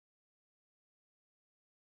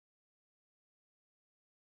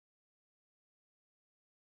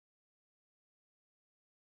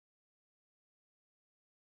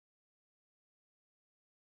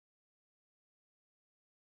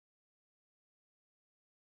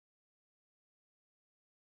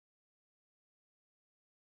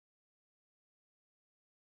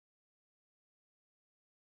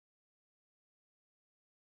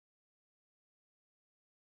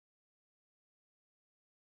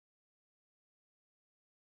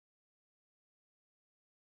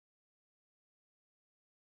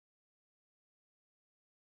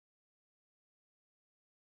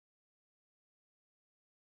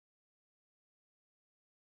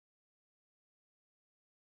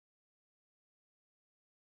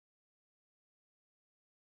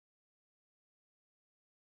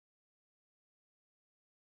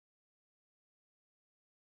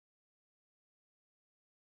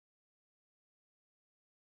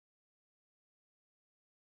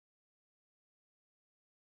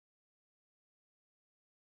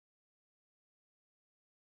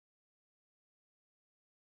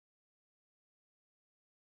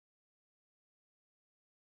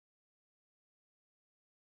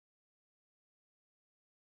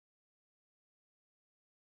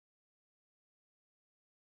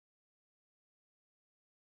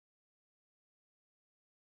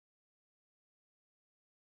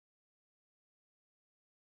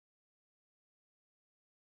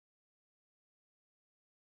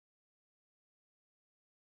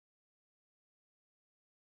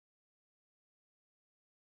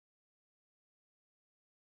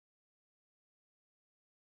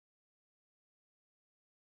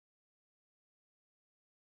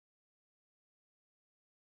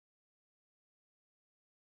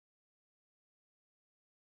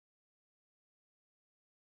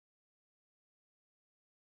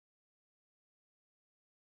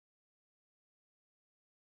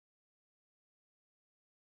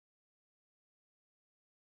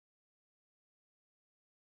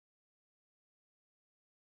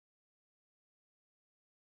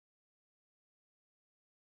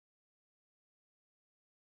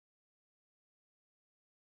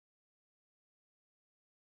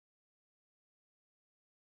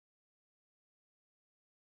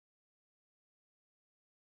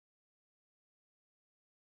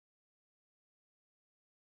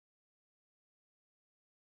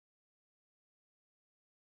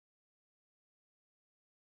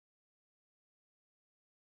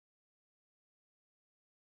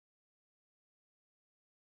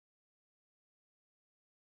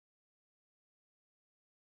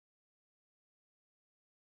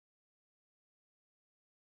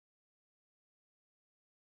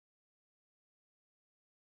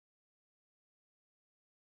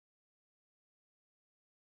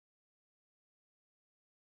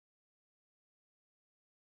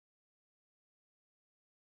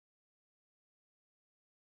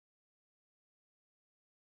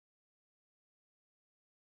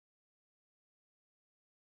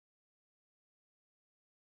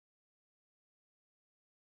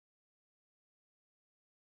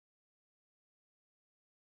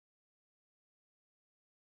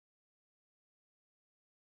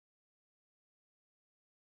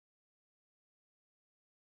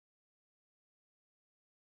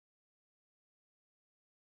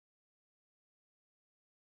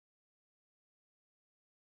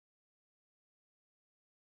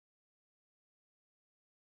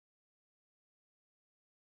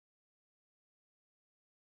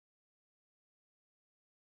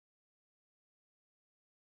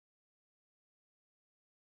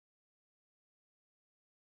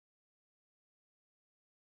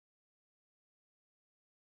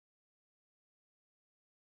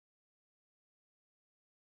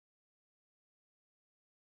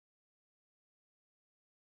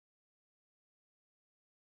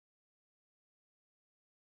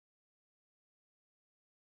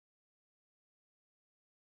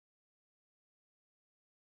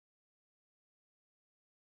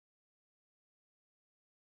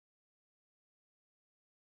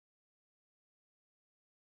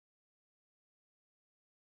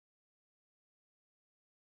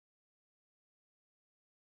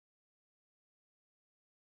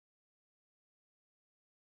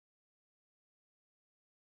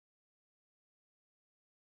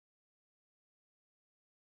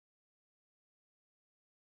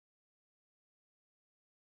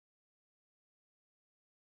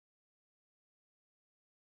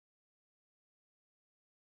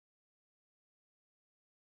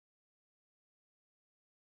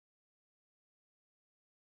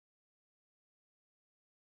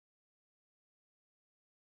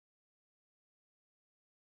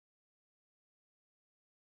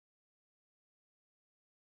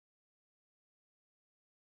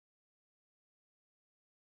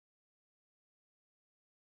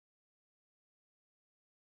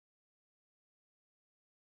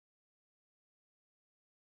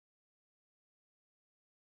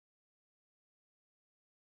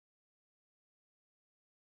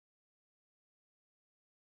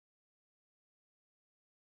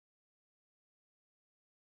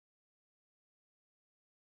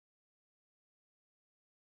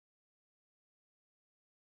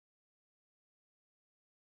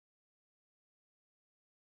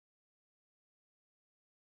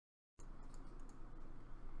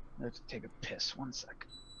I have to take a piss. 1 sec.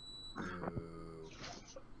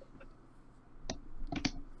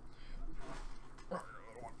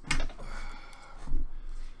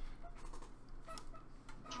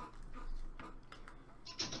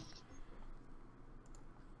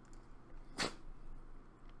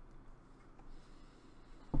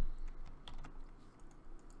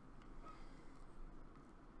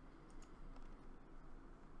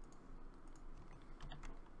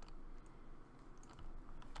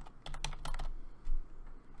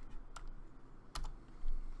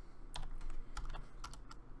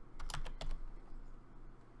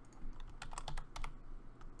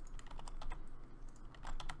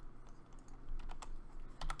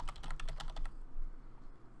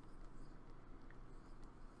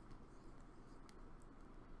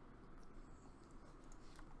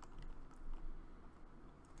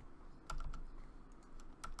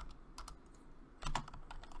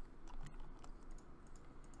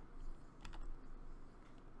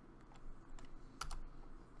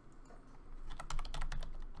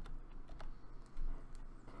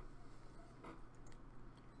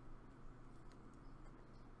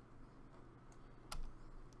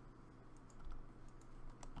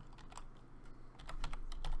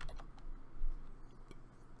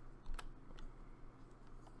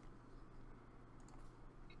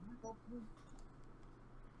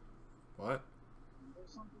 What?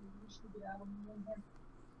 There's something you used to get out of me in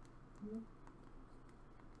here.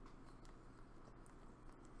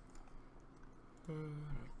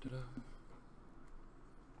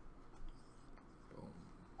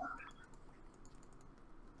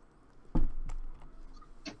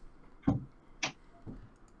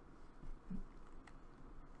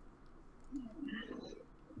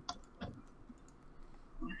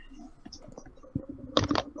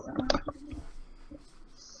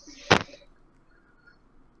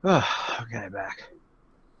 Oh, okay, back.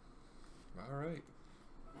 All right.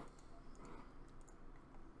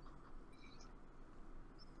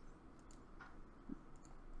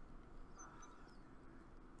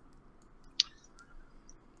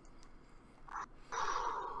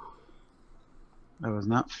 I was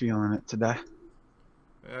not feeling it today.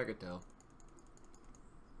 Yeah, I could tell.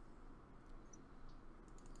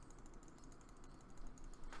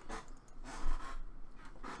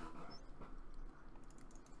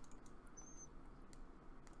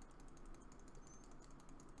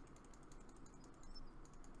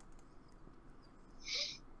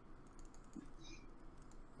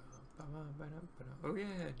 Oh yeah,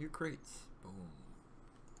 new crates. Boom.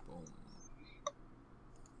 Boom.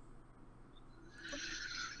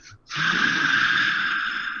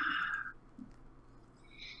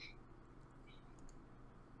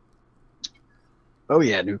 Oh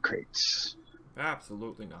yeah, new crates.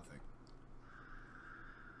 Absolutely nothing.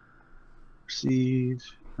 Receive.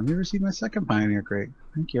 Let me receive my second Pioneer crate.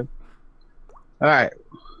 Thank you. All right.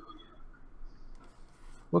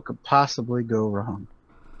 What could possibly go wrong?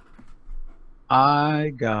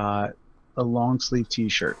 I got a long sleeve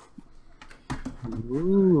T-shirt.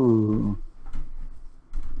 Ooh.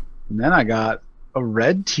 And then I got a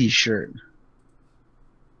red T-shirt.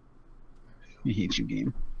 I hate you,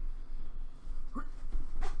 game.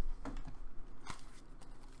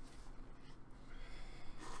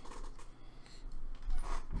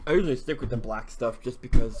 I usually stick with the black stuff just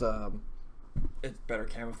because it's better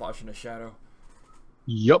camouflage in the shadow.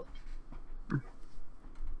 Yup.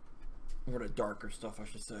 Or the darker stuff, I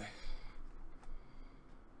should say.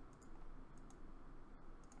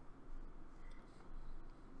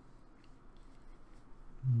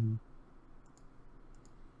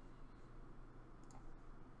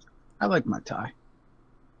 I like my tie.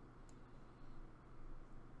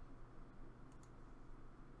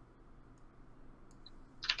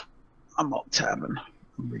 I'm alt tabbing.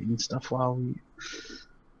 I'm reading stuff while we.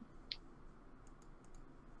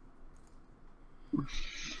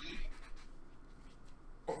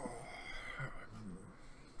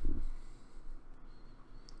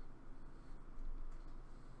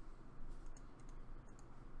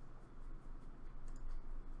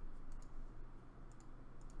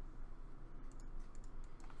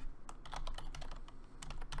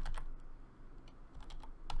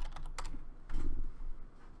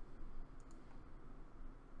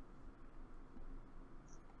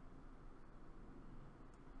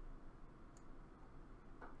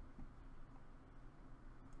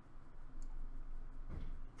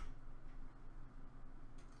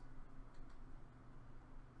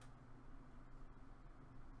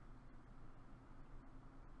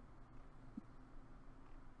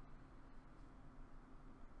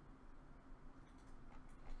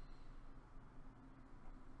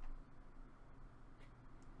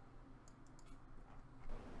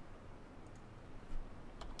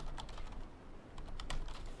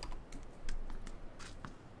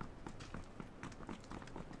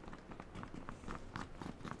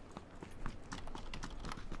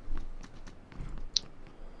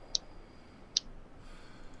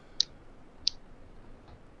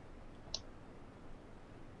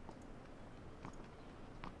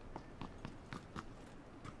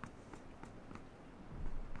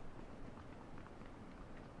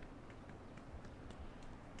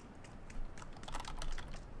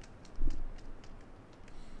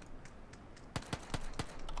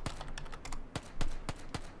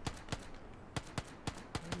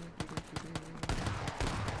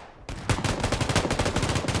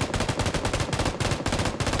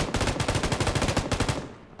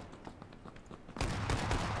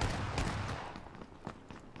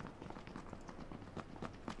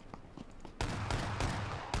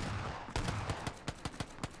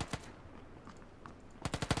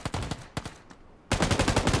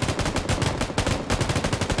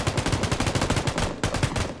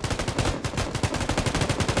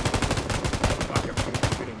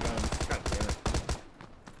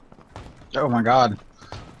 Oh my god.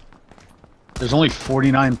 There's only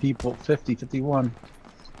 49 people. 50, 51.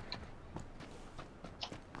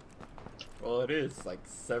 Well, it is like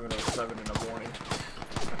 7:07 in the morning.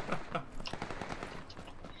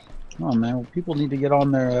 Oh man, well, people need to get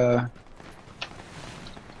on their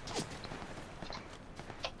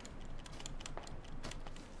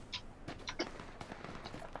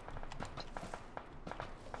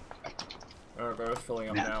Oh, bro, it's filling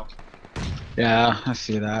up now. Yeah, I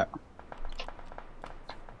see that.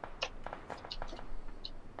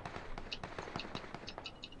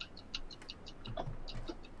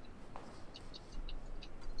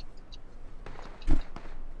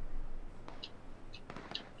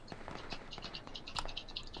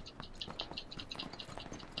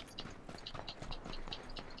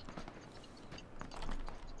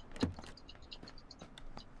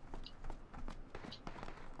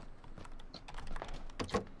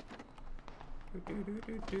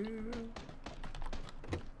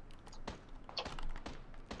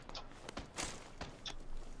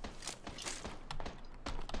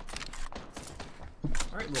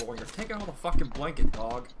 Alright, little one, you're taking out the fucking blanket,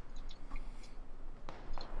 dog.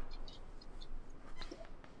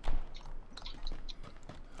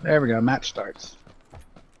 There we go, match starts.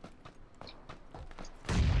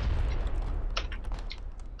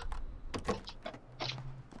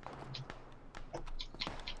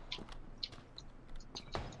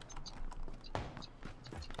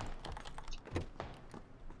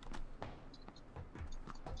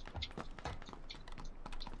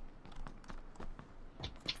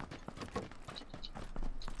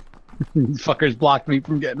 These fuckers blocked me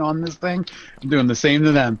from getting on this thing. I'm doing the same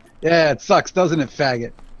to them. Yeah, it sucks, doesn't it,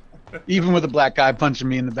 faggot? Even with a black guy punching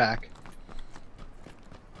me in the back.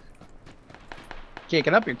 Can't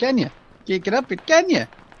get up here, can you? Can't get up here, can you?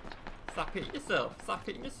 Stop hitting yourself. Stop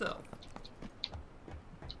hitting yourself.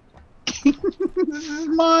 This is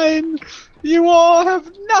mine. You all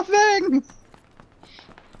have nothing.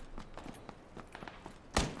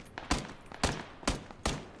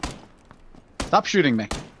 Stop shooting me.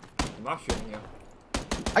 I'm not shooting you.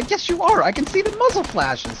 I guess you are. I can see the muzzle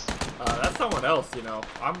flashes. That's someone else, you know.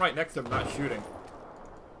 I'm right next to him, not shooting.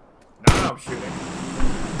 Now I'm shooting.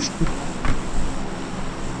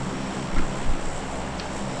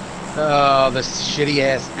 Oh, this shitty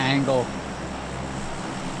ass angle.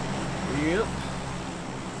 Yep.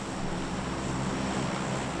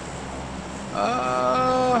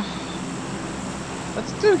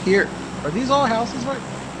 Let's do here. Are these all houses right?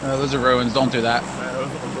 No, those are ruins. Don't do that.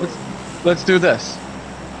 Let's do this.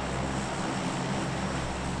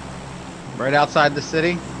 Right outside the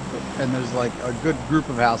city, and there's like a good group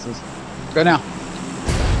of houses. Go now.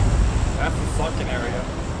 That's the sunken area.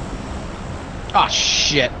 Oh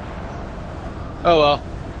shit. Oh well.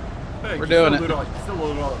 Hey, We're doing it. You still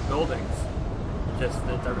looted all the buildings. Just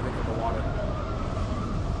did everything from the water.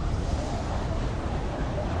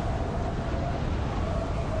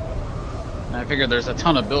 I figured there's a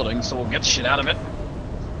ton of buildings, so we'll get shit out of it.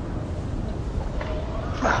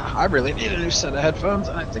 I really need a new set of headphones,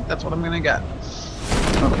 and I think that's what I'm gonna get.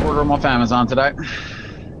 I'm gonna order them off Amazon today. And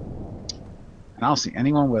I don't see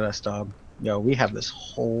anyone with us, dog. Yo, we have this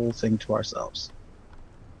whole thing to ourselves.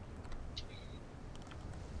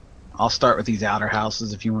 I'll start with these outer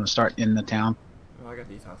houses if you want to start in the town. Oh, I got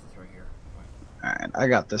these houses right here. Alright, I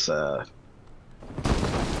got this house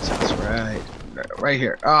right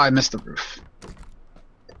here. Oh, I missed the roof.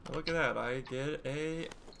 Oh, look at that. I get a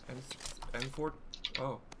M4.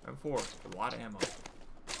 Oh, M4. A lot of ammo.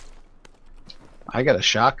 I got a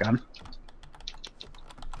shotgun.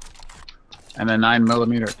 And a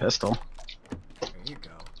 9mm pistol. There you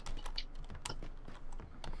go.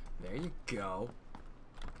 There you go.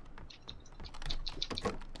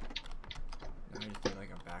 Now I just need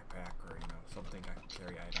like a backpack or, you know, something I can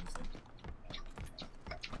carry items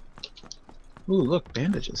in. Ooh, look,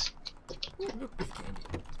 bandages. Ooh, look, there's candy.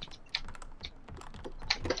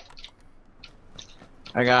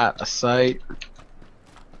 I got a sight.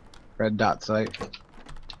 Red dot sight.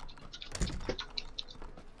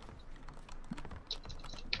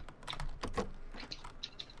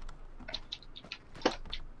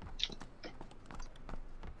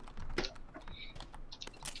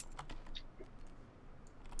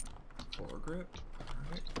 Foregrip.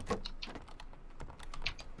 Alright.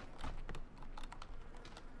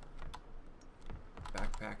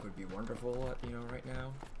 Backpack would be wonderful, you know, right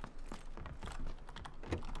now.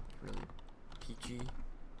 Really peachy.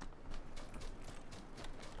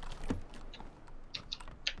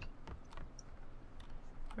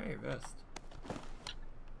 Hey, vest.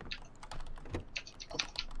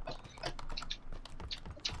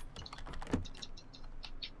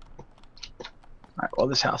 Oh,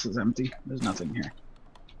 this house is empty. There's nothing here.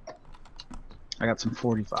 I got some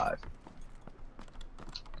 45.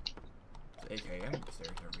 There's AKM upstairs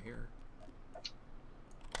over here.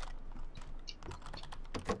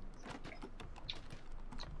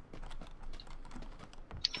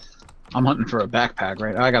 I'm hunting for a backpack,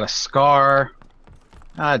 right? I got a scar.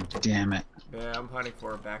 God damn it. Yeah, I'm hunting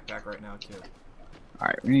for a backpack right now too.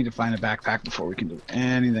 Alright, we need to find a backpack before we can do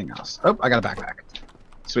anything else. Oh, I got a backpack.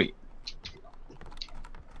 Sweet.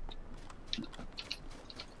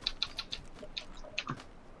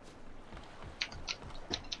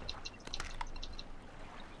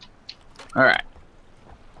 Alright.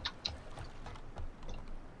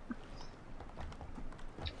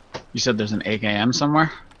 You said there's an AKM somewhere?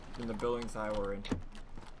 In the buildings I were in.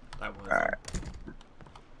 That was. Alright.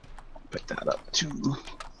 Pick that up too.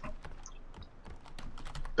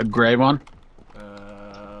 The gray one?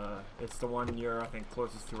 It's the one you're, I think,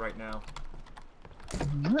 closest to right now.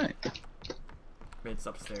 Alright. It's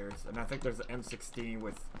upstairs. And I think there's an M16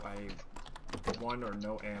 with one or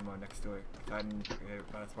no ammo next to it.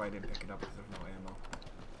 That's why I didn't pick it up, because there's no ammo.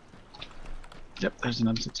 Yep, there's an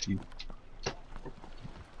M16.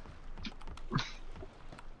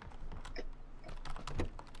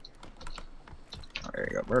 There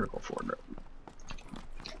you go, vertical forward.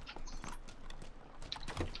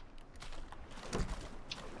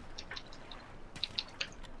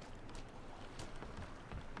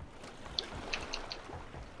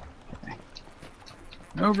 Okay.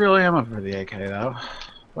 No real ammo for the AK though,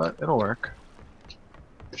 but it'll work.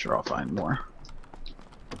 I'm sure I'll find more.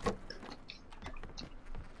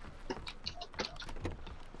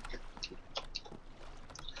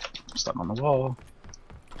 I'm stuck on the wall.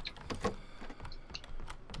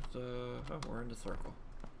 Oh, we're in the circle.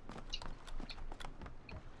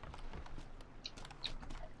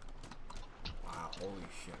 Wow, holy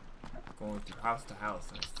shit. Going through house to house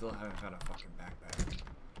and I still haven't found a fucking backpack.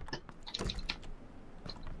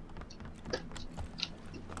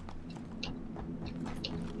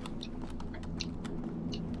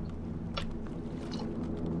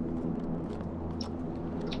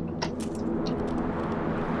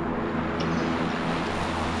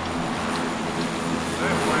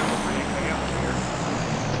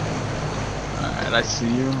 I see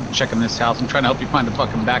you. I'm checking this house. I'm trying to help you find a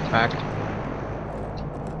fucking backpack.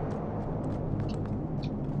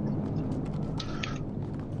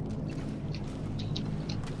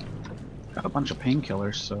 Got a bunch of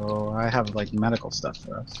painkillers, so I have like medical stuff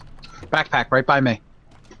for us. Backpack right by me.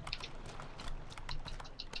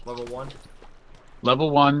 Level 1?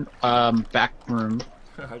 Level 1, back room.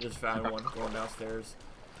 I just found one going downstairs.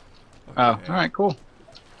 Okay. Oh, alright, cool.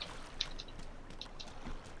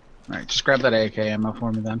 Alright, just grab that AK ammo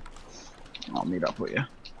for me then. I'll meet up with you.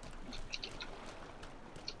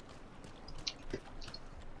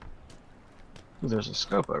 Ooh, there's a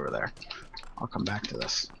scope over there. I'll come back to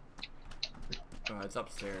this. It's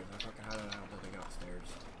upstairs. How the hell did they go upstairs?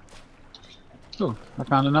 Ooh, I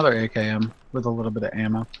found another AKM with a little bit of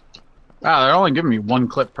ammo. Wow, they're only giving me 1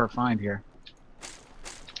 clip per find here.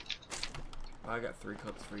 I got 3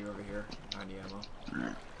 clips for you over here. 90 ammo.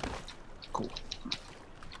 Alright. Cool.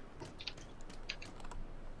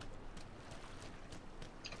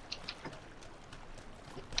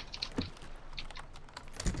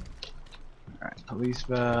 Alright, police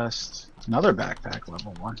vest. Another backpack,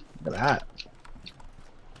 level 1. Look at that.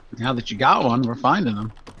 Now that you got one, we're finding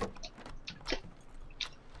them.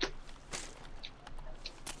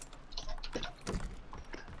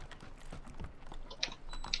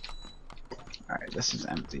 Alright, this is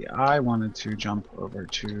empty. I wanted to jump over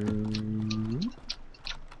to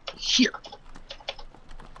here.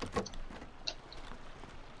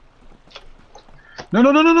 No,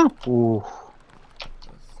 no, no, no, no! Ooh.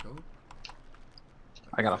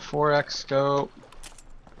 I got a 4X scope.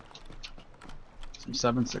 Some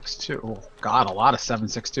 7.62. Oh god, a lot of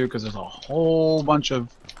 7.62 because there's a whole bunch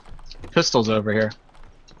of pistols over here.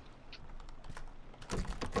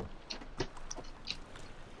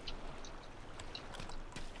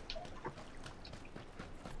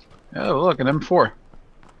 Oh, look, an M4.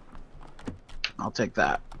 I'll take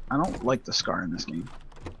that. I don't like the scar in this game.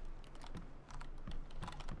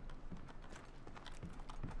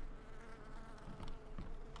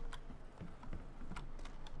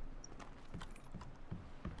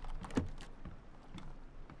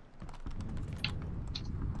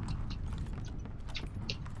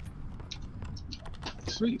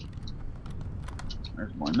 Sweet.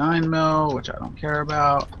 There's more 9mm, which I don't care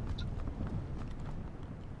about.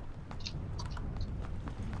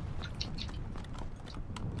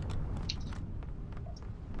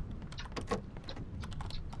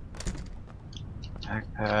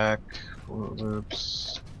 backpack, bullet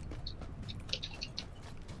loops.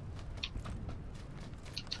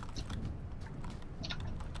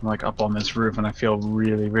 I'm like up on this roof and I feel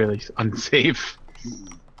really, really unsafe.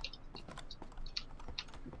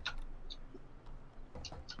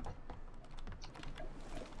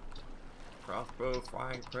 Crossbow,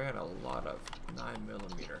 frying pan, a lot of 9mm.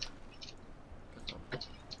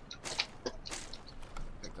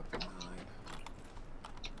 Picked up the 9.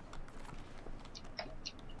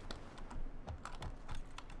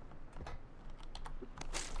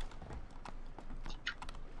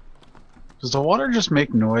 Does the water just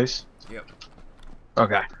make noise? Yep.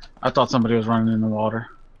 Okay. I thought somebody was running in the water.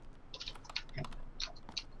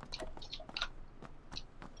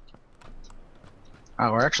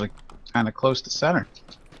 Oh, we're actually kind of close to center.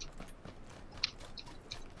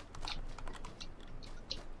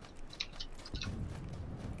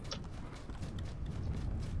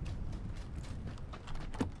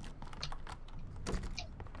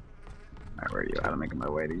 Alright, where are you at? I'm making my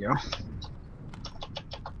way to you.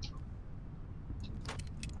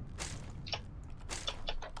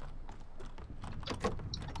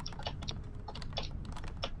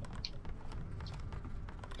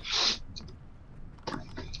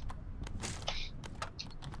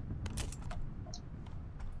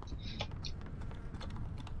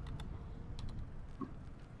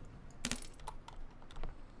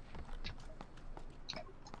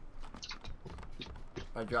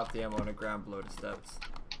 I dropped the ammo on the ground below the steps.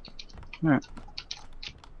 Alright.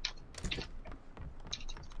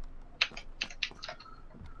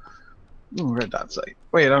 Ooh, red dot sight.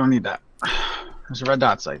 Wait, I don't need that. There's a red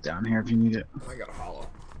dot sight down here if you need it. I got a hollow.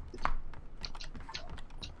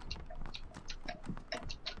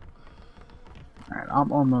 Alright,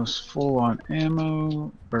 I'm almost full on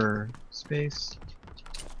ammo for space.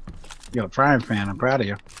 Yo, frying fan, I'm proud of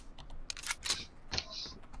you.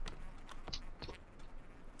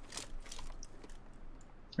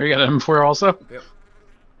 You got an M4 also? Yep.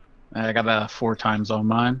 I got a 4 times on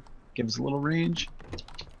mine. Gives a little range.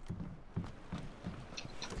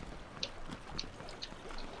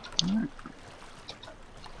 Alright.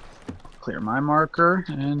 Clear my marker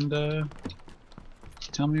and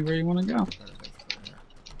tell me where you want to go.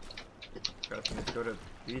 Gotta go to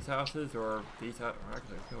these houses or these houses.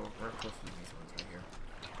 Actually, we're close to these ones right here.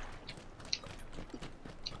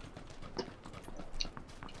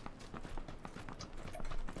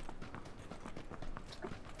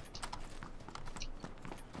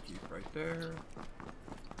 Keep right there.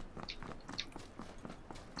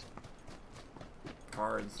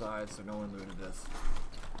 Car inside, so no one looted this.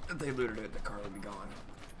 If they looted it, the car would be gone.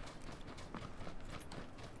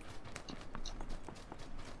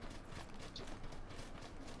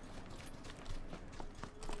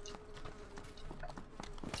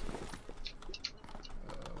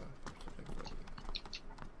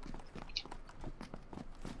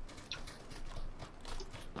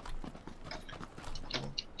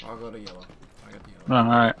 I'll go to yellow. I got the yellow.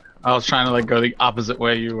 Alright. I was trying to like go the opposite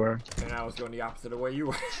way you were. And I was going the opposite of the way you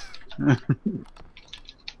were. I'll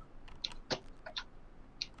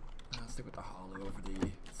stick with the hollow over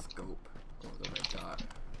the scope. Over the red dot.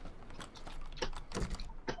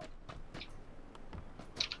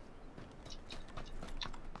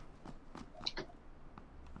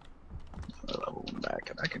 Level 1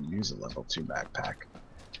 back. I can use a level 2 backpack.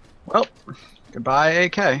 Well, goodbye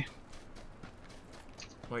AK.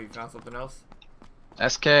 Oh, you found something else?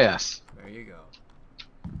 SKS. There you go.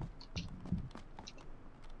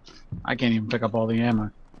 I can't even pick up all the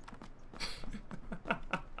ammo.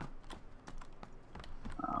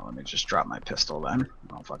 Let me just drop my pistol then. I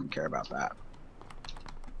don't fucking care about that.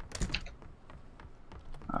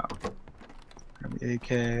 Oh. Grab the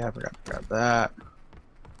AK. I forgot to grab that.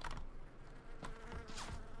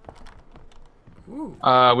 Ooh.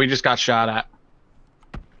 We just got shot at.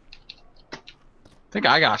 I think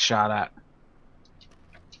I got shot at.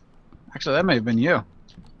 Actually, that may have been you.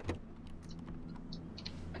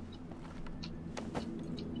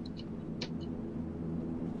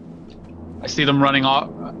 I see them running off.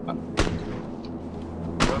 Where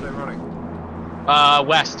are they running?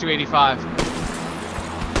 West, 285.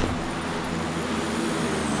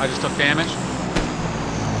 I just took damage.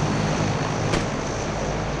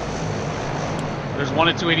 There's one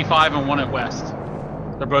at 285 and one at West.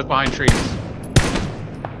 They're both behind trees.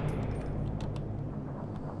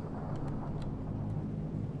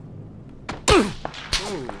 Ooh.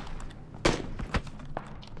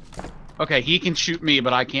 Okay, he can shoot me,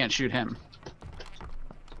 but I can't shoot him.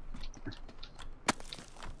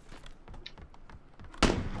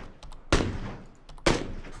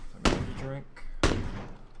 Drink.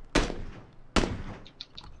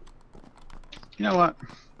 know what?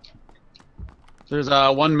 There's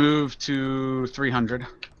one move to 300.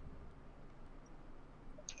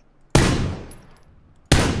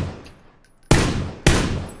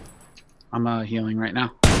 I'm healing right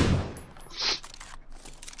now.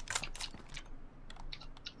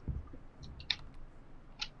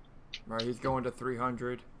 Right, he's going to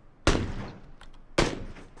 300.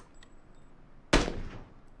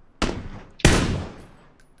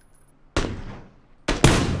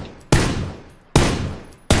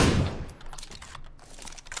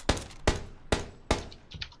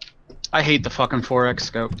 I hate the fucking 4x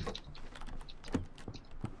scope.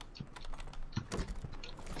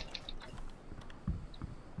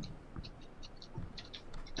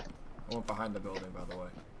 I went behind the building, by the way.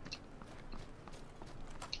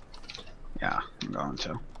 Yeah, I'm going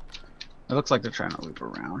to. It looks like they're trying to loop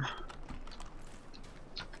around.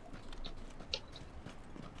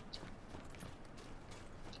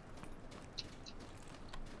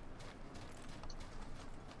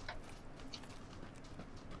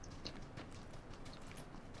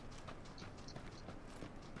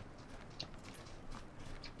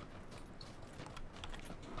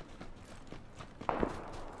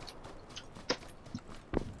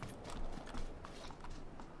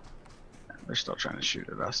 They're still trying to shoot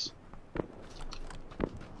at us. I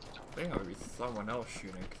think it would be someone else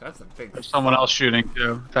shooting, 'cause that's a big... There's someone else shooting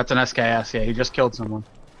too. That's an SKS, yeah, he just killed someone.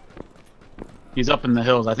 He's up in the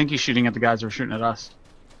hills. I think he's shooting at the guys who are shooting at us.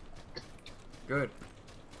 Good.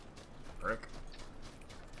 Frick.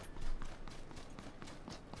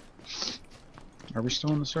 Are we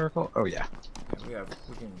still in the circle? Oh yeah. Yeah,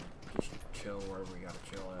 we can just chill wherever we gotta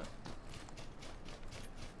chill at.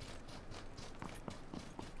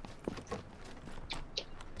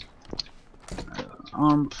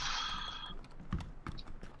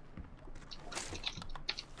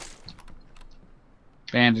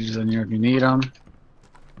 Bandages in here if you need them.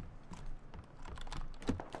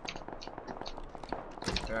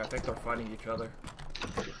 Yeah, I think they're fighting each other.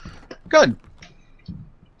 Good.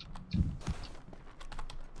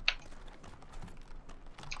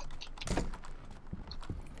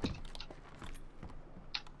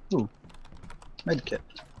 Ooh, medkit.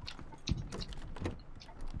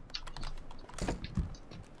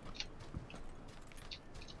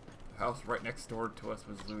 The house right next door to us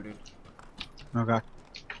was looted. Okay.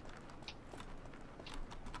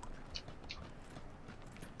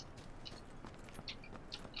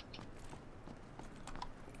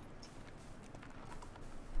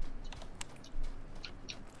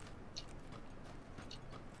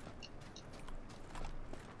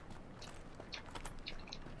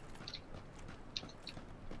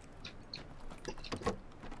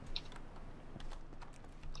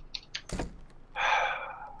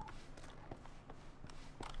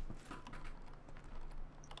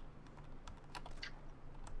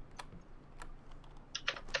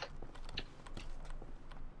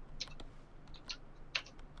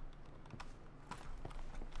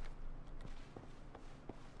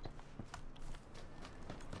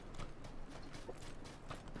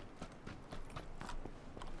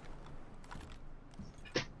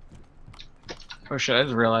 Oh shit, I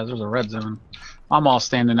just realized there's a red zone. I'm all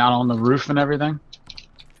standing out on the roof and everything.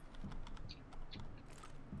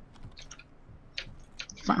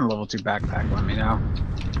 Find a level 2 backpack, let me know.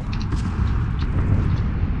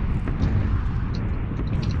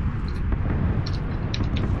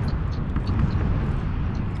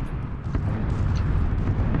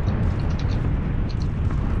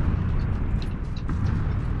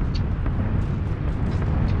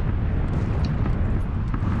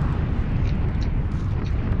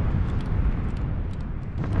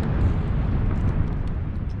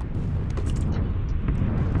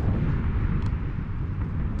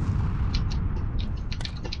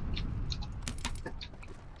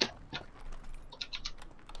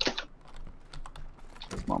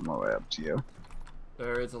 On my way up to you.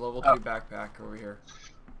 There is a level 2 backpack over here.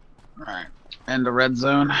 Alright. And the red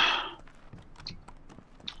zone.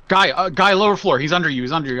 Guy lower floor. He's under you.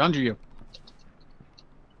 He's under you. Under you.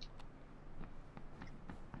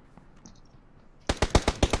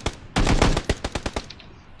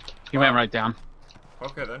 He went right down.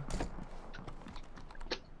 Okay then.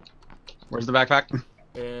 Where's the backpack?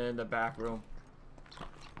 In the back room.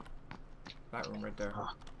 Back room right there.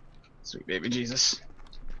 Oh, sweet baby Jesus.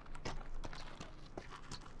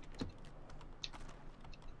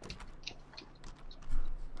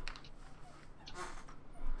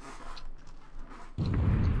 Did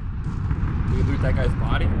you loot that guy's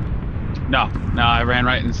body? No, I ran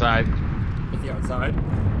right inside. Is he outside?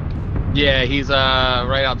 Yeah, he's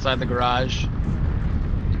right outside the garage.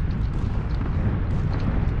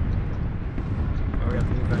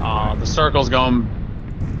 Oh, the circle's going.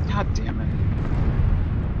 God damn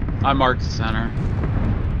it. I marked the center.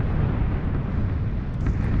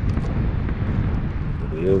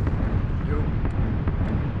 You.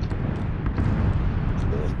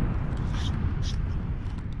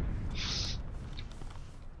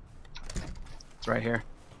 It's right here.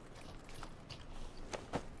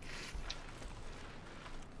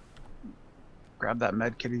 Grab that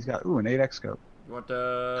med kit he's got. Ooh, an 8x scope. You want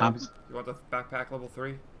the backpack level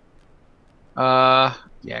 3? Yeah,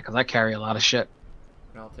 because I carry a lot of shit.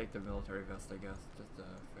 And I'll take the military vest, I guess. Just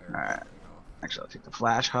fair. Alright. Actually, I'll take the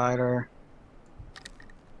flash hider.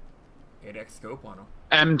 8x scope on him.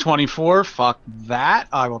 M24, fuck that.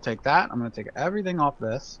 I will take that. I'm going to take everything off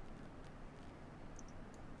this.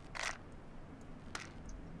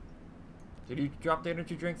 Did you drop the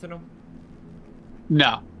energy drinks in him?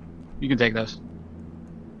 No. You can take those.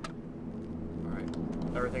 Alright.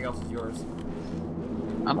 Everything else is yours.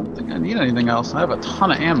 I don't think I need anything else. I have a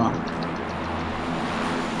ton of ammo.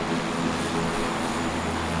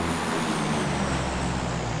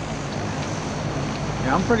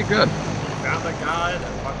 Yeah, I'm pretty good. Found the guy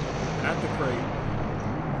at the crate.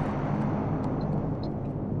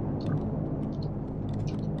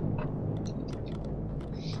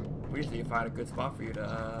 We just need to find a good spot for you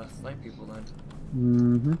to snipe people then.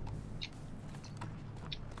 Mm-hmm.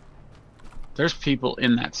 There's people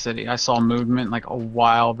in that city. I saw movement like a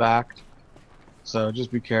while back. So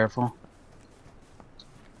just be careful.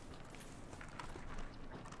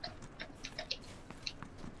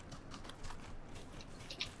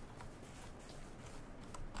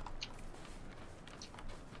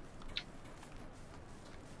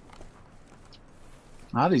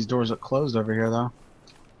 A lot of these doors look closed over here though.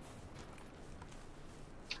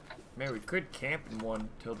 Man, we could camp in one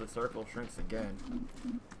till the circle shrinks again.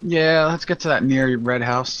 Yeah, let's get to that near red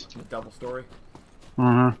house. The double story.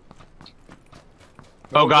 Uh-huh.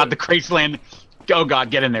 Oh god, the crate's landing. Oh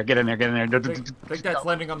god, get in there, get in there, get in there. I think that's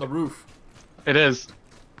landing on the roof. It is.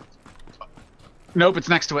 Nope, it's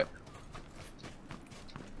next to it.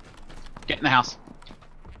 Get in the house.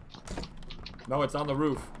 No, it's on the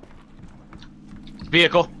roof.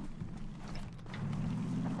 Vehicle.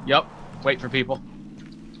 Yup. Wait for people.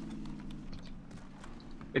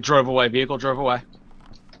 It drove away. Vehicle drove away.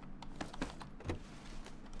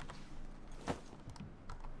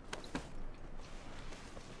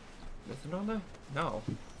 Is it on the? No,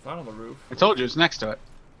 it's not on the roof. I told you, it's next to it.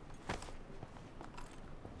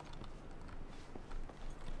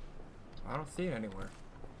 I don't see it anywhere.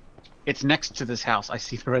 It's next to this house. I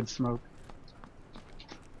see the red smoke.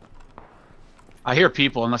 I hear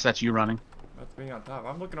people, unless that's you running. That's me on top.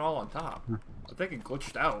 I'm looking all on top. I think it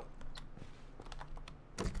glitched out.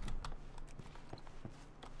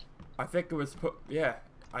 I think it was put. Yeah,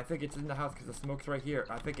 I think it's in the house because the smoke's right here.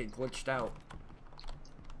 I think it glitched out.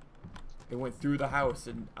 It went through the house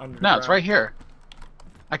and under. No, it's right here.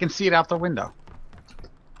 I can see it out the window.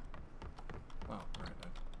 Oh, right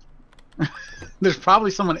then. There's probably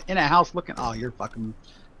someone in a house looking. Oh, you're fucking.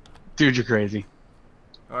 Dude, you're crazy.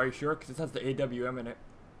 Are you sure? Because it has the AWM in it.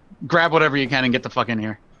 Grab whatever you can and get the fuck in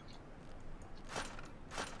here.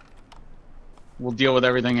 We'll deal with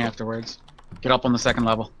everything afterwards. Get up on the second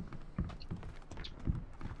level.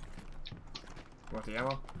 You want the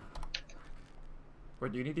ammo?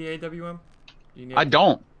 Wait, do you need the AWM? Do you need I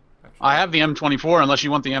don't. Actually, I have the M24 unless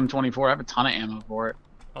you want the M24. I have a ton of ammo for it.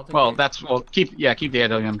 I'll take Well, the- that's well keep the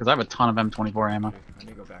AWM because I have a ton of M24 ammo. Okay, I need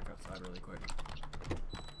to go back outside really quick.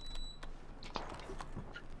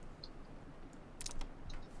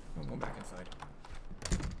 I'm going back inside.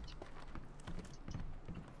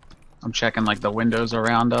 I'm checking like the windows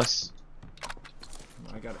around us.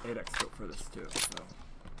 I got an 8x scope for this too, so.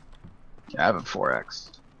 Yeah, I have a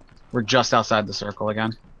 4X. We're just outside the circle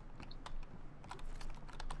again.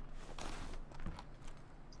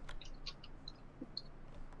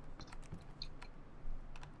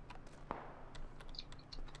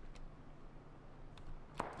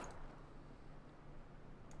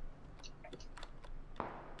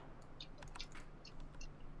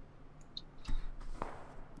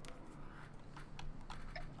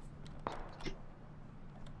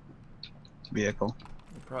 Vehicle.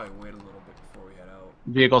 We'll probably wait a little bit before we head out.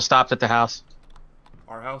 Vehicle stopped at the house.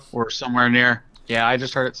 Our house? Or somewhere near. Yeah, I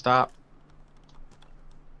just heard it stop.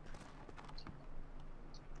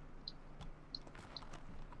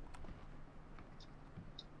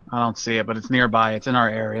 I don't see it, but it's nearby. It's in our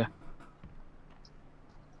area.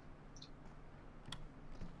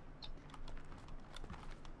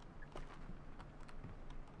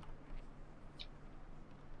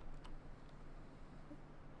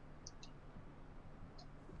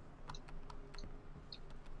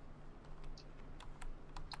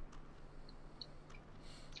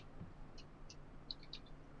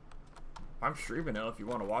 I'm streaming now if you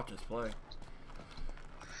want to watch us play.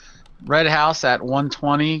 Red house at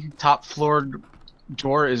 120. Top floor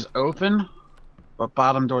door is open, but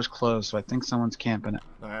bottom door's closed, so I think someone's camping it.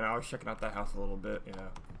 Alright, I was checking out that house a little bit, yeah.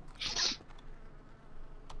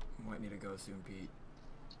 Might need to go soon, Pete.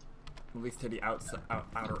 At least to the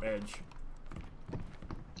outer edge.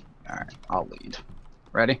 Alright, I'll lead.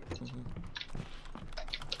 Ready?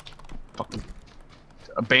 Fucking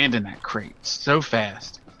abandon that crate so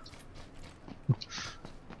fast.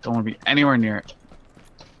 Don't want to be anywhere near it.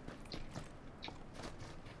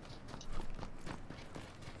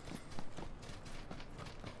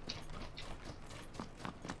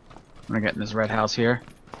 I'm gonna get in this red house here.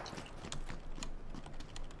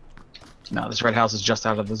 No, this red house is just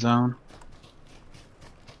out of the zone.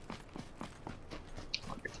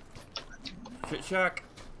 Shit shack.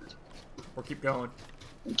 Or keep going.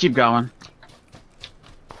 Keep going.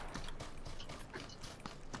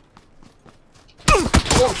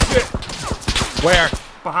 Oh shit! Where?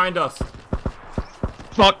 Behind us.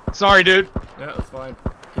 Fuck. Sorry, dude. Yeah, that's fine.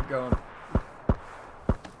 Keep going.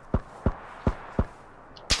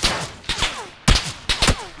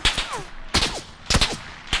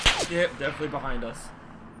 Yep, definitely behind us.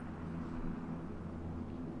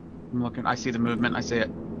 I'm looking. I see the movement. I see it.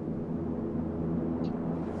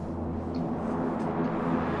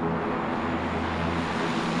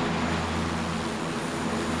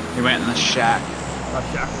 He went in the shack.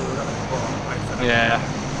 Shack we were gonna pull on. Yeah.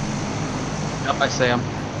 Yep, I see him.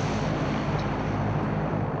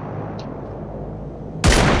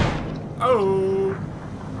 Oh!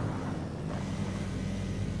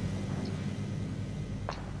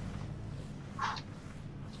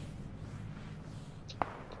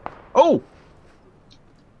 Oh!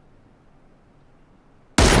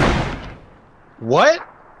 What?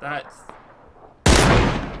 That's...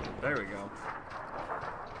 There we go.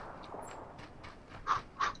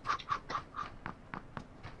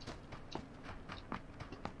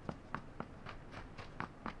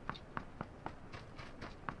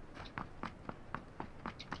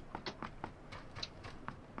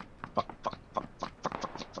 Fuck.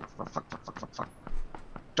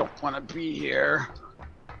 Don't want to be here.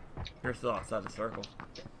 You're still outside the circle.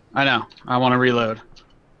 I know. I want to reload.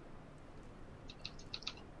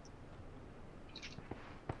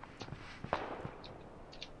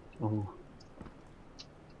 Oh.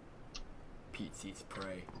 Pete sees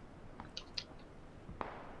prey.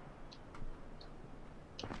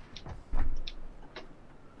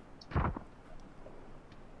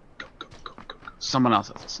 Go. Someone else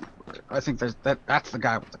has a sniper. I think that's the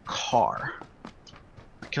guy with the car.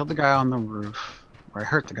 I killed the guy on the roof. Or I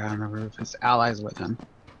hurt the guy on the roof. His allies with him.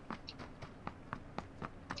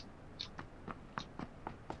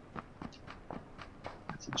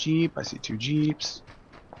 That's a jeep. I see 2 jeeps.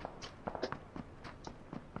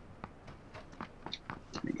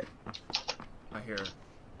 Let me get. I hear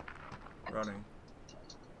running.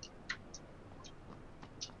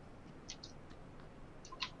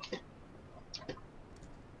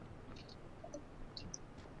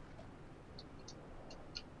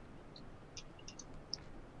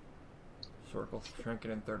 Circle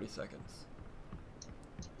shrinking in 30 seconds.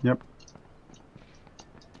 Yep.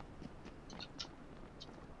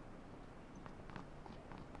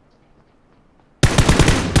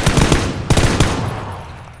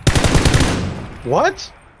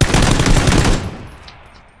 What?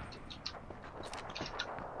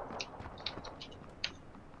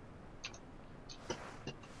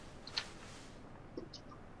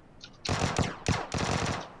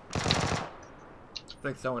 I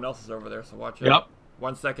think someone else is over there, so watch Yep. out.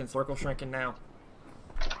 1 second, circle shrinking now.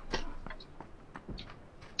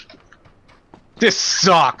 This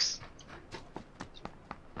sucks.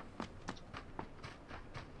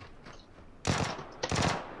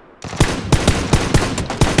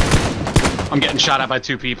 I'm getting shot at by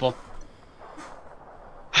 2 people.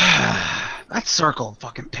 That circle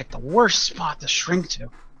fucking picked the worst spot to shrink to.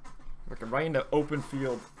 Looking right into open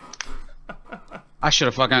field. I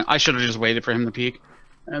should have just waited for him to peek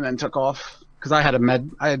and then took off. Cause I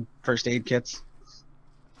had first aid kits.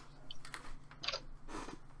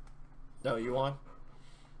 No, you on?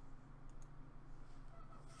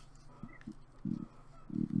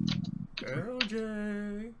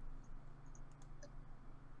 LJ.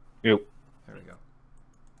 Yep. There we go.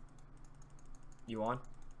 You on?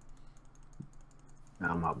 No,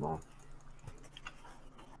 I'm not on.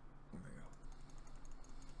 There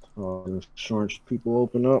we go. Insurance people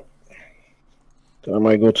open up. So I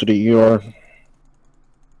might go to the ER.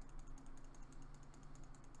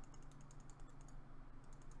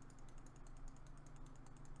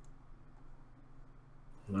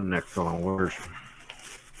 And neck feeling worse.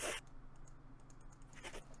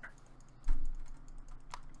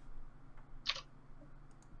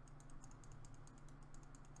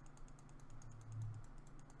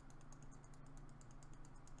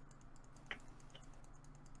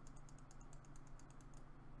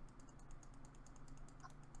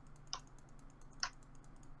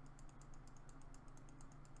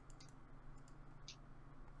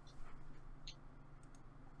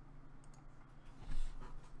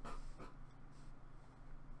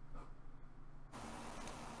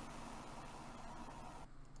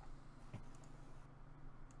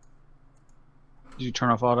 Did you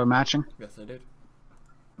turn off auto matching? Yes, I did.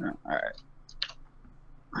 All right.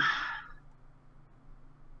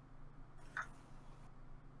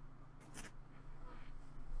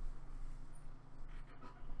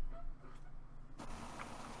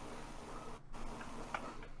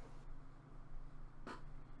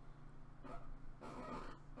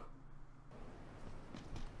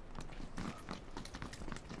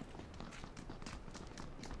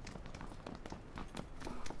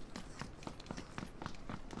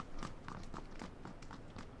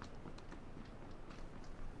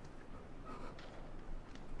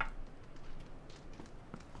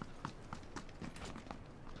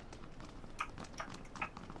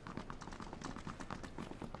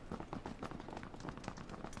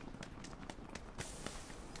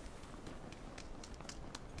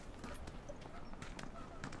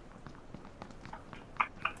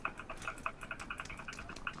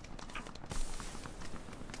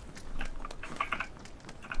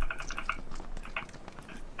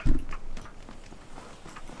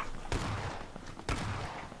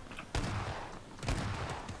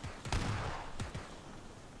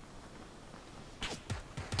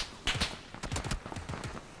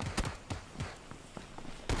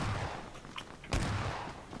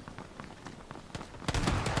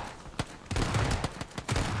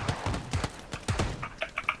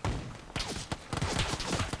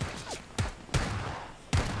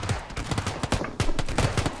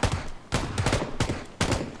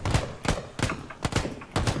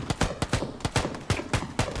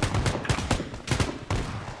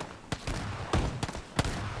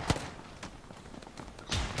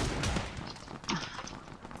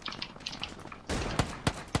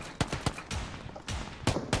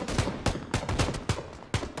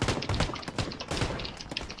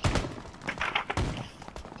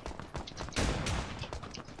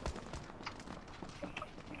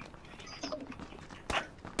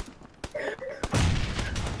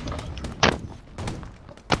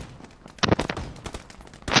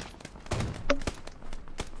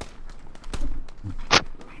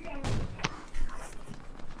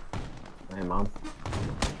 Hey, Mom.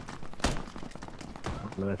 I'm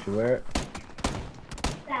gonna let you wear it.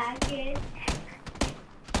 I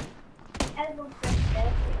will bring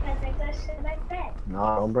this because I got shit in my bed. No,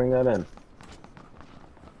 don't bring that in.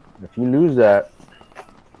 If you lose that,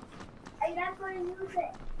 I'm not going to use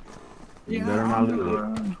it. you better not lose it.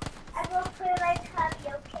 I will put it like hobby,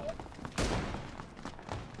 okay?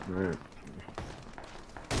 Right.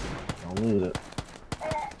 Don't lose it.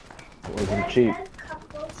 It wasn't When cheap. I got a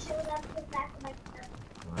couple, showed up the back of my purse.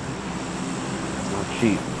 It's not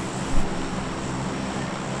cheap.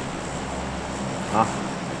 Huh?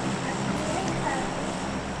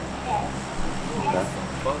 Okay.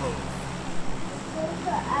 Whoa.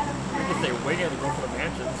 You can say wing it and go for the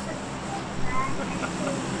mansions.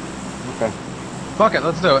 Okay. Fuck it,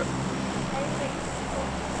 let's do it.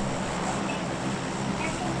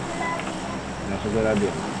 That's a good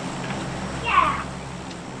idea. Yeah.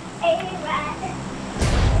 Hey, right.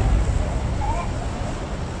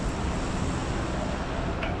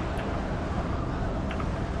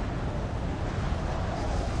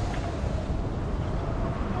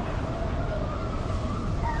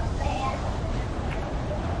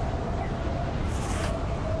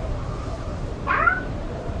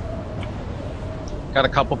 Got a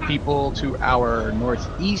couple people to our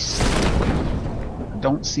northeast.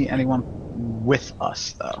 Don't see anyone with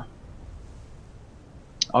us though.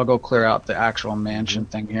 I'll go clear out the actual mansion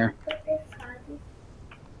thing here. Put this hobby.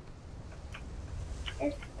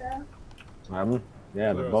 It's the.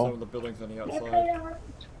 Yeah, the Clear out some bow. of the buildings on the I put outside. it on.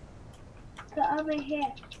 Put over here.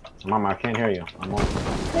 Mama, I can't hear you. I'm on.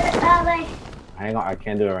 Put it over. Hang on, I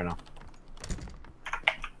can't do it right now.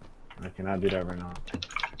 I cannot do that right now.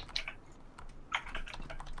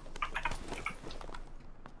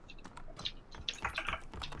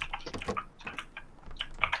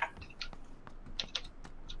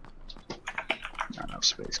 Not enough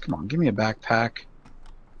space. Come on, give me a backpack.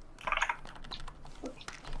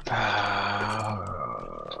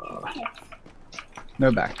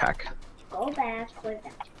 No backpack. Go back with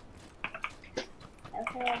that.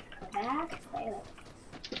 Okay, go back. Wait.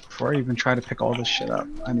 Before I even try to pick all this shit up,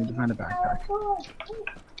 I need to find a backpack.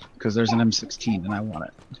 Because there's an M16 and I want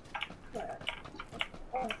it. Okay.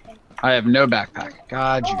 I have no backpack.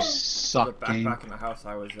 God, you The suck, game. backpack in the house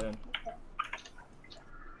I was in.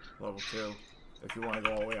 Level 2. If you want to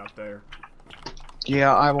go all the way out there.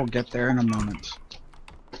 Yeah, I will get there in a moment.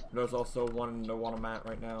 There's also one in the one I'm at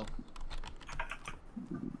right now.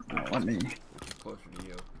 Let me. Which is closer to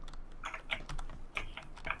you.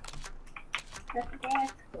 Go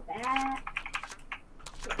back. Go back.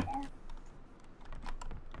 Go back.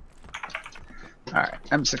 Alright,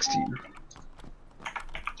 M16.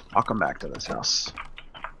 I'll come back to this house.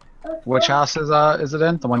 Let's Which go. house is it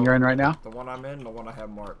in? The one you're in right now? The one I'm in, the one I have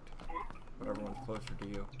marked. Whatever one's closer to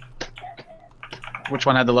you. Which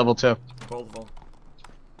one had the level 2? Both of them.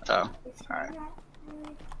 Oh, alright.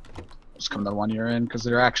 Just come to the one you're in, because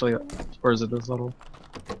they're actually... Or is it this level?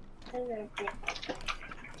 The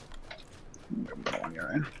one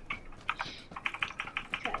you're in.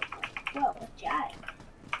 Whoa, giant.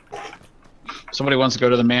 Somebody wants to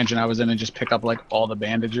go to the mansion I was in and just pick up like all the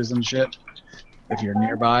bandages and shit. If you're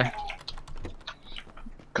nearby.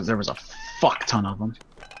 Because there was a fuck ton of them.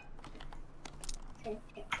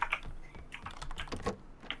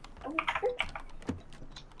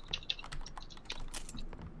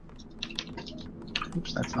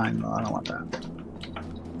 Oops, that's 9 mil. I don't want that.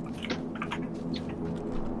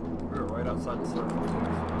 We were right outside the circle. Too, so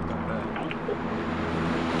not that bad.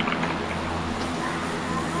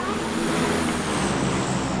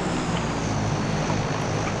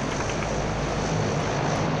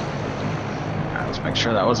 Alright, let's make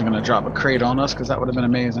sure that wasn't going to drop a crate on us, because that would have been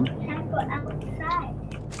amazing. Can't go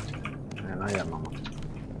outside. Man, I am mama.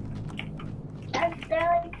 That's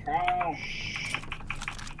very clear.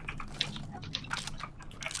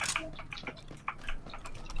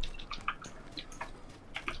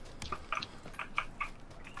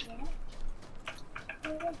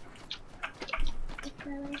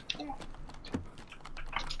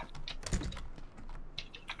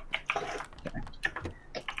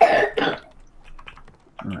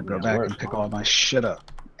 I'm going to go back and pick all my shit up.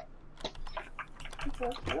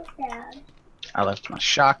 I left my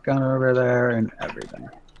shotgun over there and everything.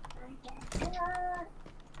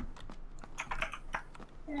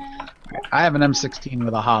 I have an M16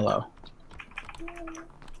 with a hollow.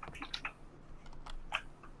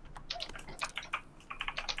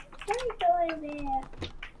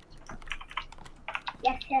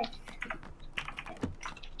 Yes, yes.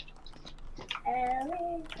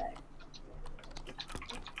 Very good.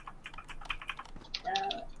 So,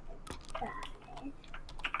 five.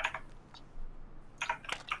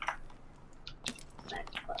 Let's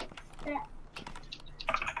close that.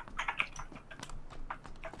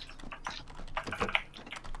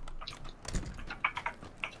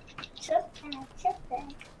 Chip and chip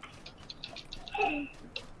it.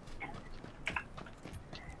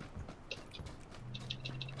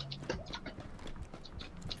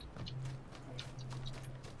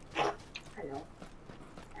 Hello.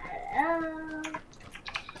 Hello.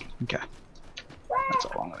 Okay. That's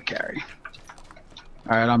all I'm going to carry.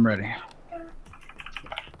 Alright, I'm ready.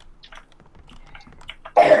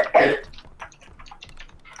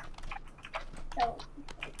 So,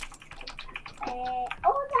 oh,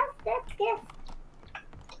 that's yes.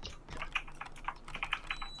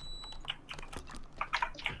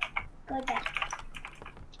 Go back.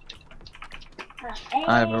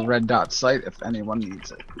 I have a red dot sight if anyone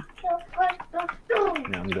needs it.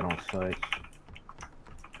 Yeah, I'm good on sight.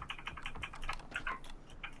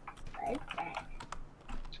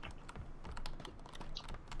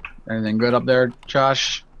 Anything good up there,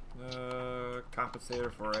 Josh?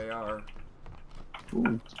 Compensator for AR.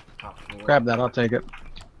 Ooh, Top floor. grab that, I'll take it.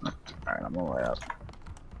 Alright, I'm on my way up.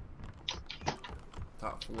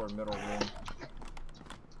 Top floor, middle room.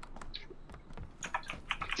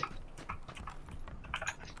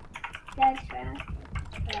 That's right.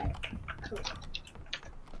 Alright, cool.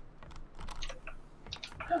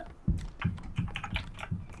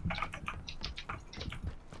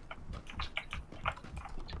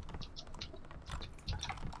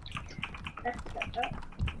 That's the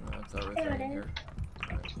That's everything There it here.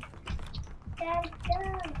 Dad's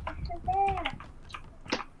done. It's there.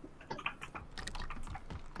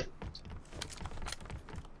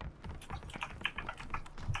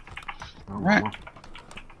 Alright.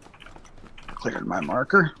 Cleared my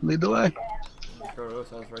marker. Lead the way. Go to those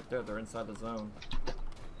houses right there. They're inside the zone.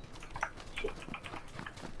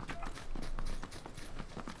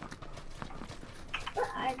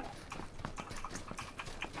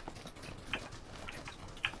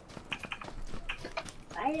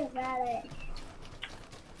 I just rather.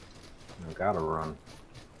 I gotta run.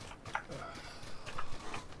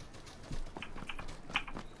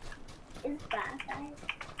 It's bad, guys.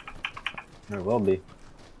 There will be.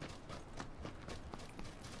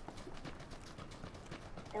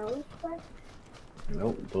 Those ones?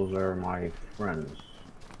 Nope, those are my friends.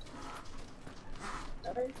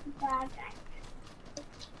 Those are bad, guys.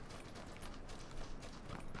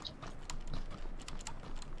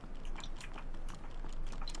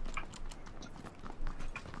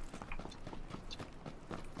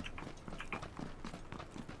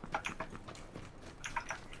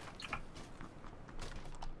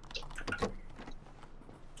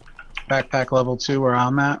 Backpack level 2 where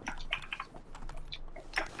I'm at.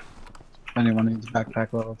 If anyone needs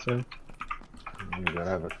backpack level 2. You gotta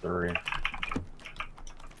have a 3.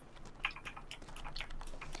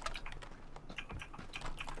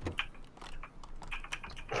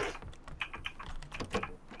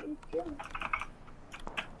 Me too.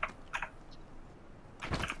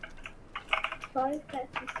 Boys got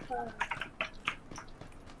this car.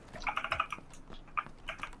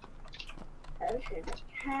 Those are the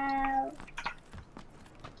cows.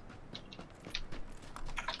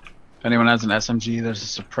 If anyone has an SMG, there's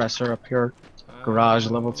a suppressor up here. Garage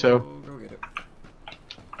level 2. Go get it.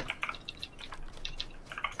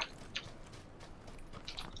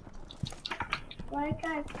 Why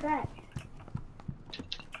got that?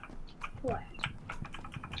 What?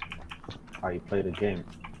 How you play the game.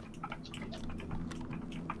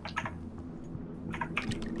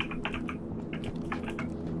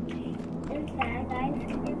 Is that guys?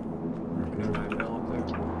 Can I build up there?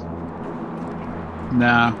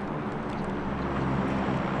 Nah.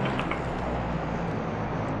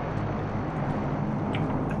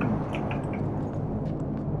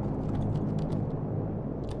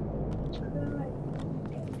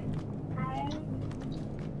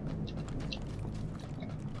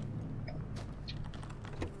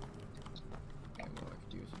 Ammo I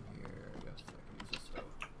could use in here. Yes, I can use this stuff.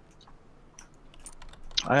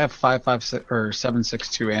 I have 5.56 or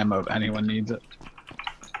 7.62 ammo if anyone needs it.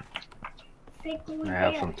 I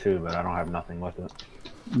have some too, but I don't have nothing with it.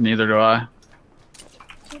 Neither do I.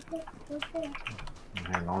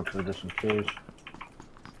 Hang on to this in case.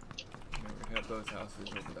 Yeah, we have those houses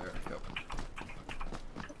over there. Yep.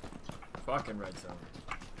 Fucking red zone.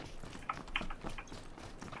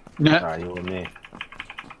 Nah. Alright, you with me.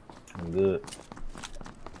 I'm good.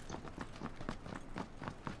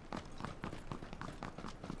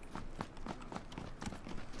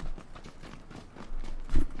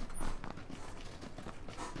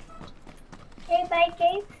 Hey, my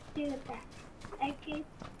games do that. My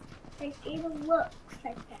game looks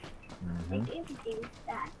like that. My game does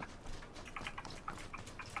that.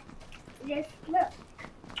 Just look.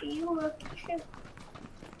 You look too.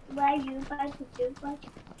 Why you about to do what?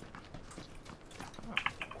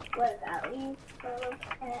 What about you?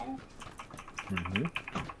 Okay.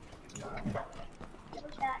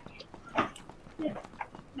 Look that. Look.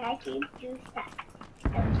 My game does that.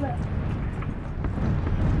 And look.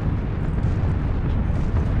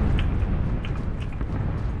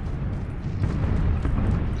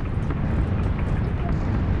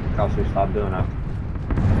 Kelsey, stop doing that.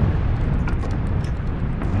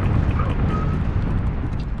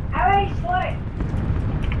 Alright, short.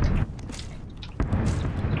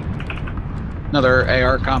 Another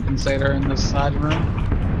AR compensator in this side room.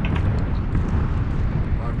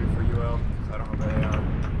 Army for UL, 'cause I don't have an AR.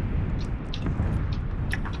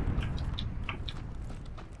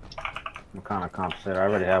 What kind of compensator? I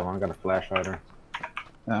already have one. I got a flashlighter.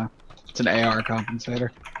 Yeah. It's an AR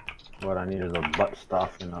compensator. What I need is a butt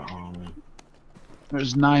stuff and a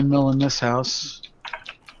There's 9 mil in this house.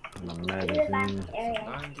 and a To the back magazine. area.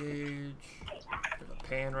 9 gauge. There's a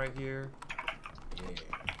pan right here. Yeah.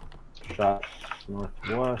 Shots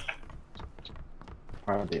northwest.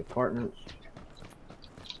 Part of the apartments.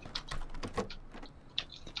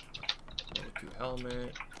 Level 2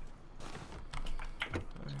 helmet. I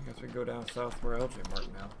guess we go down south where LJ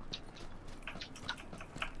marked now.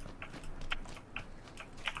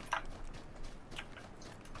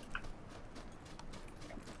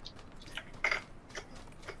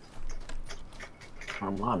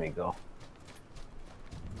 Where'd mommy go?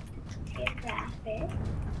 Take that bit.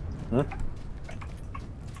 Hmm?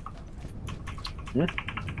 Hmm? That's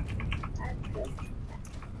good.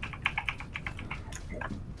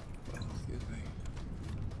 Excuse me.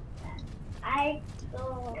 I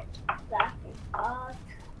go back and forth.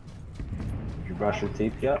 Did you brush your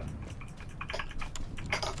teeth yet?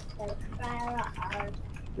 The fire out.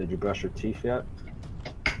 Did you brush your teeth yet?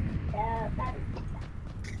 That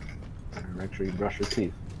Make sure you brush your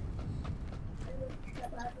teeth.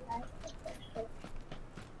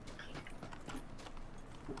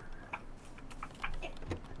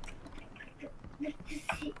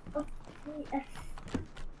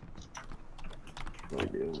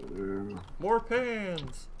 4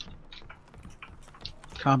 pans.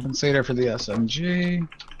 Compensator for the SMG.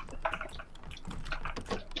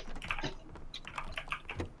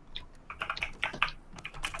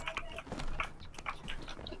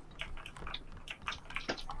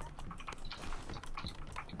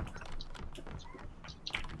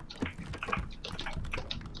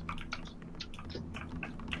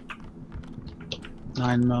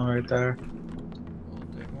 $9 mil right there. I'll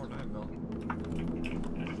take more 9 mil.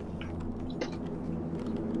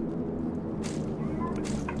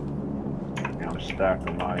 Yeah, I'm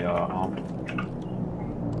stacking my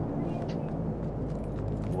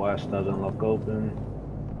west doesn't look open.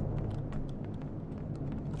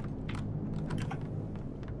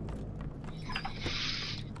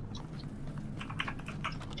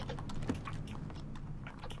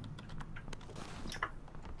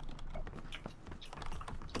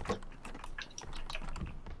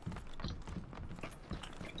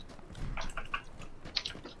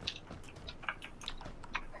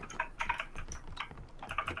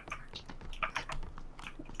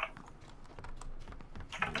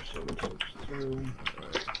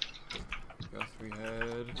 Alright. Guess we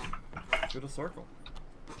head to the circle.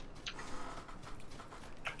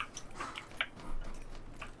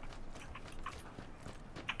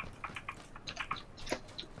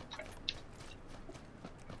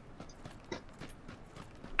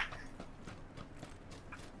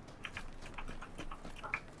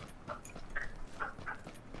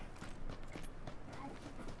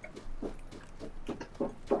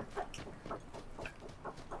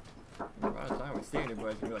 By the time we see anybody,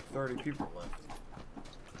 it's gonna be like 30 people left.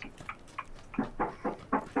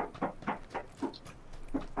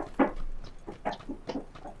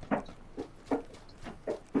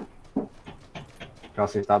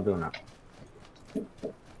 Kelsey, stop doing that.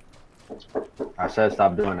 I said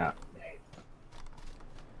stop doing that.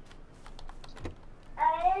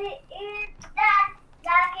 It's that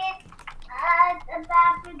jacket at the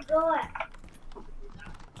bathroom door.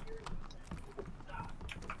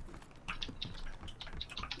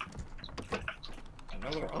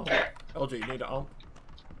 Another ump. LG, you need an ump.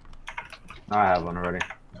 I have one already.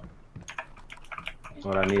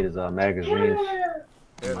 What I need is magazines. Yeah,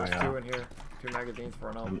 there's My, 2 in here. 2 magazines for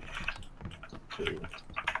an ump.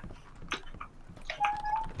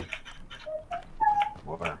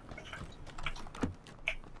 What?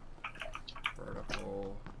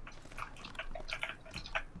 Vertical.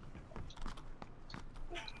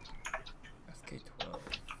 SK12.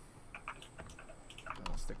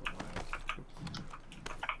 I'll stick with mine. Oops.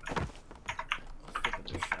 I'll stick with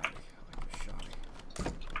this shotty. I like this shotty.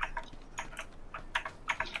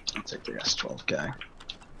 I'll take the S12 guy.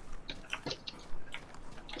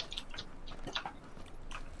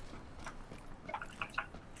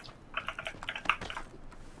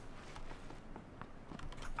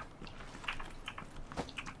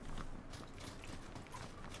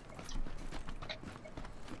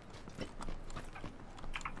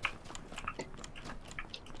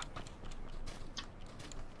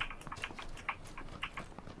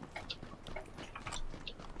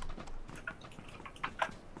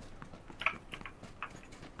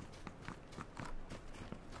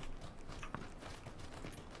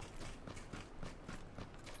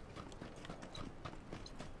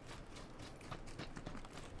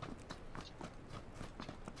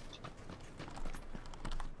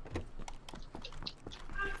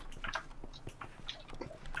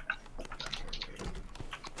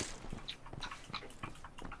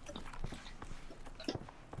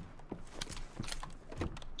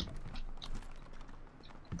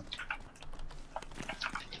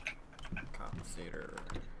 Compensator.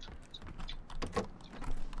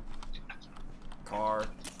 Car.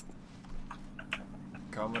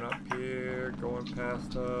 Coming up here, going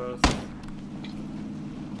past us.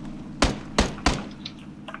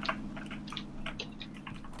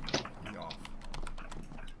 Off.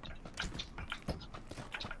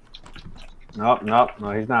 Nope, nope,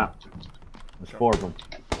 no, he's not. There's 4 of them.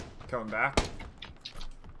 Coming back.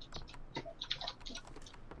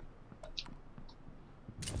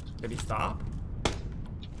 Did he stop?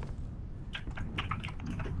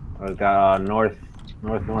 I've got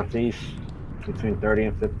northeast between 30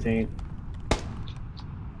 and 15.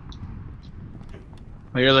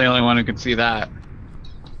 Well, you're the only one who can see that.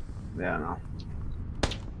 Yeah, no.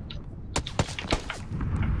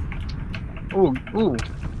 Ooh, ooh.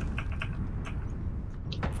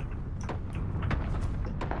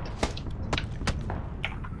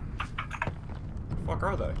 The fuck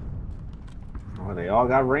are they? Oh, they all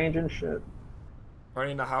got range and shit. Are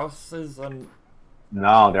they in the houses on?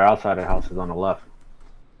 No, they're outside the houses on the left.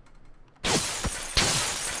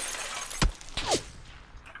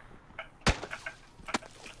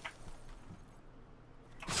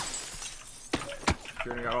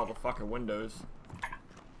 Shooting out all the fucking windows.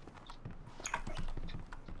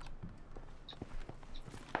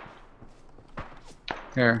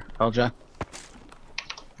 Here, LJ.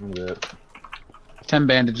 I'm good. 10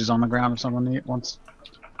 bandages on the ground if someone wants.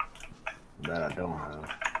 That I don't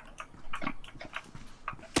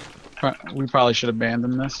have. We probably should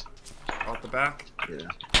abandon this. Out the back. Yeah.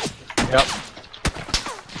 Yep.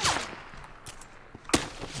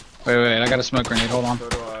 Wait, I got a smoke grenade, hold on. So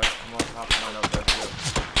do I. I'm on top of mine out there too.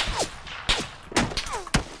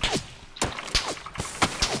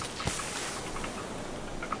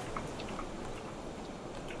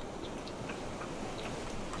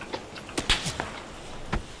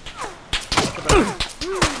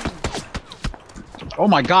 Oh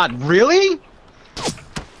my god, really?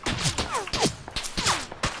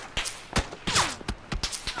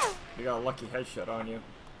 You got a lucky headshot on you.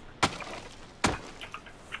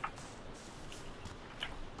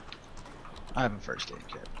 I have a first aid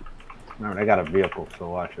kit. Remember, they got a vehicle, so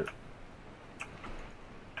watch it.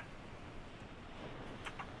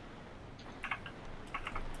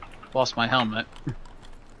 Lost my helmet.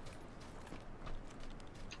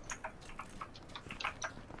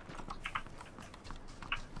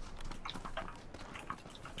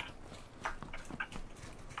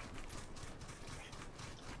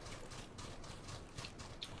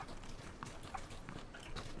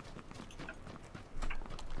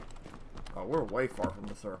 Oh, we're way far from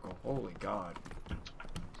the circle. Holy God.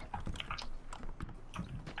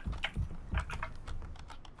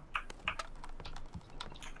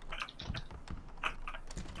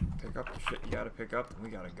 Pick up the shit you gotta pick up, and we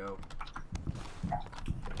gotta go.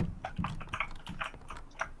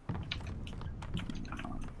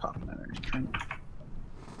 Pop an energy drink.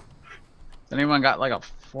 Anyone got like a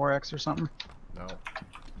 4X or something? No.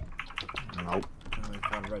 Nope. I only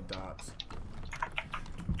found red dots.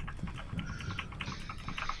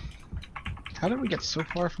 How did we get so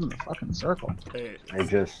far from the fucking circle? They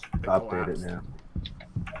just They updated collapsed. now.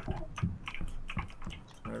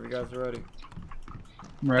 Whenever you guys are ready.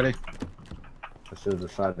 I'm ready. This is the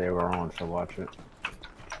side they were on, so watch it.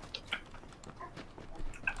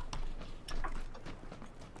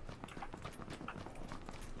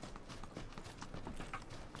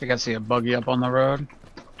 I think I see a buggy up on the road.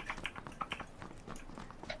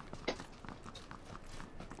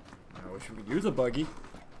 I wish we could use a buggy.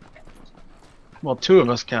 Well, 2 of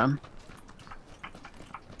us can.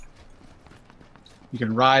 You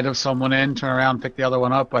can ride someone in, turn around, pick the other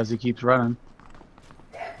one up as he keeps running.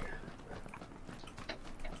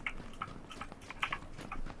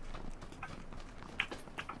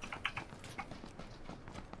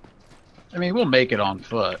 I mean, we'll make it on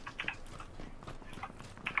foot.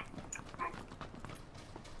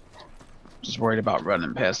 Just worried about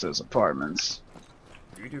running past those apartments.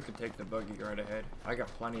 You two can take the buggy right ahead. I got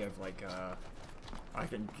plenty of like I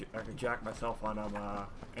can jack myself on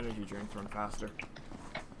energy drinks, run faster.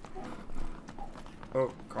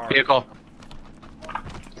 Oh, car. Vehicle.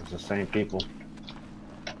 It's the same people.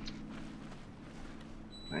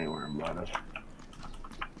 They ain't worrying about us.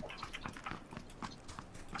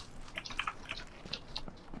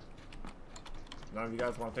 None of you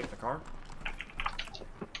guys want to take the car?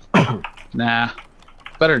 Nah.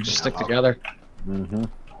 Better just stick together. Mm-hmm.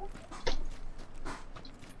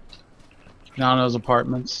 Down those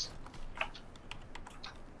apartments.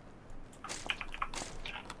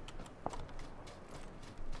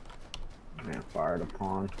 Man, fired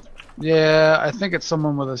upon. Yeah, I think it's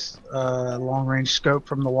someone with a long-range scope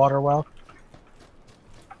from the water well.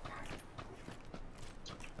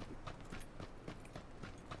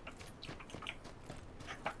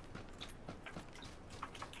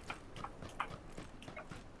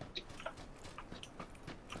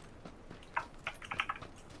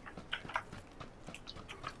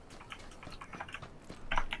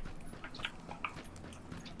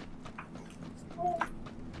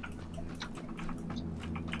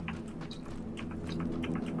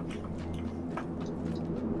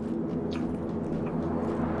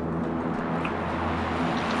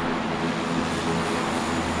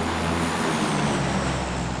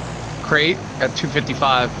 Crate at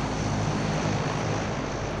 255.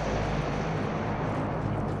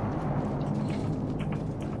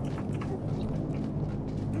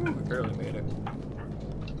 Ooh, we barely made it.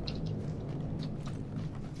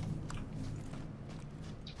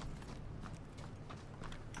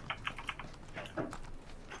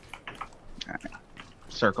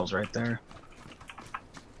 Circle's right there.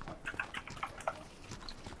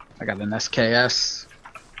 I got an SKS.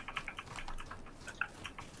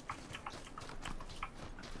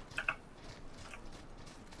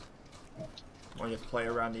 Want to just play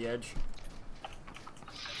around the edge?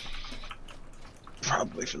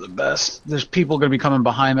 probably for the best. There's people going to be coming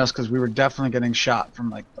behind us because we were definitely getting shot from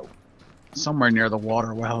like somewhere near the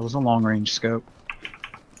water well. It was a long range scope.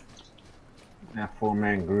 That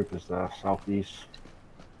 4-man group is southeast.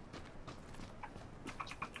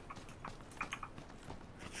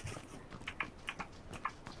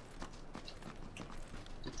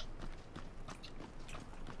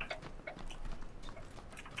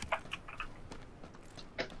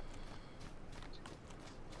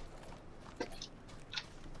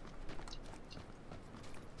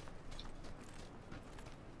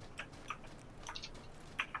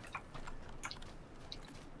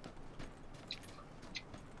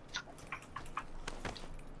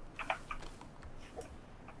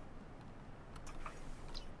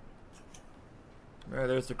 Yeah,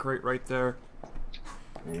 there's the crate right there.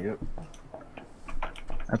 Yep.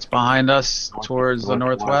 That's behind us towards the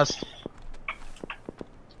northwest.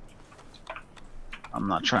 I'm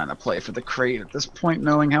not trying to play for the crate at this point,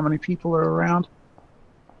 knowing how many people are around.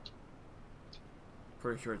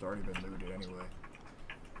 Pretty sure it's already been looted anyway.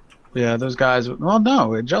 Yeah, those guys. Well,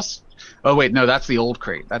 no, it just. Oh wait, no, that's the old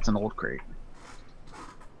crate. That's an old crate.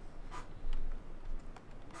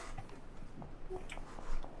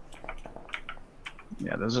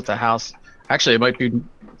 Yeah, those are at the house. Actually, it might be.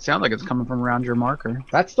 Sound like it's coming from around your marker.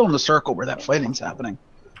 That's still in the circle where that fighting's happening.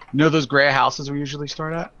 You know those gray houses we usually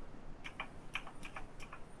start at?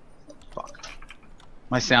 Fuck.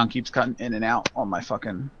 My sound keeps cutting in and out on my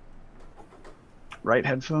fucking right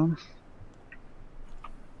headphone.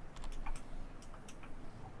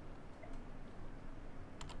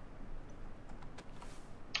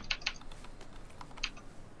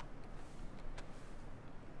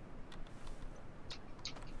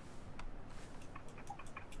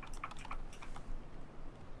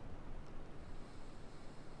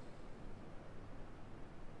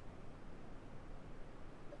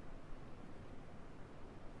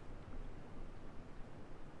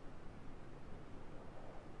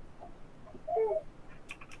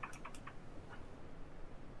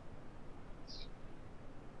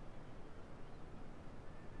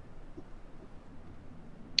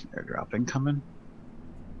 Airdrop incoming.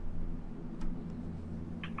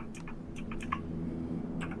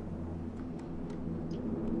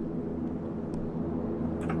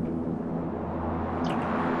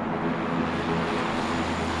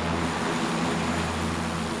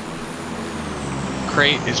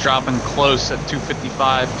 Crate is dropping close at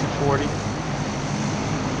 255, 240.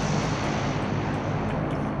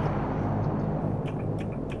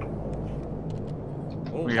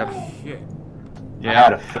 Oh We got- shit. I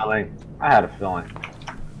had a feeling.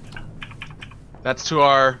 That's to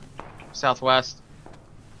our southwest.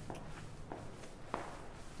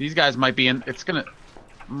 These guys might be in. It's gonna.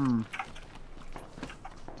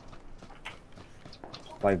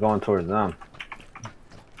 Like going towards them.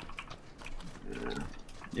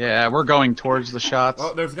 Yeah, we're going towards the shots.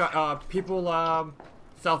 Oh, there's got people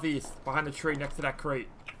southeast behind the tree next to that crate.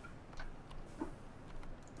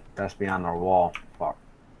 That's beyond our wall. Fuck.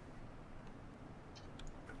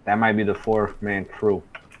 That might be the 4-man crew.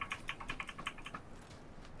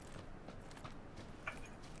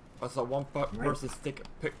 I saw one person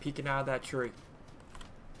peeking out of that tree.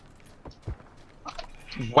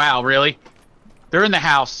 Wow, really? They're in the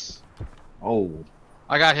house. Oh,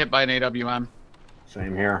 I got hit by an AWM.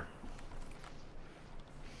 same here.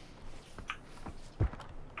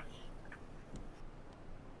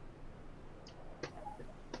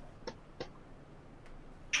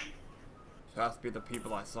 So it has to be the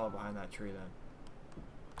people I saw behind that tree then.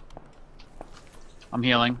 I'm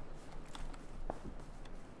healing.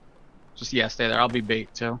 Just, yeah, stay there. I'll be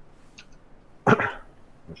bait, too.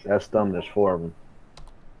 That's them. There's 4 of them.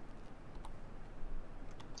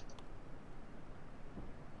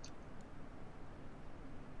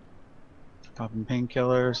 Popping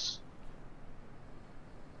painkillers.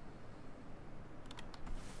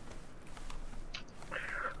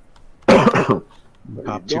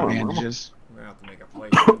 Pop 2 bandages. I'm gonna have to make a play.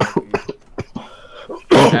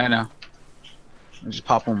 Yeah, I know. I just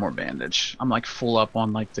pop one more bandage. I'm like full up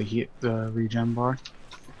on like the regen bar.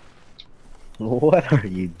 What are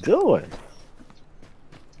you doing?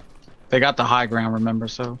 They got the high ground, remember?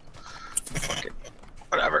 So, fuck it.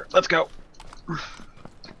 Whatever. Let's go.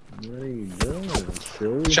 What are you doing,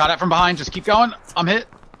 silly? Shot at from behind. Just keep going. I'm hit.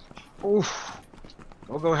 Oof.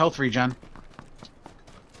 We'll go health regen.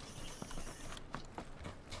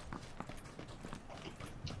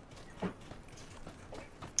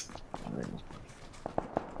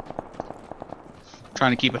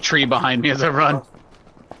 Trying to keep a tree behind me as I run.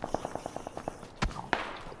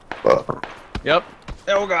 Yep.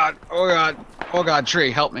 Oh god. Oh god. Oh god.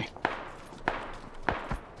 Tree, help me.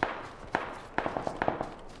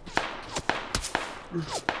 He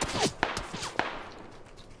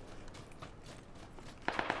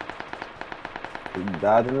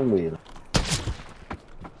dodging and weaving.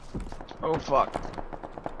 Oh fuck.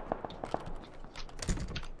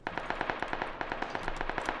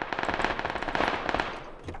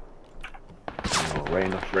 Oh, right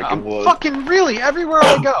in the freaking I'm woods. fucking really everywhere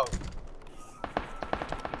I go.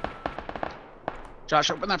 Josh,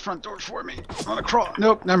 open that front door for me. I'm gonna crawl.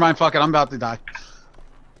 Nope, never mind. Fuck it. I'm about to die.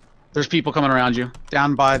 There's people coming around you.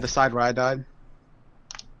 Down by the side where I died.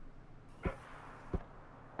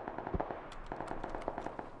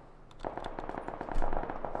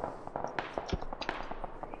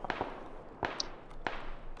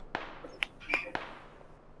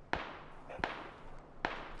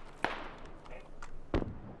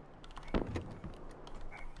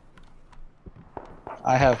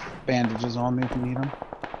 I have bandages on me if you need them.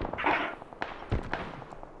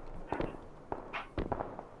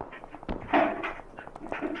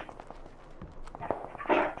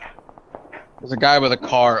 There's a guy with a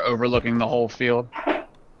car overlooking the whole field.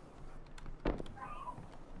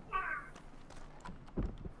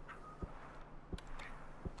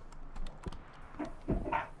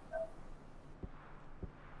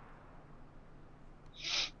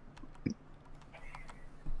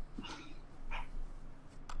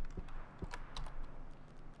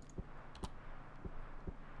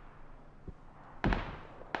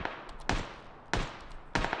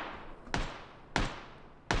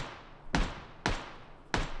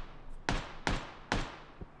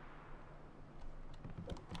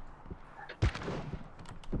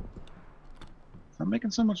 I'm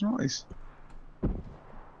making so much noise.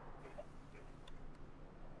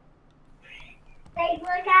 Hey,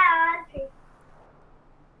 look out.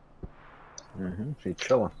 She's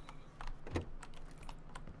chilling.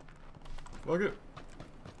 Look it.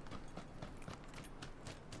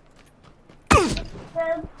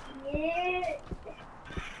 So cute.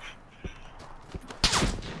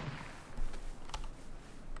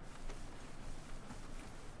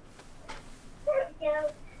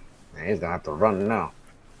 Man, he's gonna have to run now.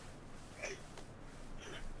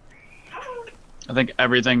 I think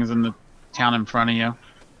everything's in the town in front of you.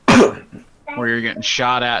 Where you're getting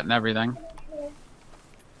shot at and everything.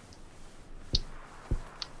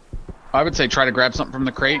 I would say try to grab something from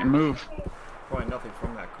the crate and move. Probably nothing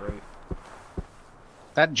from that crate.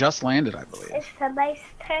 That just landed, I believe. It's somebody's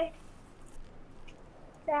turn.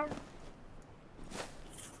 Yeah.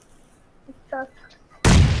 So,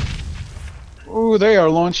 Ooh, they are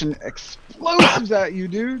launching explosives at you,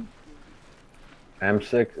 dude.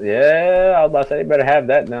 M6. Yeah, I was about to say, you better have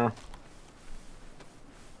that now.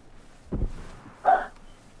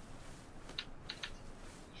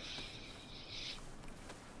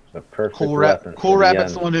 It's a perfect weapon. Cool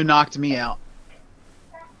Rabbit's the one who knocked me out.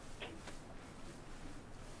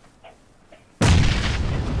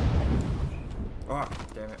 Oh,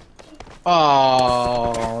 damn it.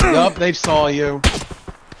 Oh, yup, they saw you.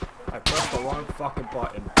 I pressed the wrong fucking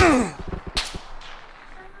button.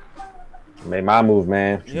 Made my move,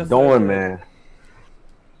 man. She's Yes, going, I did. man.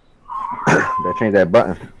 Better change that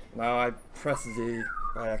button. No, I pressed Z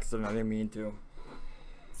by accident. I didn't mean to.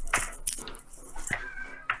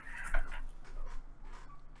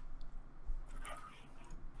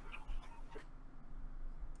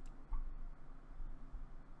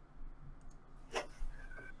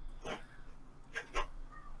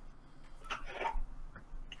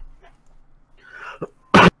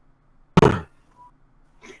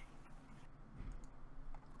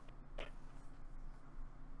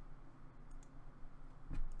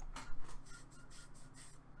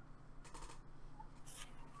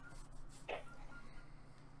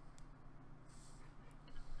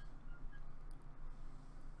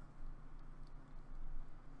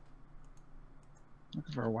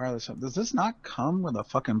 Looking for a wireless. Does this not come with a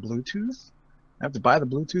fucking Bluetooth? I have to buy the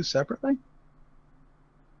Bluetooth separately?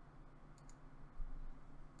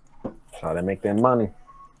 That's how they make their money.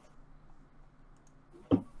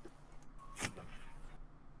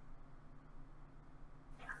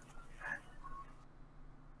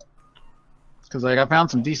 Because like I found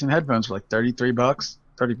some decent headphones for like 33 bucks,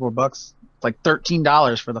 34 bucks, like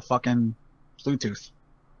 $13 for the fucking Bluetooth.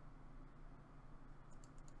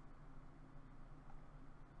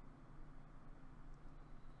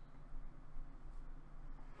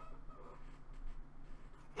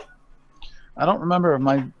 I don't remember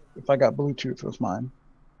if I got Bluetooth with mine.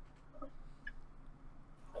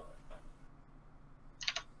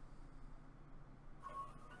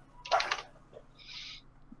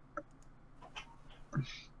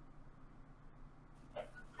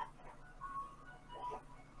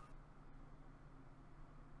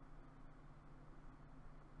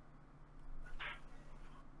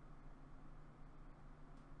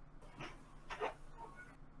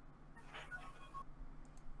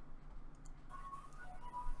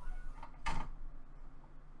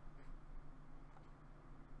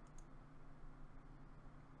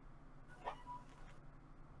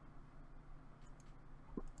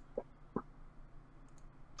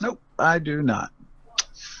 I do not.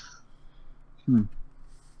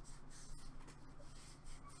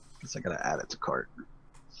 Guess I gotta add it to cart.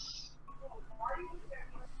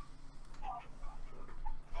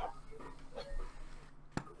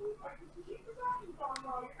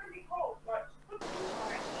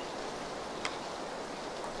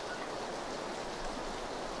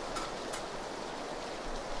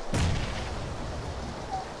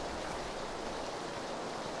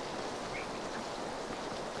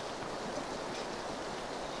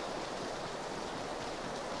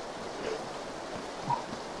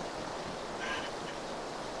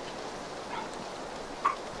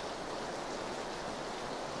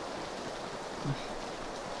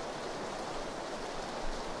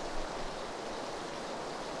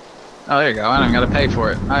 Oh, there you go. I don't gotta pay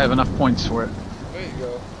for it. I have enough points for it. There you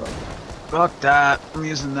go. Fuck that. I'm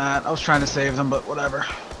using that. I was trying to save them, but whatever.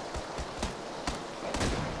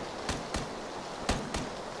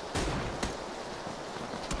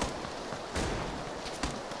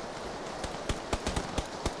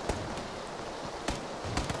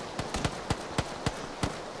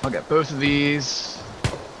 I'll get both of these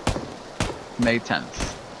May 10th.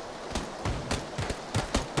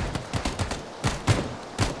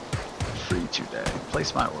 Free today.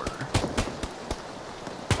 Place my order.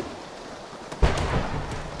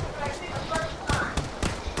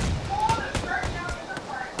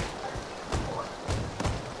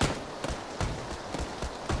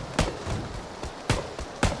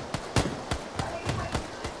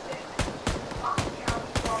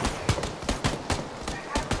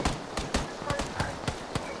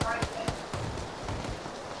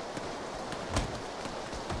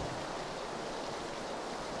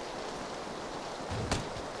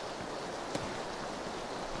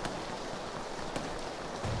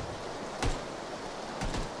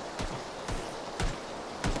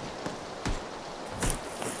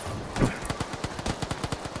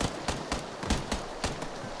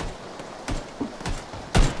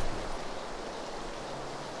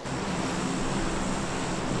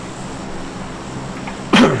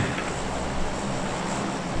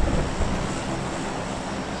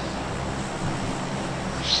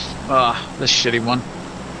 This shitty one.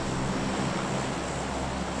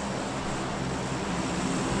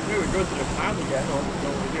 We would go to the town again, or we go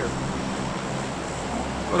over here.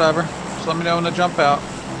 Whatever. Just let me know when to jump out.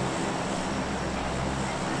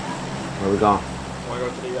 Where we going? Want to go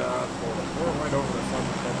to the, we're right over the sun.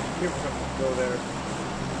 People can go there.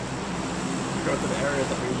 Go to the areas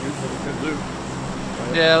that we usually could loot.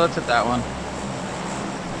 Right? Yeah, let's hit that one.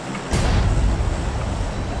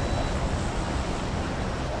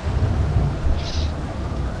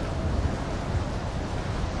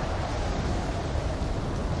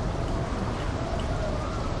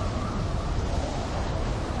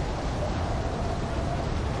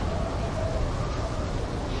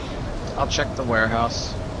 I'll check the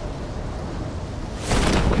warehouse. No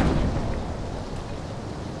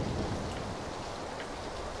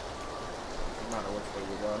matter which way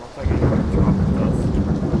we go, I don't think anybody dropped us.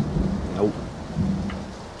 Nope.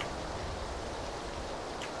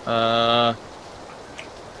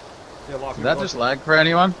 See a lot of Did that people just lag for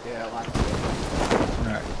anyone? Yeah, a lot of people.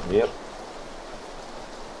 Alright. Yep.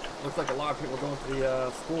 Looks like a lot of people going to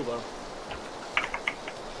the school though.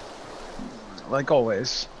 Like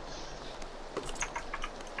always.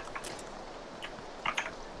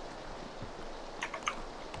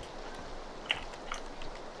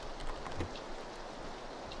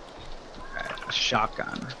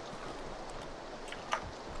 Shotgun.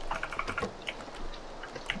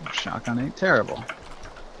 Shotgun ain't terrible.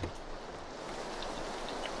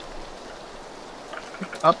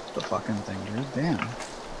 Pick up the fucking thing, dude. Damn.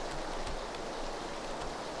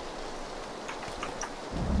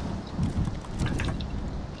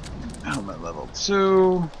 Helmet level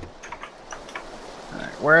 2.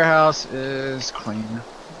 Alright, warehouse is clean.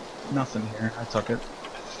 Nothing here. I took it.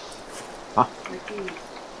 Huh?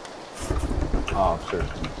 Oh, sure.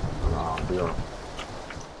 Yeah.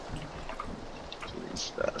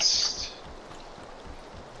 Please best.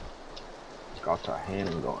 Got our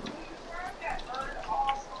hand going.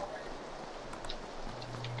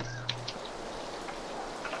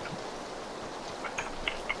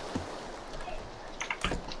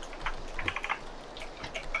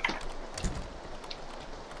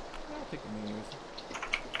 I'll take the menus.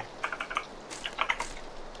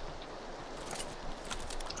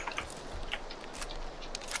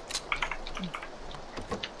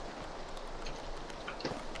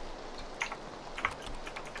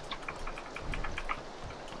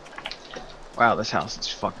 Wow, this house is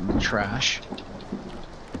fucking trash.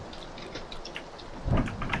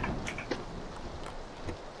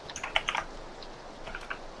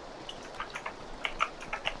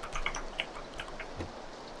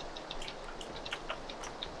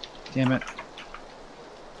 Damn it.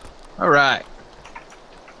 Alright.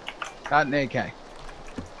 Got an AK.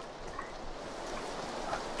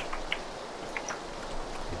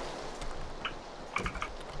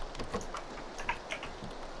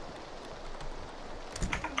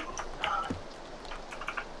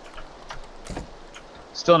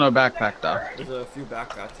 Still no backpack though. There's a few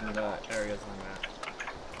backpacks in the areas on that.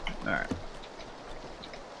 Alright.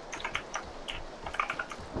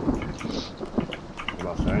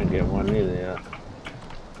 Well, I didn't get one either yet.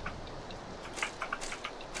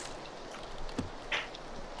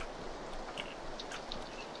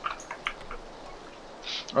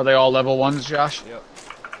 Are they all level 1s, Josh? Yep.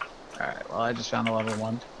 Alright, well I just found a level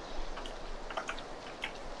 1.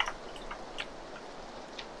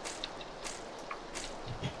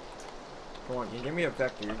 Come on, you give me a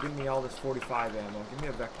vector. You're giving me all this 45 ammo. Give me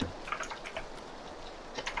a vector.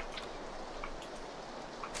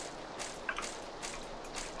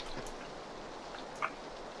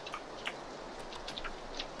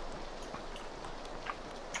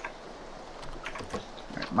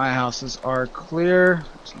 Alright, my houses are clear.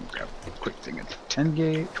 Just gonna grab a quick thing at 10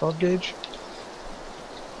 gauge, 12 gauge.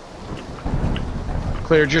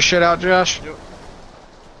 Cleared your shit out, Josh? Yep.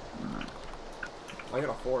 I got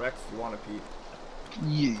a 4X if you want it, Pete.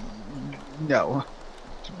 No.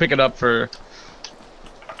 Pick it up for...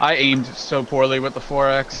 I aimed so poorly with the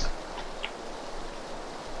 4X.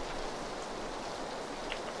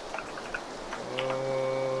 I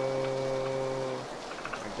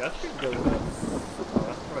guess we can go with this. Oh,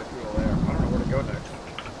 that's probably people there. I don't know where to go next.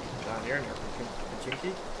 Down here near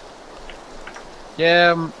Pachinki?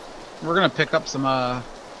 Yeah, we're gonna pick up some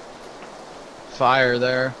fire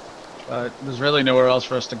there, but there's really nowhere else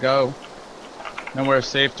for us to go. Nowhere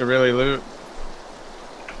safe to really loot.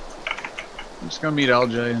 I'm just gonna meet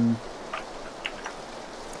LJ and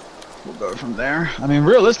we'll go from there. I mean,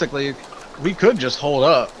 realistically, we could just hold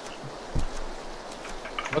up.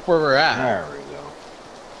 Look where we're at. There we go.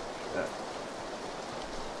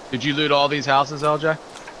 Did you loot all these houses, LJ?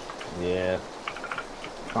 Yeah.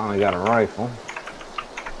 Finally got a rifle.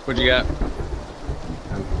 What'd you get?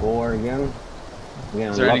 M4 again.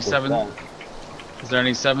 Is there any 7? Is there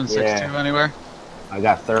any 7.62 anywhere? I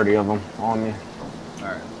got 30 of them on me.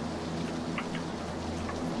 Alright.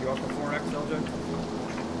 You want the 4X, LJ?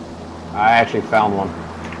 I actually found one.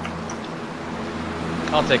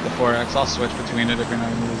 I'll take the 4X. I'll switch between it if you're not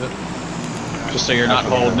gonna use it. Just so you're not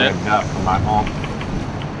holding it. For my mom.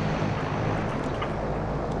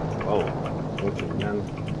 Whoa. Which again?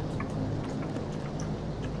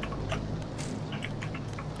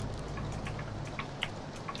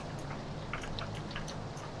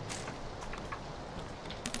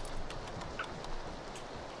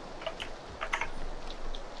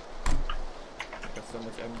 Got so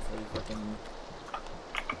much ammo for you fucking...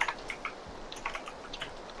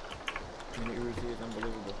 Mini Uzi is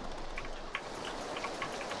unbelievable.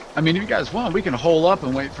 I mean, if you guys want, we can hole up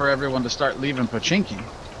and wait for everyone to start leaving Pachinki.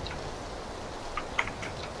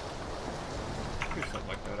 Do something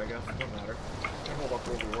like that, I guess. It don't matter. We can hold up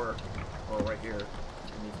where we were. Or right here. In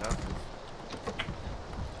these houses.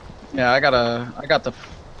 Yeah, I got the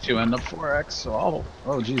 2 and the 4X, so I'll...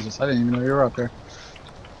 Oh, Jesus, I didn't even know you were up there.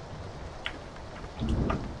 Check in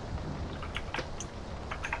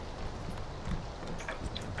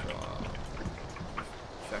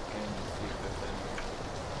and see if there's any.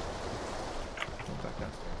 Go back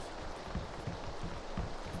downstairs.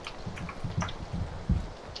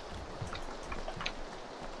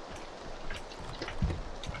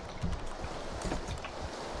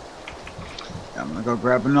 I'm gonna go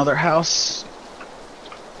grab another house.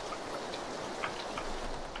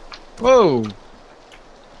 Whoa!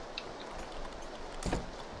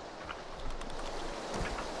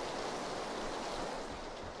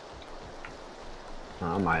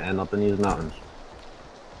 I might end up in these mountains.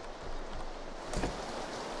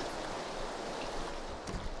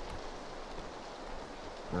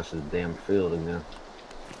 That's this damn field again.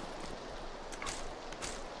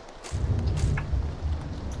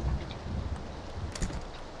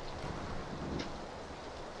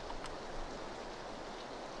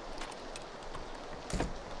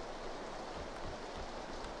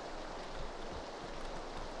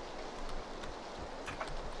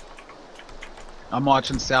 I'm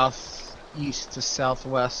watching southeast to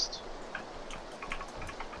southwest.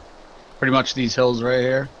 Pretty much these hills right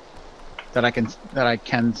here that I can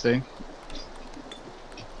see.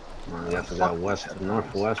 You have to go west to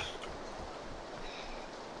northwest.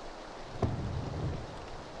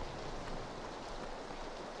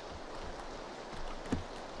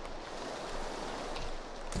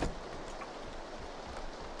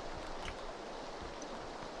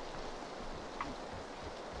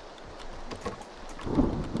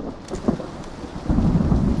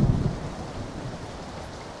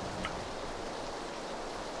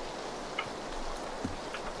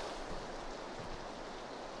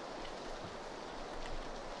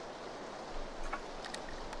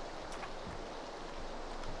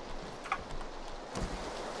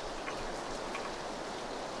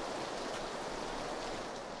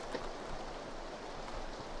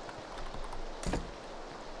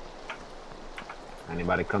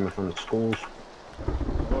 Anybody coming from the schools?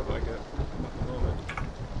 Don't look like it at the moment.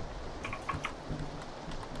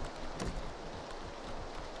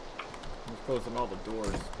 I'm closing all the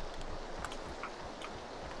doors.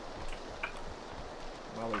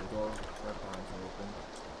 All the doors right behind are open.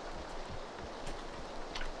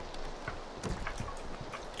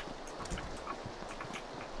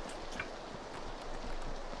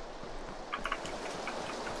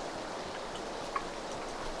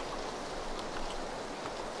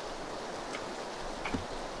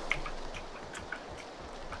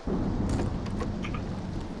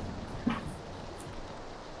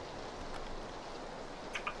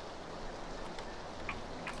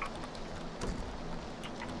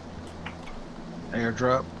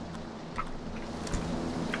 Airdrop.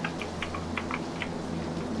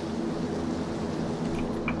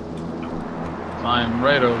 Flying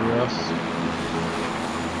right over us.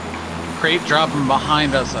 Crate dropping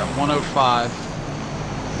behind us at 105.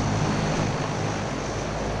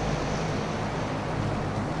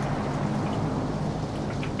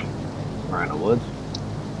 We're in the woods.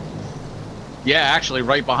 Yeah, actually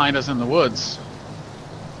right behind us in the woods.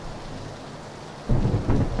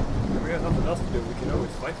 We got nothing else to do. We can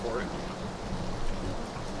always fight for it.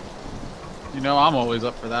 You know I'm always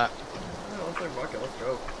up for that. Yeah, let's like fuck it. Let's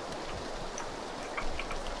go.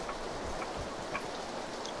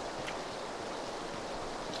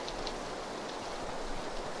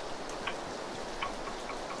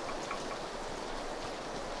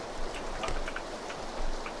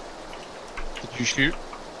 Did you shoot?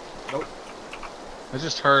 Nope. I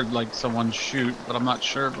just heard like someone shoot, but I'm not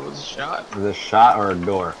sure if it was a shot. Is this a shot or a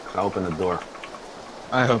door? 'Cause I opened the door.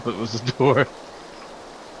 I hope it was a door.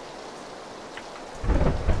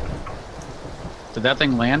 Did that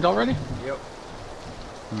thing land already? Yep.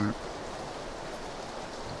 Alright.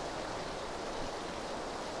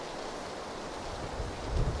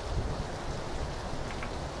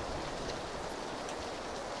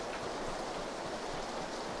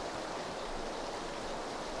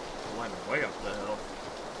 Line way up the hill.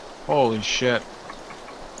 Holy shit.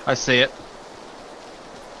 I see it.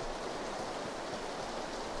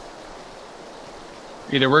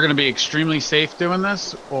 Either we're gonna be extremely safe doing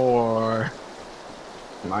this, or...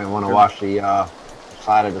 You might want to watch the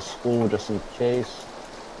side of the school just in case.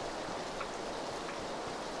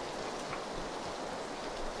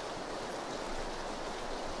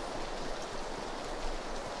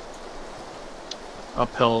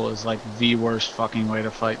 Uphill is like the worst fucking way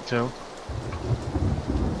to fight too.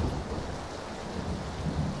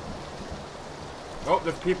 Oh,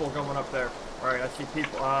 there's people going up there. Alright, I see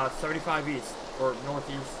people. 75 east, or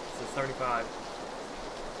northeast, so 75.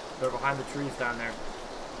 They're behind the trees down there.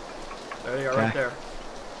 There they are, right there.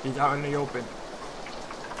 He's out in the open.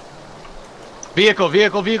 Vehicle,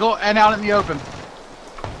 vehicle, vehicle, and out in the open.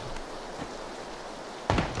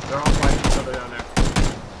 They're all fighting each other down there.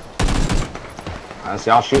 I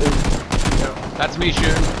see y'all shooting. Yeah. That's me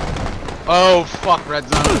shooting. Oh, fuck, red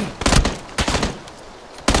zone.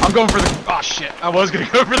 I'm going for the... Oh, shit. I was going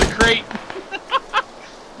to go for the crate.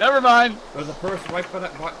 Never mind. There's a person right by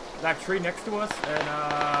that tree next to us, and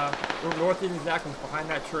we're northeast exactly behind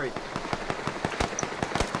that tree.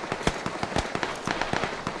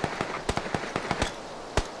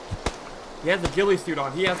 He has the ghillie suit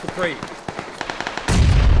on. He has the crate.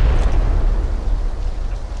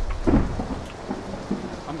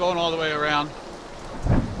 I'm going all the way around.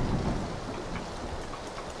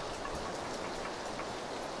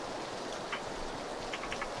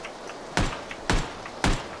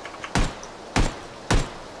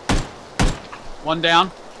 One down.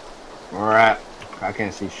 Alright. I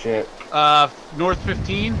can't see shit. North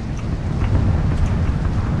 15.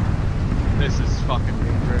 This is fucking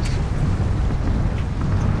dangerous.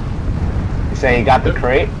 You say you got the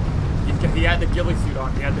crate? He had the ghillie suit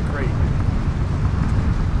on. He had the crate.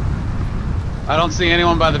 I don't see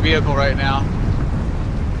anyone by the vehicle right now.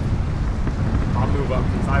 I'll move up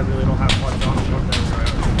because I really don't have much on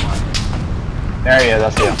the There he is,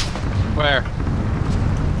 that's him. Where?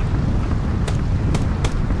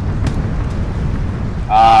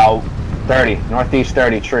 30. Northeast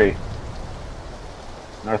 30 tree.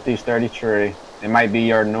 Northeast 30 tree. It might be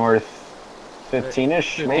your north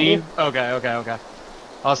 15-ish, 15? maybe? Okay, okay, okay.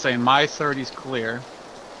 I was saying my 30's clear.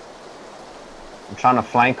 I'm trying to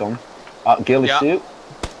flank him. Ghillie suit.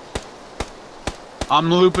 I'm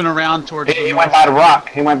looping around towards He went by the rock.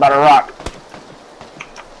 He went by the rock.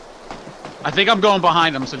 I think I'm going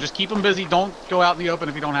behind him, so just keep him busy. Don't go out in the open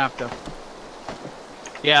if you don't have to.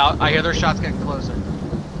 Yeah, I hear their shots getting closer.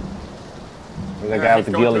 There's a guy with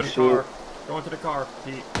the ghillie suit. Go into the car,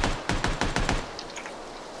 Pete.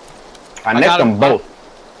 I nicked them both.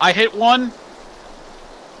 I hit one.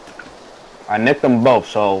 I nicked them both,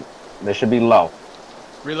 so they should be low.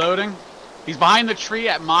 Reloading. He's behind the tree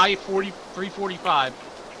at my 345.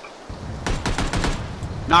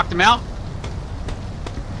 Knocked him out.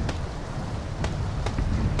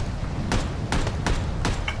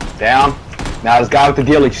 Down. Now this guy with the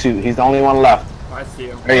ghillie suit. He's the only one left. I see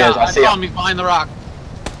him. There he is. I see him. He's behind the rock.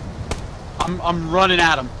 I'm running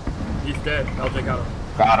at him. He's dead. LJ got him.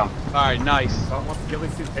 Got him. All right, nice. Someone wants the ghillie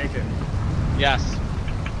suit taken. Yes.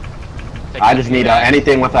 I just need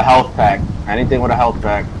anything with a health pack. Anything with a health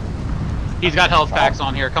pack. He's got health packs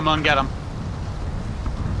on here. Come on, get him.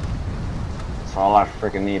 That's all I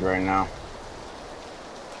freaking need right now.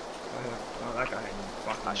 Oh, that guy.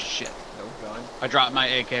 Fucking Ah, shit. no gun. I dropped my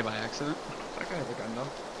AK by accident. That guy has a gun though.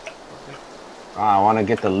 Okay. I want to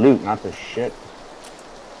get the loot, not the shit.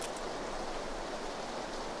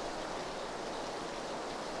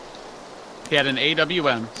 He had an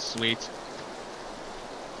AWM. Sweet.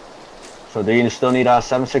 So do you still need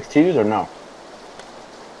 7.62s or no?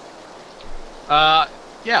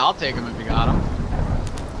 Yeah, I'll take him if you got him.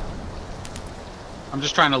 I'm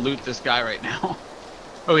just trying to loot this guy right now.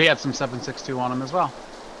 Oh, he had some 7.62 on him as well.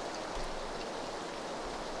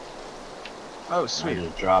 Oh, sweet. I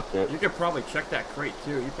just dropped it. You could probably check that crate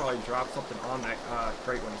too. You probably dropped something on that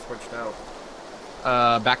crate when you switched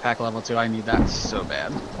out. Backpack level 2. I need that so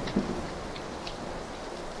bad.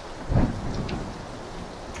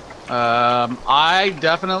 I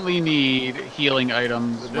definitely need healing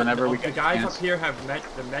items whenever we get the guys chance. up here have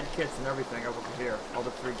the med kits and everything over here. All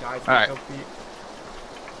the 3 guys. All right. All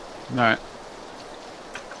Alright.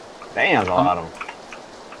 Damn, there's a lot of them.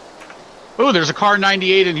 Ooh, there's a car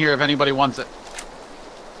 98 in here if anybody wants it.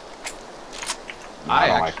 I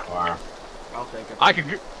don't like car. I'll take it. I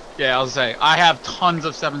could. Yeah, I was say I have tons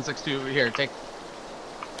of 7.62 here. Take.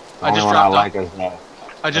 The only one I like is the.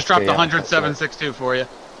 I just dropped yeah, 100 that's it. 7.62 for you.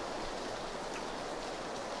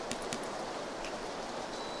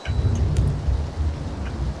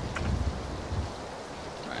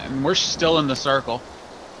 And we're still in the circle.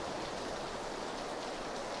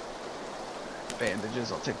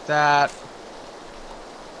 Bandages, I'll take that.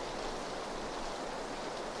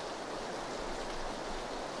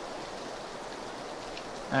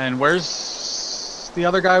 And where's the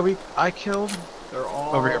other guy I killed? They're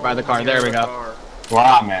all over here by the car. There we go. Where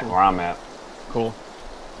I'm at. Where I'm at. Cool.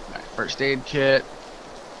 Alright, first aid kit.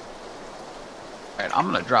 Alright, I'm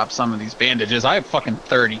gonna drop some of these bandages. I have fucking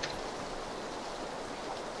 30.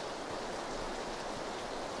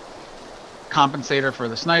 Compensator for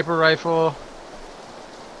the sniper rifle.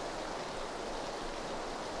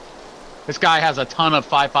 This guy has a ton of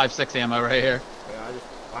 5.56 ammo right here. Yeah,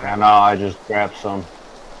 I know, I just grabbed some.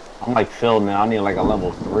 I'm like filled now. I need like a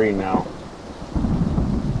level 3 now.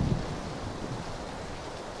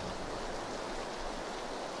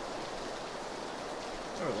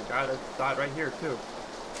 There was a guy that died right here too.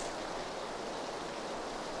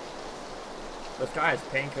 This guy has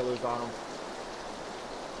painkillers on him.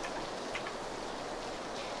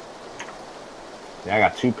 Yeah, I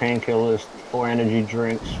got 2 painkillers, 4 energy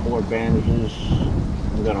drinks, 4 bandages.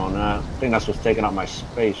 I'm good on that. I think that's what's taking up my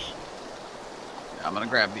space. Yeah, I'm gonna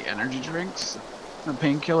grab the energy drinks, the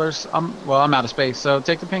painkillers. Well, I'm out of space, so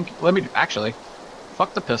take the pink. Let me actually,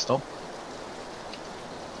 fuck the pistol.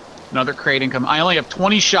 Another crate income. I only have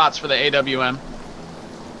 20 shots for the AWM.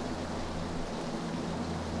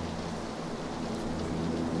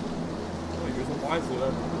 Well, use them wisely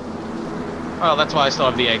then. Well, that's why I still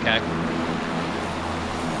have the AK.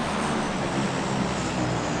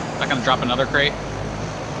 Not gonna drop another crate.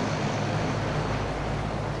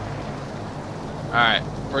 Alright,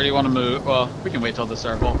 where do you want to move? Well, we can wait till the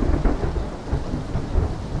circle.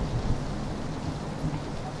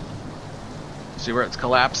 See where it's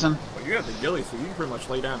collapsing? Well, you have the ghillie, so you can pretty much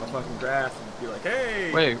lay down in the fucking grass and be like,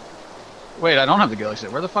 hey! Wait, I don't have the ghillie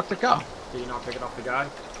suit. Where the fuck did it go? Did you not pick it off the guy?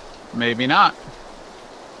 Maybe not.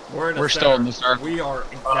 We're still in the circle. We are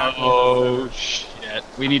exactly Oh, in the center. shit.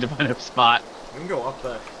 We need to find a spot. We can go up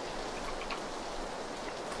there.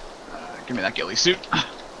 Give me that ghillie suit.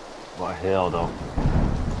 What hell though?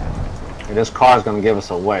 Hey, this car's gonna give us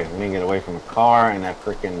away. We need to get away from the car and that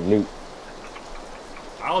freaking loot.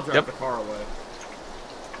 I'll drive the car away.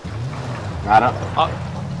 Not up.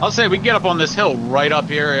 I'll say we can get up on this hill right up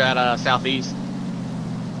here at southeast.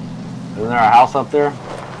 Isn't there a house up there?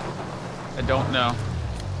 I don't know.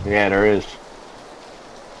 Yeah, there is.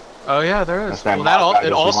 Oh yeah, there is. That's that Well, mark I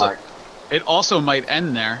just marked. it also might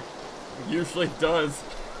end there, It usually does.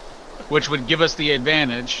 which would give us the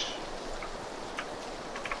advantage.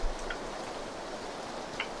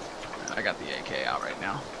 I got the AK out right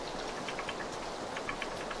now.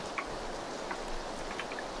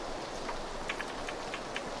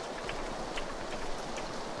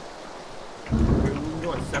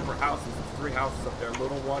 two on separate houses. There's 3 houses up there. A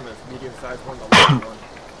little one, a medium-sized one, a large one.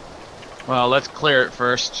 Well, let's clear it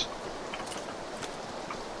first.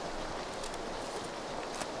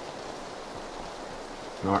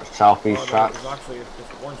 North, southeast shots. There's actually just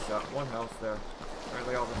one house there.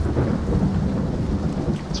 Apparently all this.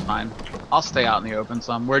 It's fine. I'll stay out in the open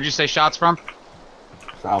some. Where'd you say shots from?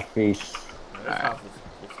 Southeast. Yeah, this house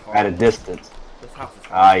is hard. At a distance. This house is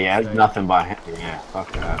hard. Yeah, there's nothing by him. Yeah,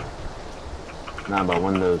 fuck that. Nothing but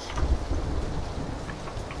windows.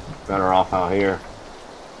 Better off out here.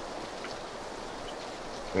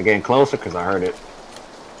 We're getting closer because I heard it.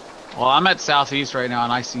 Well, I'm at southeast right now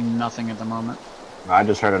and I see nothing at the moment. I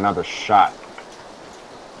just heard another shot.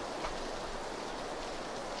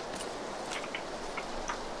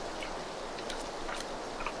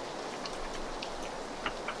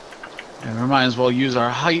 And we might as well use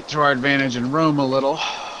our height to our advantage and roam a little.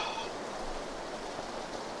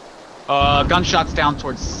 Gunshots down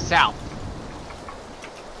towards south.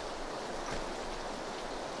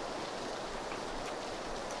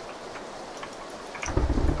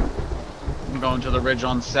 I'm going to the ridge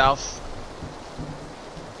on south.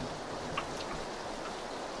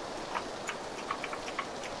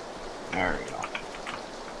 There we go.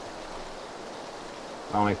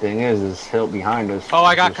 The only thing is hill behind us. Oh,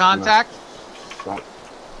 I got contact. Suck.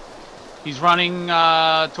 He's running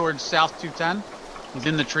towards south 210. He's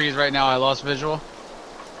in the trees right now. I lost visual.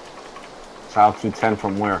 South 210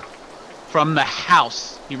 from where? From the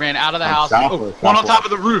house. He ran out of the house. South Oh, or one on southwest? top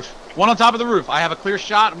of the roof. One on top of the roof. I have a clear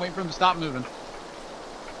shot. I'm waiting for him to stop moving.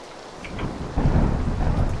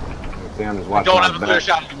 I'm just I watching don't my have a clear back.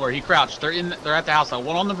 shot anymore. He crouched. They're at the house now.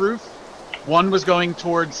 One on the roof. One was going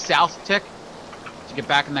towards south tick to get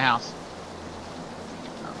back in the house.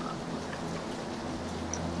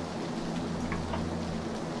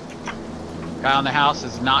 Guy on the house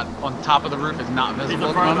is not on top of the roof. Is not He's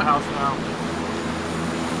visible in at the front of the moment. house now.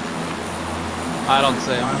 I don't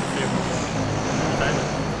see I him. don't see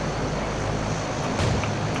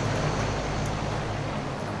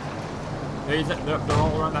him. They're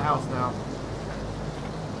all around the house now.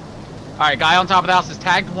 All right, guy on top of the house is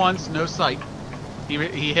tagged once, no sight.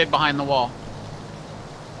 He hid behind the wall.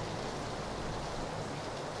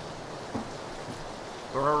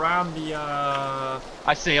 They're around the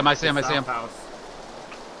I see him. I see him. I see him. south house.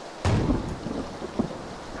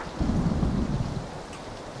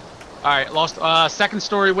 All right, lost second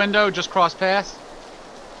story window, just crossed pass.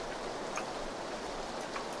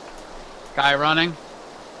 Guy running.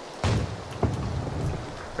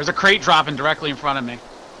 There's a crate dropping directly in front of me.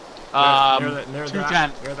 Near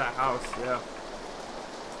 210. near that house, yeah.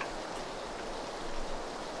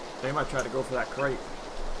 They might try to go for that crate.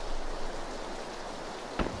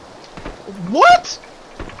 What?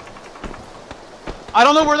 I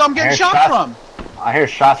don't know where I'm getting Here's shot shots. from. I hear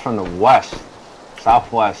shots from the west,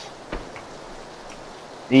 southwest,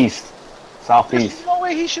 east, southeast. There's no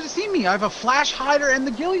way he should have seen me. I have a flash hider and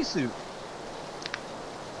the ghillie suit.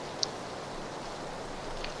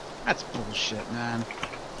 That's bullshit, man.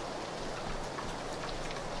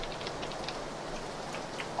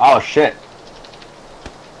 Oh shit.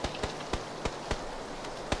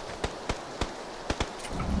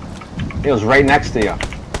 He was right next to you.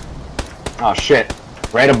 Oh shit.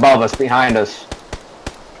 Right above us, behind us.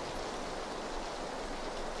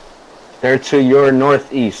 They're to your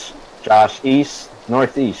northeast, Josh. East,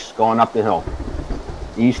 northeast, going up the hill.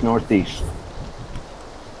 East, northeast.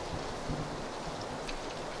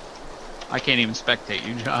 I can't even spectate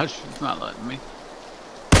you, Josh. It's not letting me.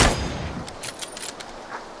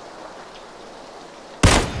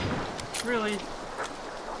 Really?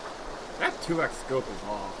 That 2x scope is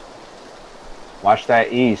off. Watch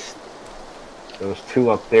that east. There was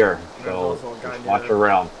two up there, There's so also a guy just near watch there.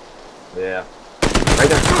 around. Yeah. Right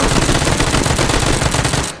there.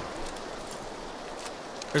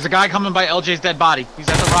 There's a guy coming by LJ's dead body. He's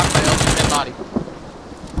at the rock by LJ's dead body.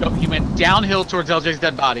 Nope, he went downhill towards LJ's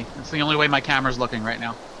dead body. That's the only way my camera's looking right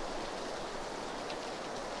now.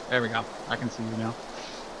 There we go. I can see you now.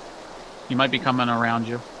 He might be coming around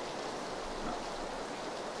you.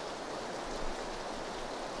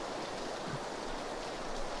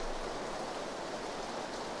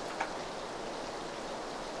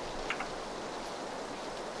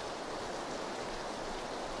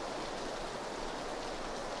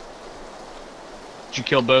 Did you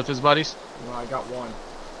kill both his buddies? No, I got one.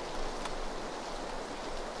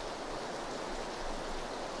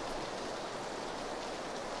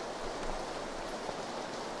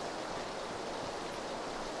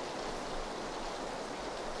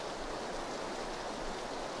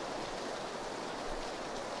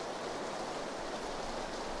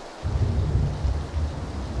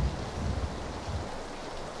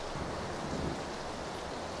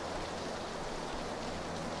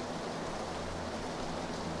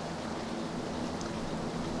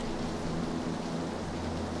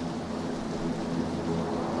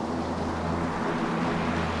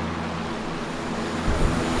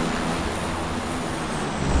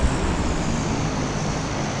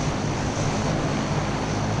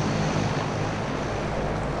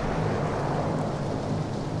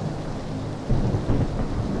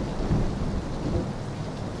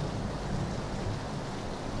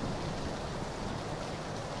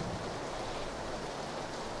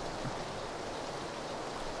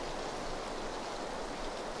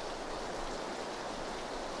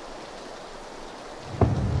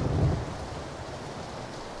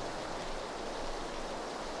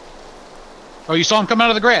 Oh, you saw him come out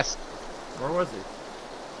of the grass. Where was he?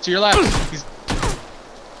 To your left. He's...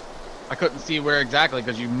 I couldn't see where exactly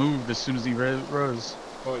because you moved as soon as he rose.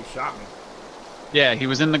 Oh, he shot me. Yeah, he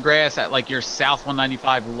was in the grass at like your south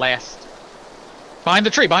 195 last. Behind the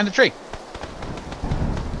tree, behind the tree.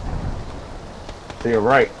 To your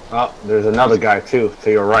right. Oh, there's another guy too.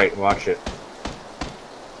 To your right. Watch it.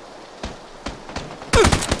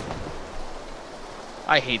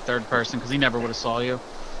 I hate third person because he never would have saw you.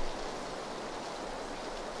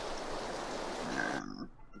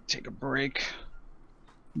 Take a break.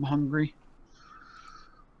 I'm hungry.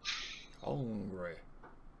 Hungry.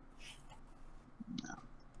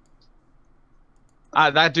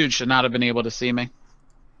 That dude should not have been able to see me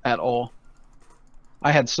at all.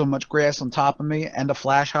 I had so much grass on top of me and a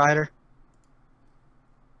flash hider.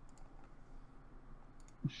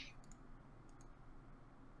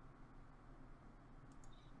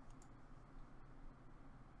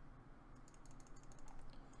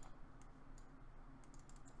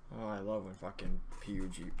 Oh, I love when fucking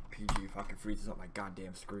PG fucking freezes up my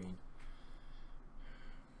goddamn screen.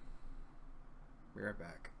 Be right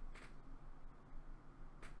back.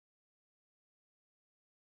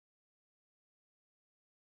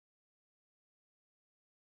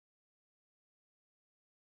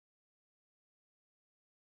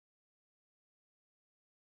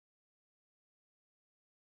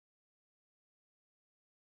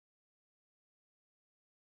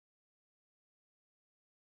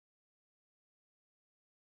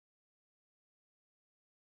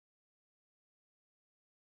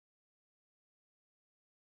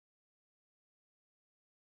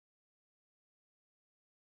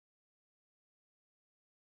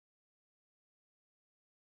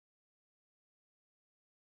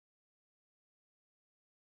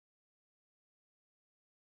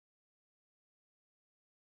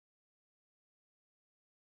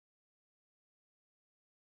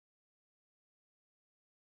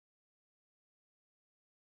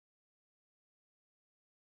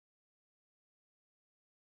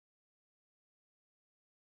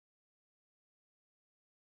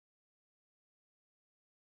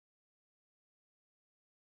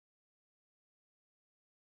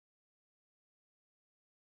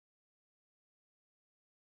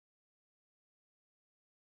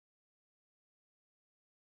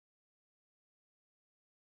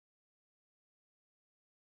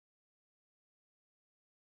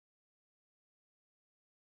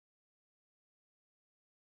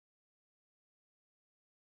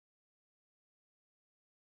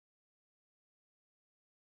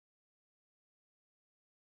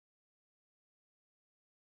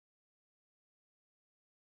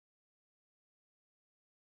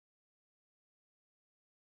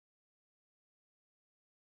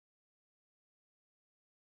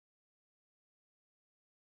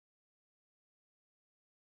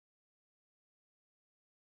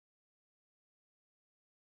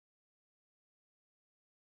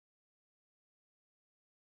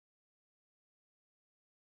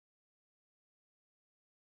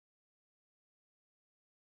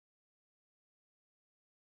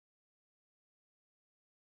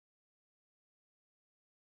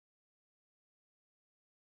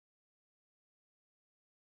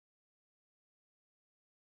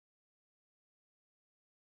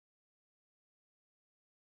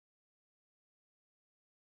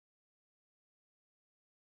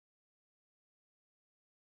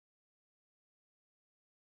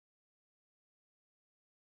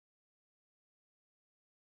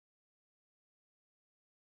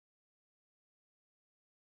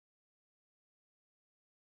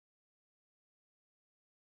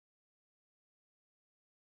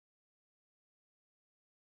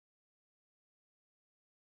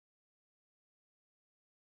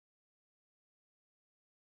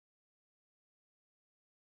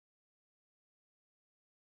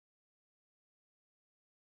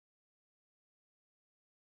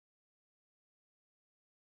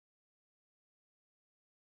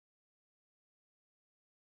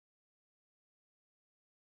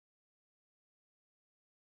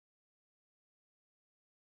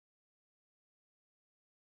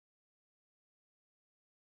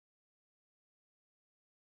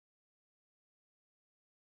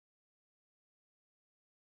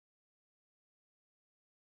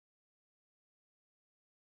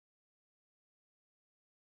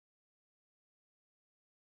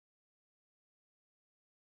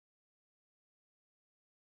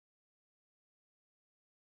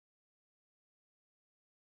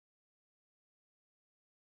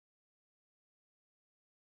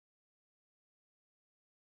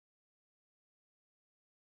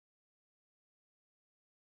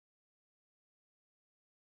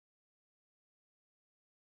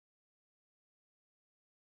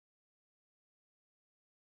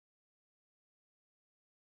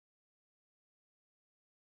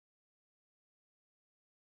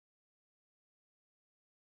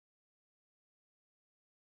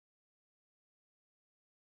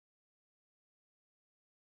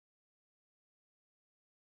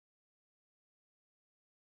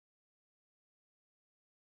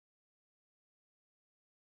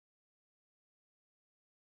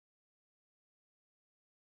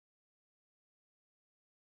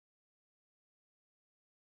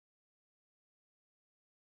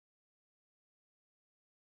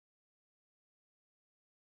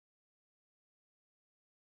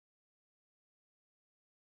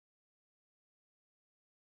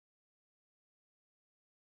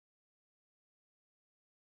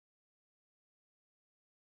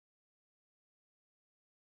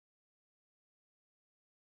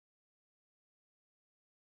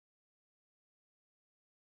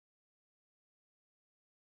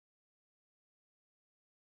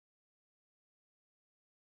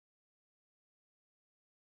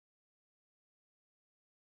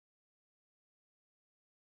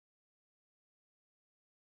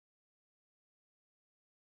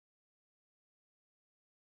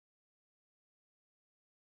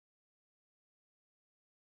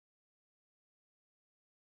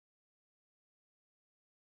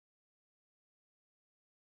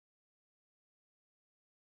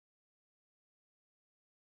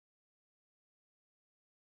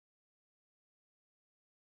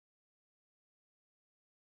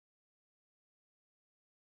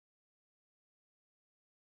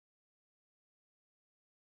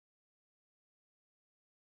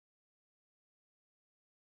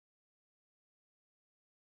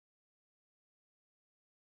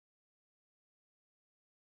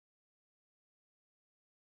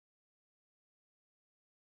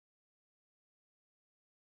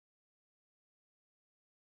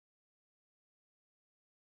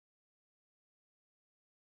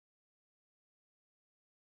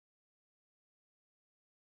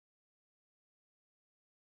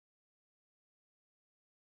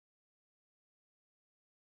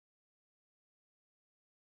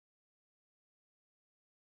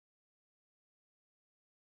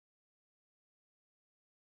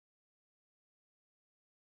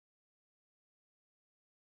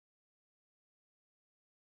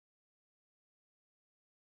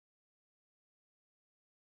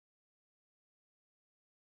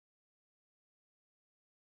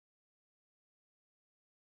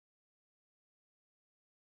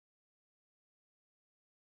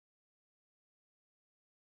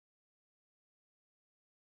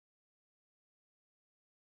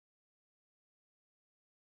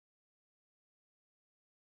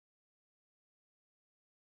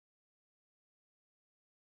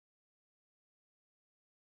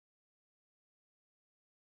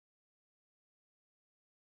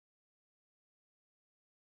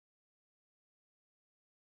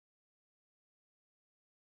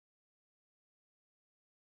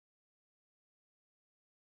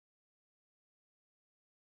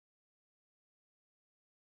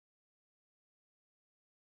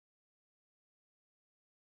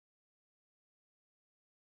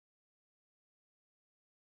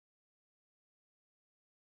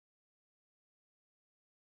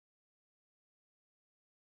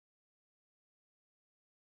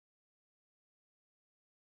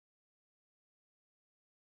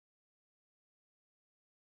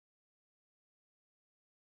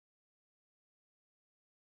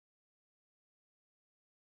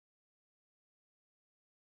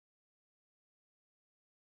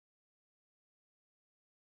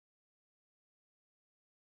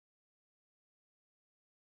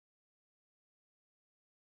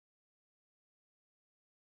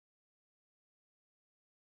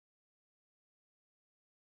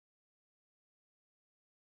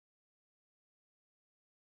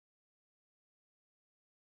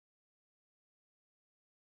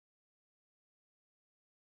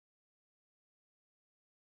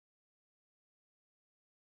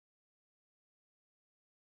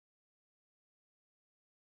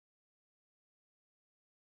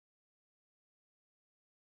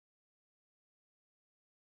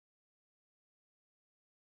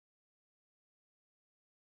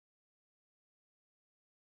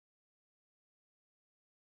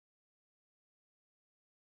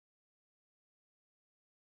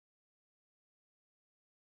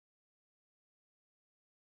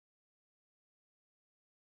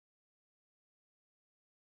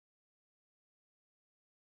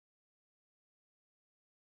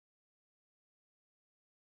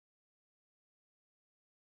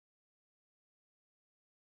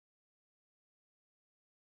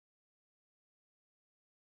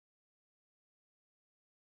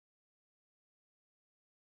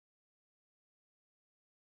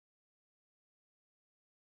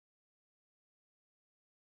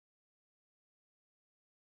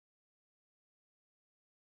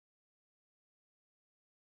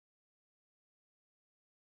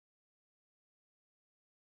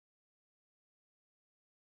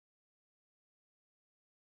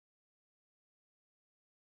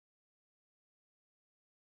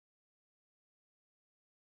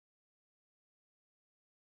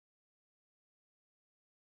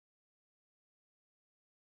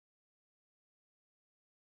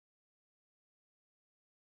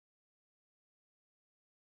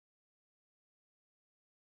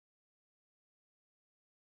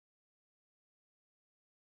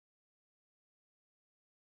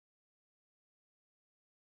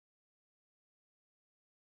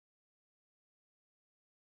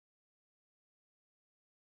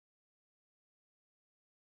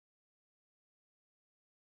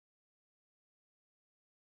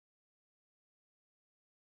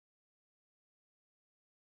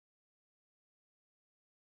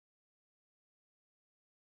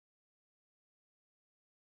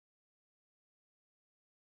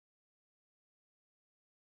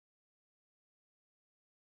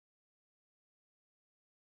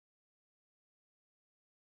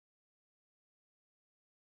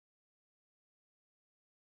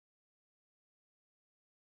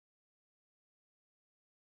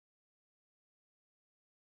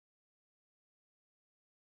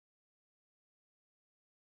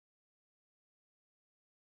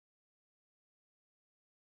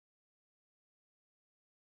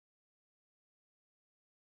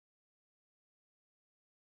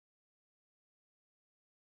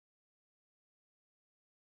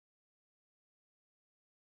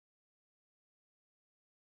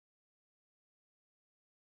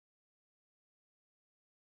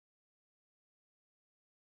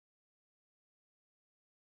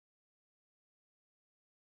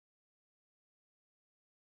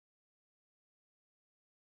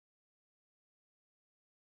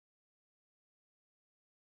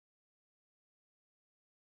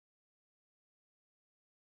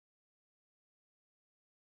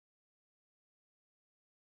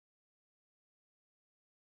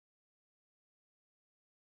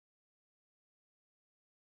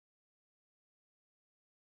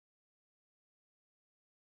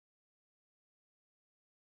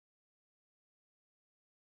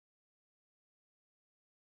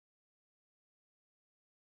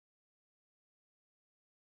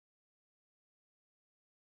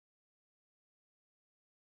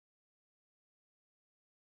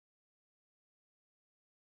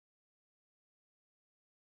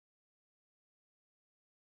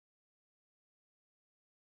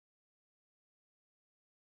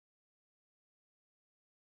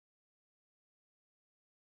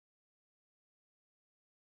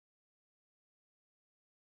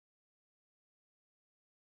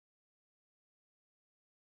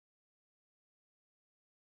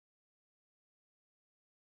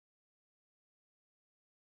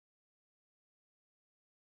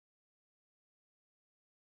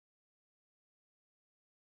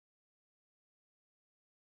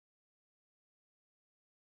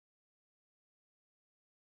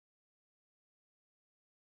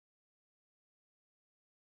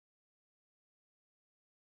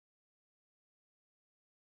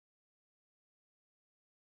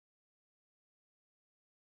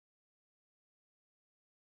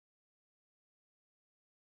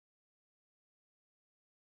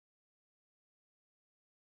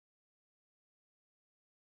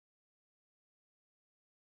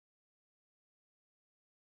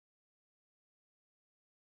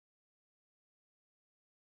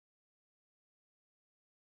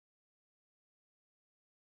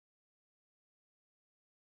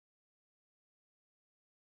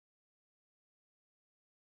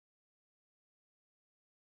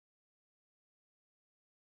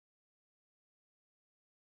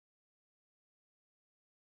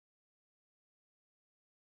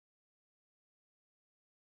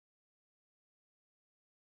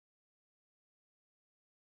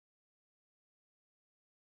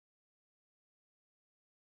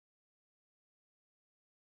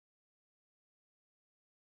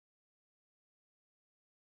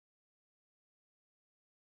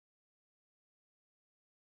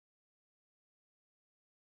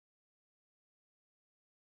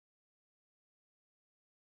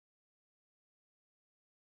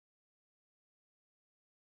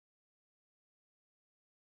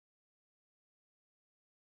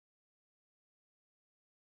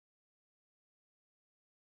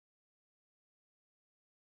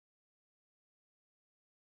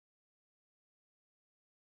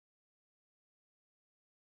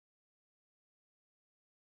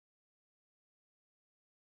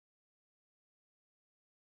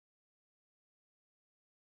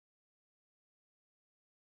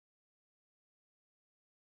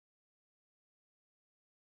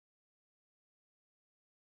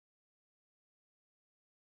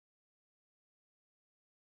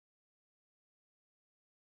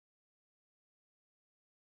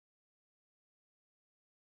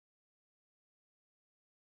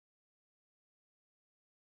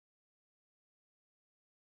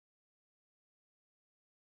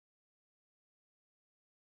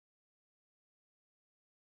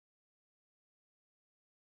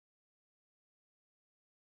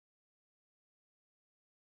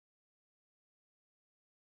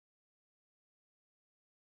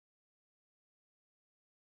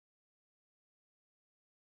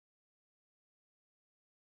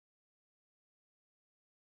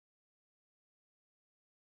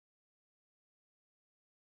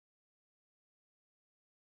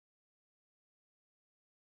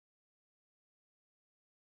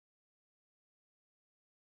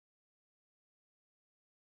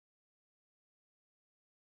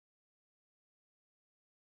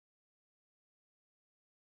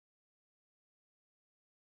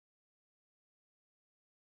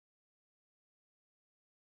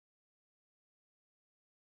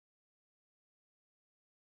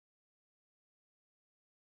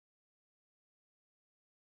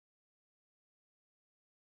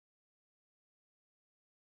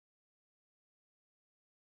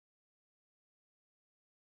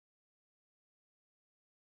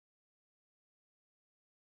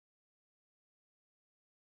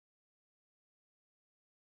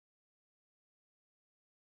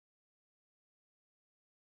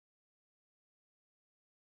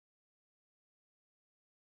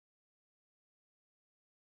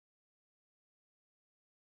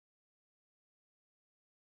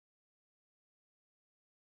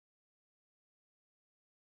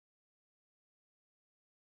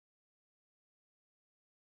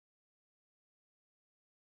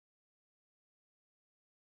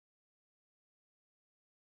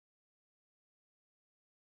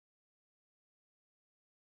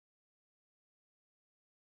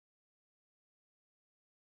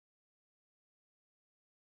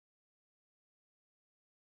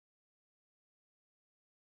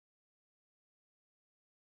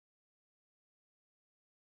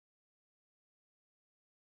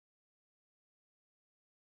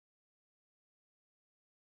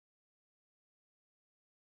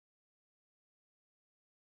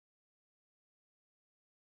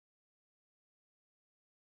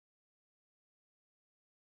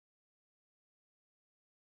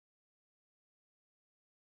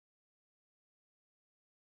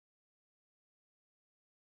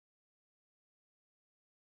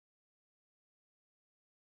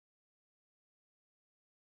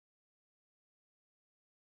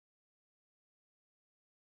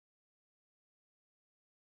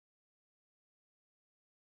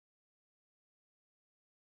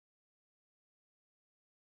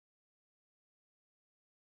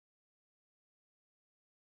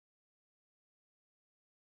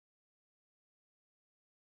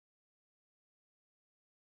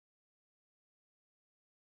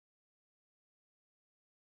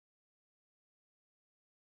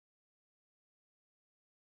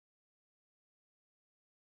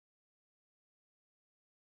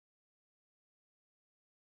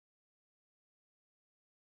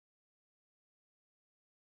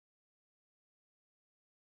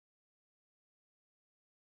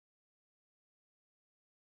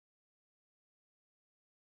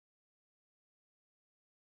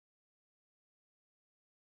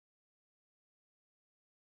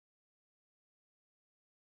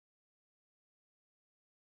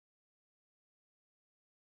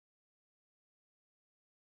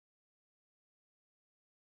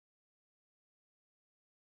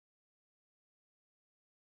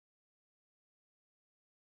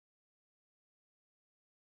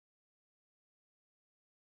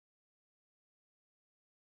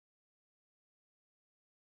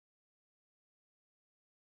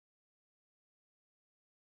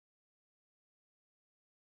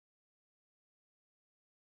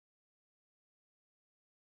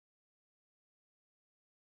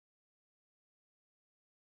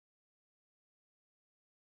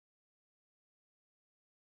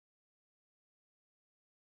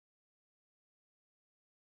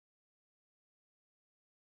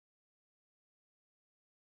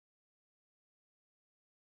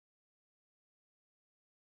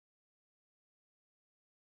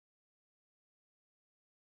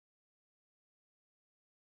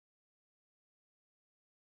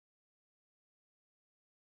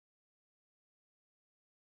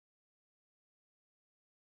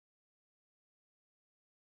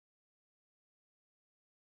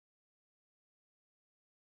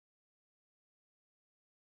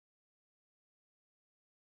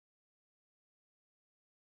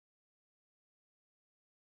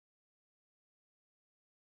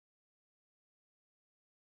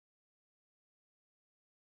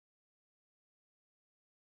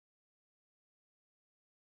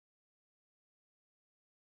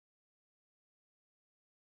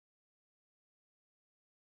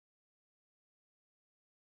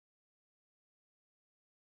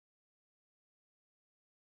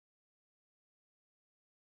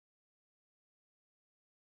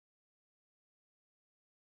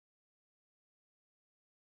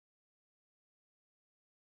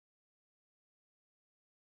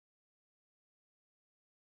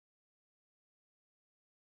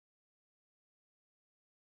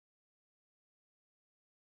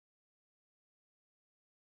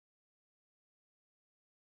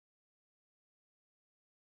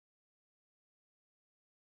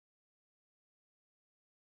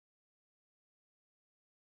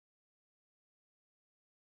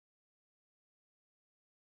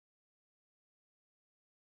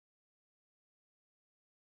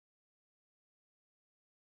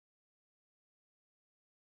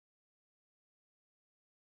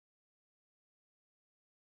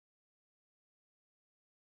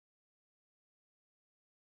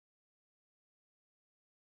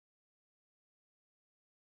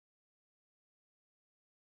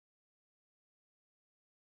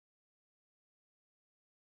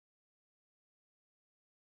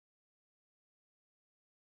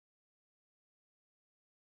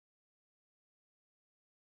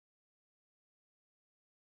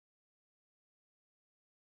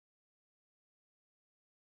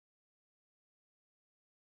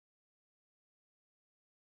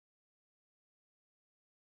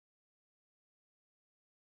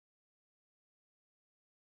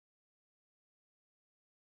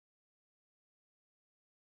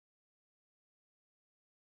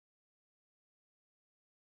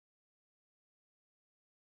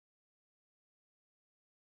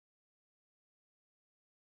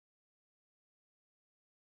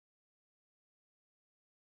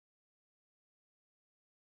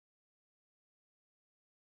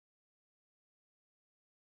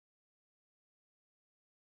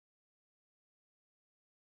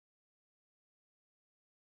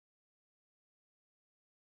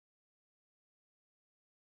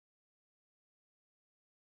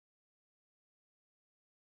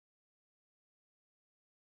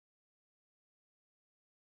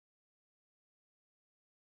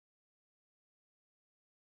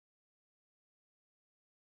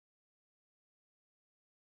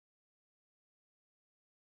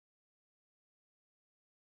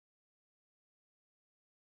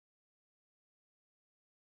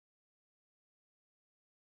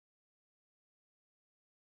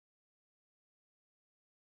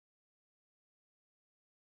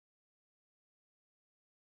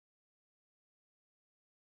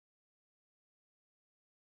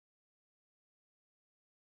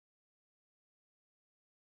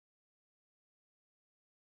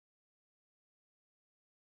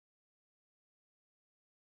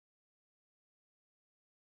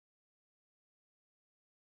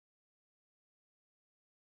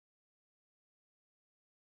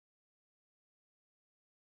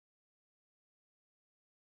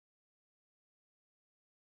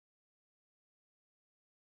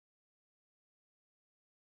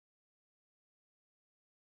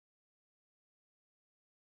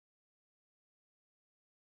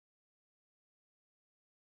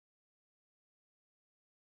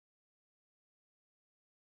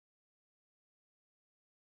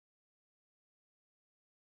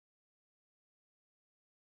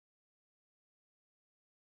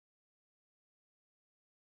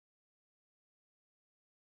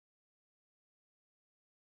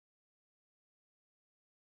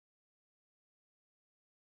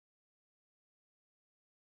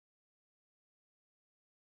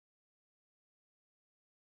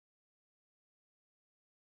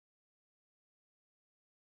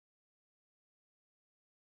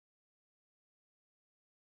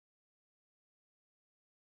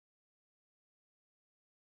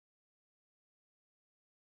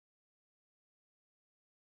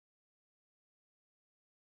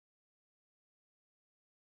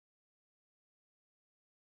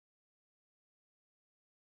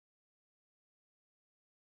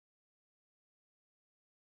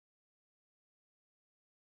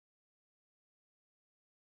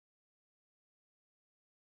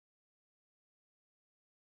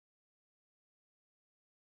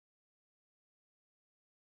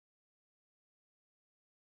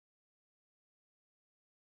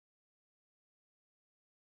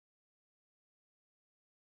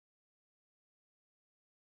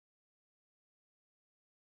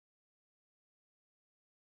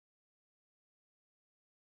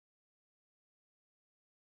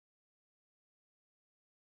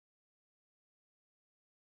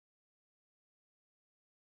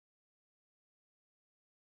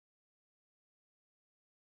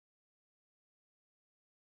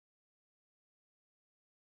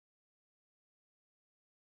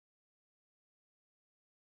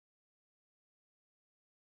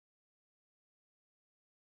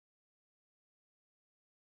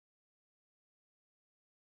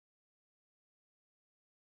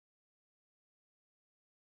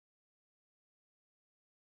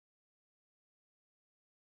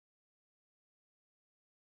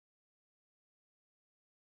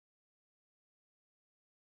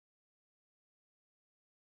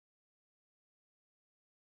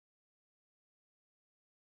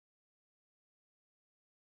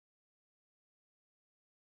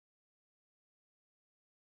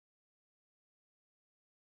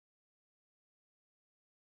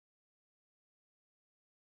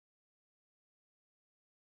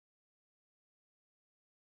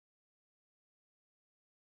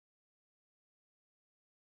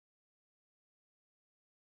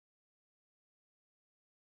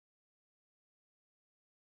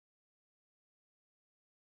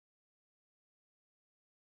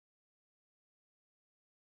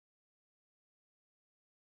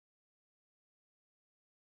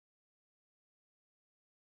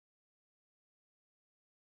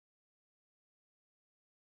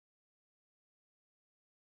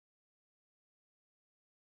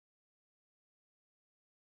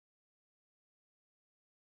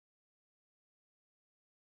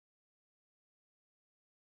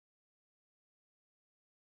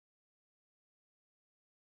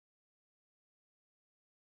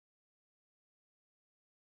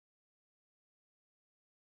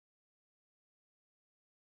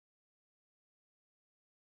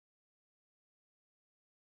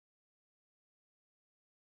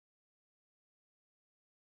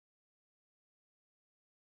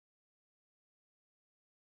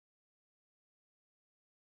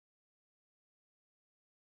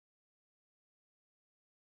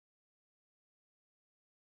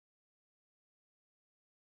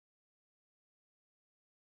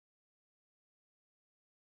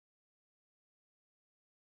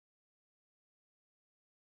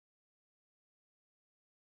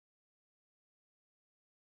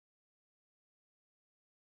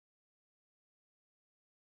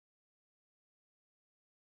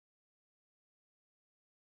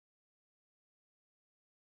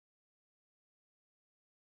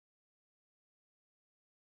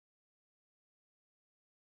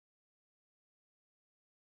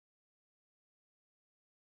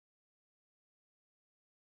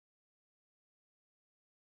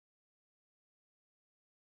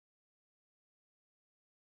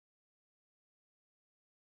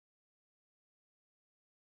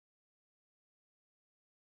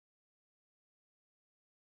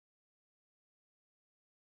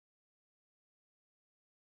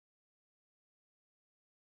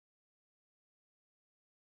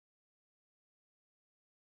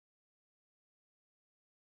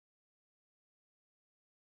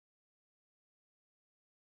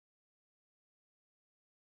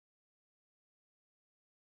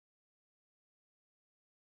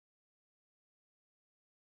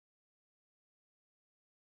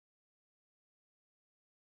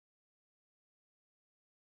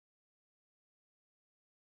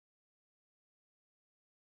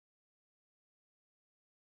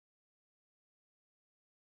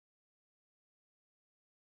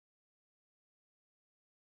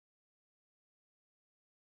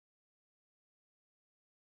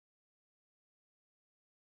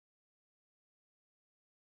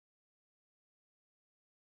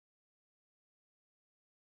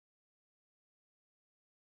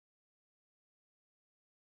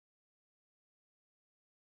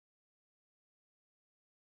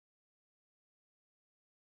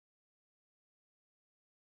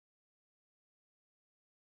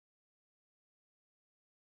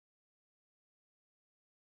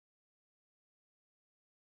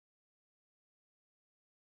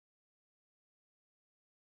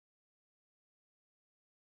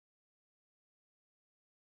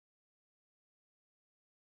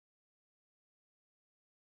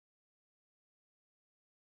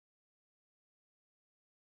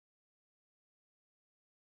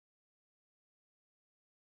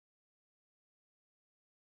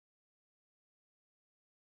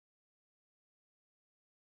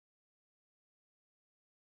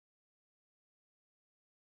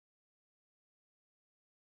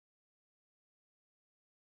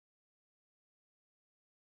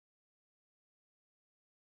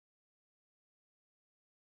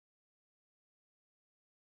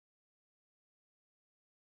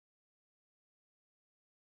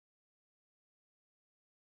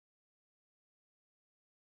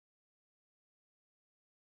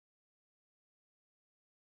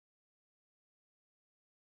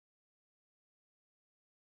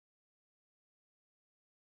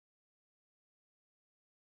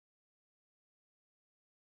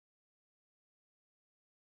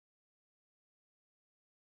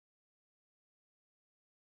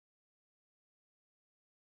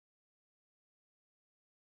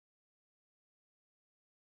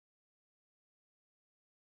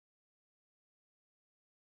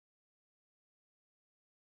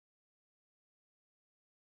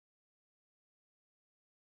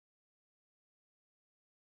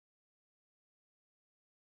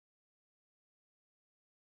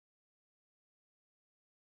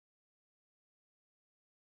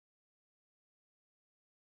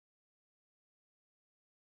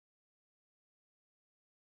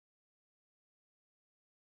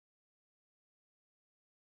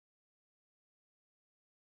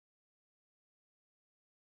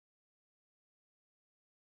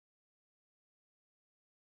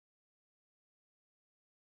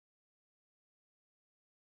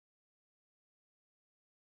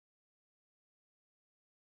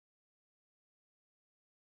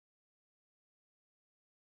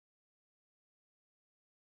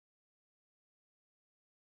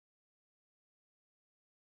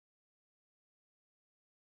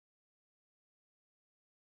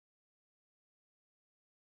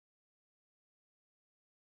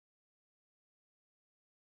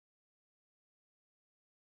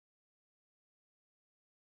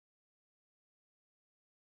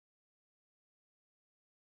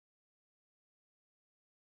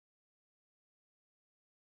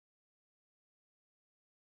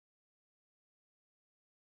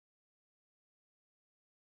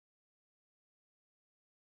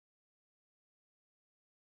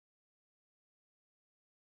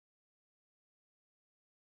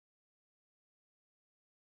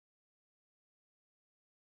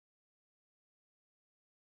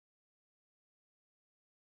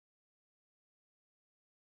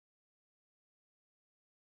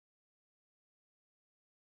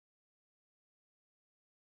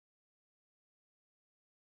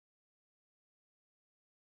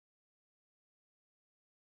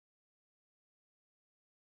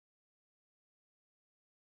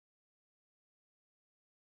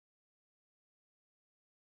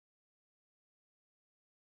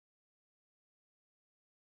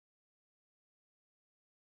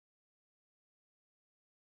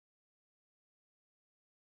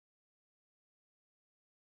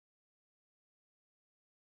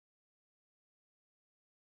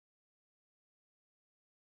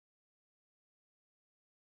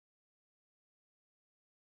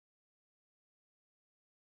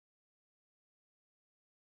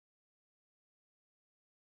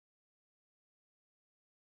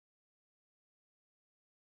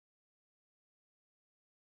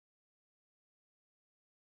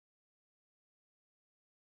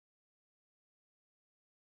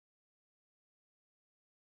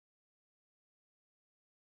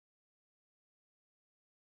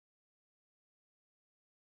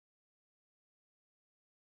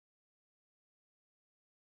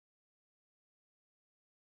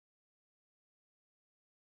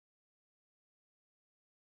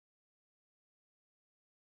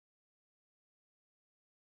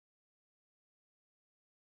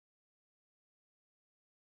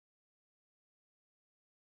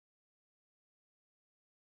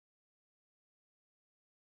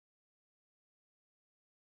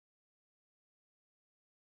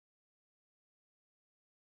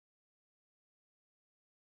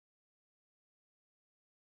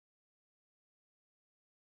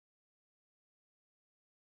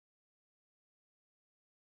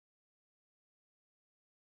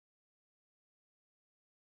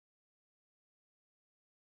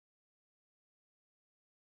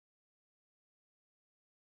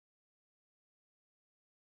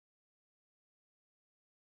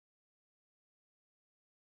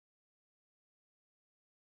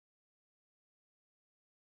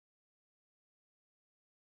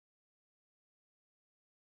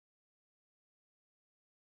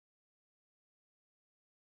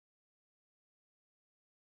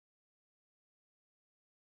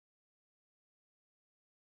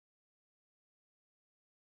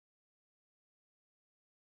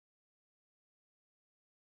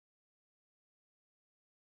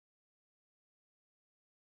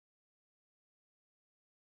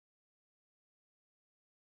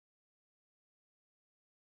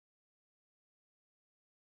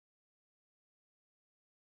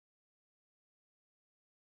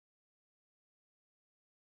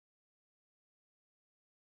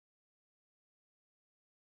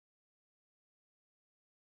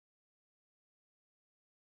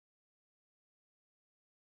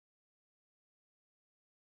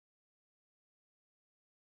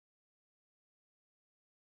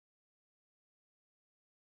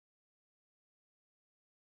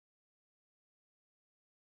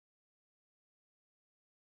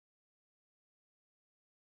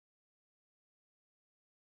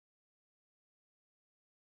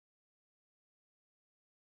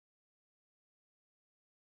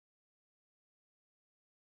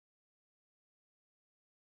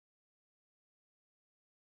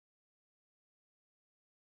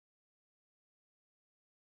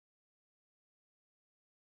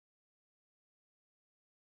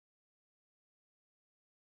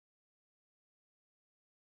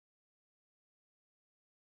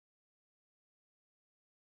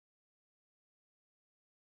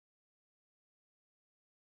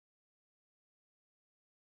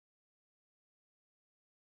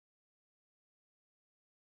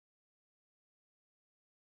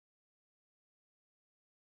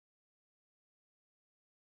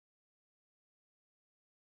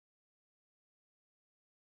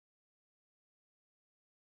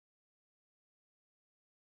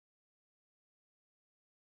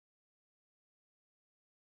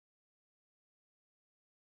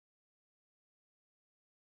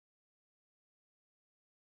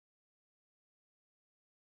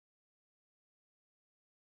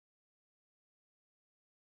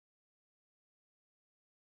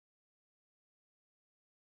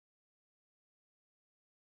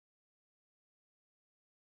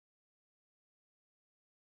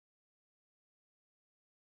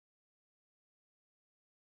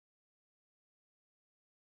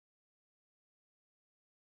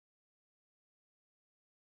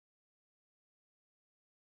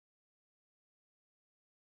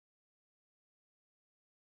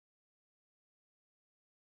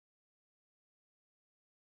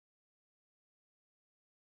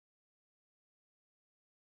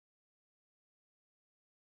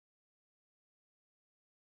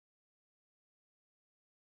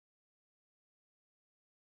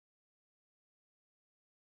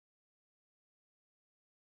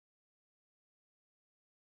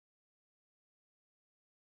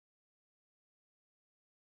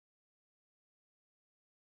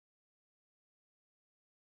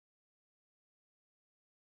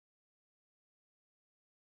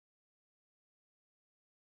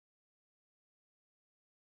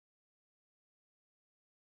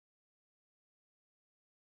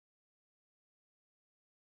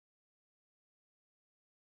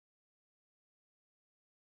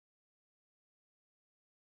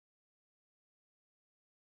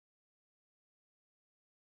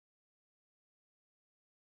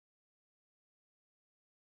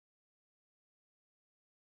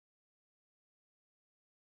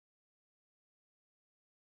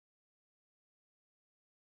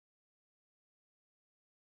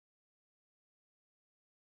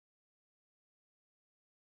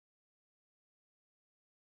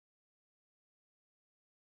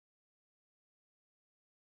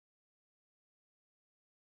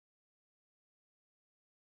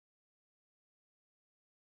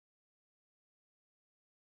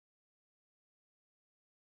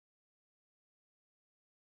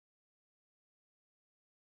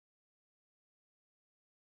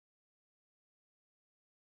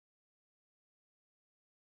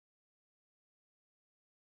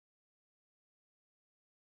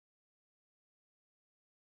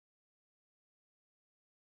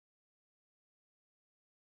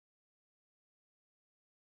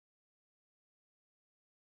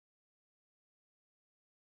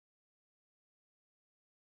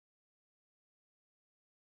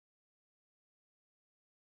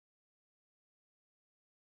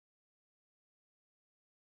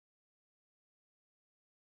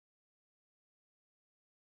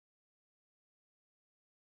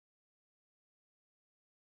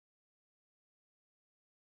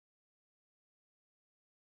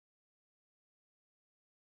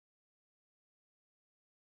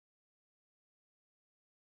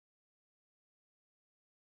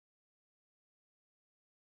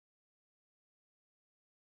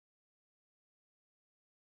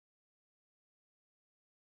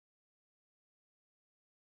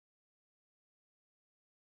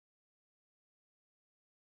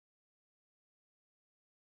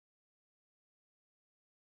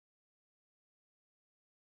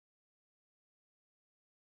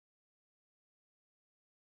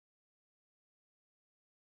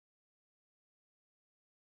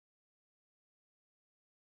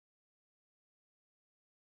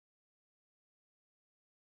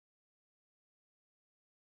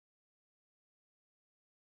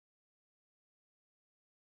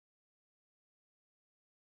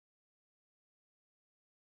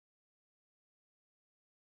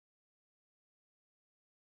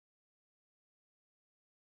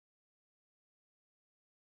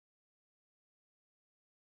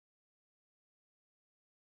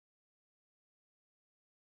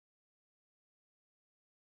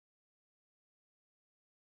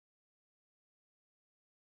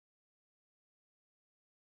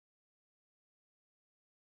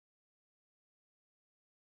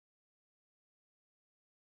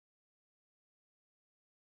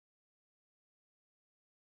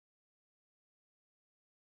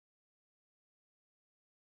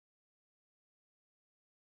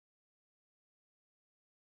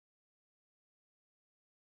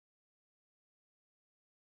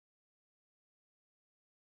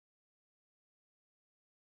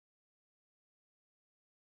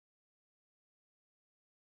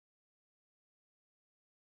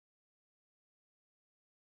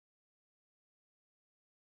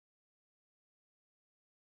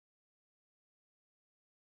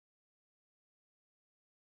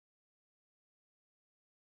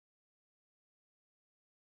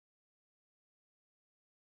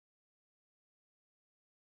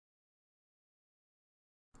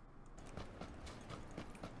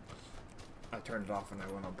 I turned it off when I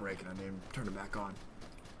went on break and I didn't turn it back on.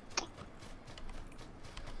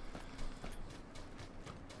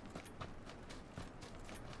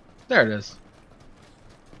 There it is.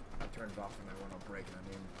 I turned it off when I went on break and I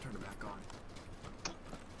didn't turn it back on.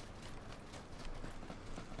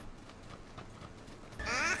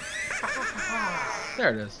 There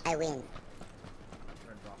it is. I win. Turned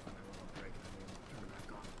it off when I went on break and I didn't turn it back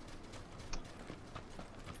on.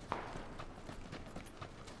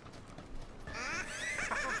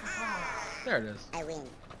 There it is. I win.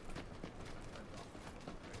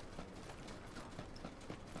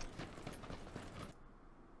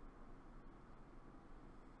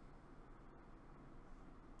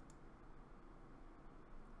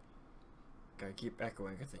 Gotta keep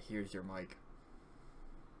echoing because it hears your mic.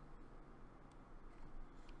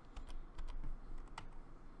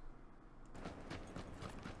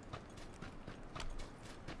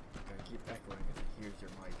 Gotta keep echoing because it hears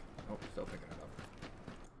your mic. Oh, still picking it up.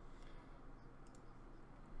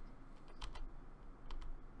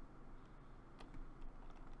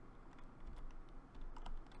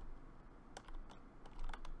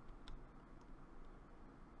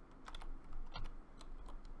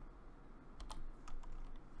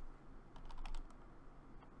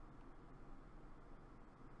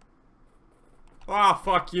 Ah,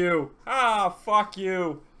 fuck you! Ah, fuck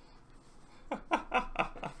you!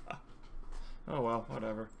 Oh well,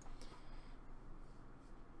 whatever.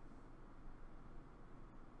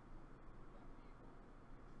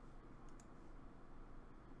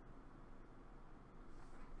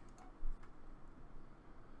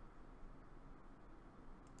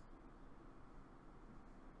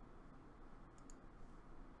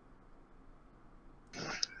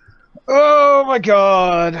 Oh my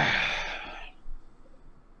god.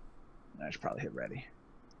 I should probably hit ready.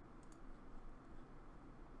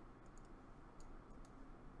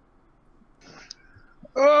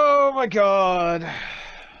 Oh my god.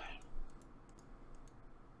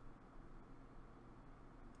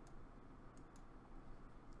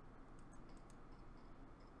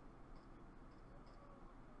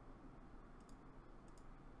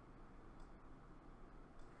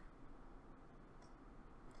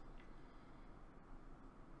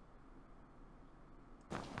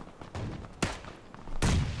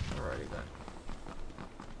 Alrighty then.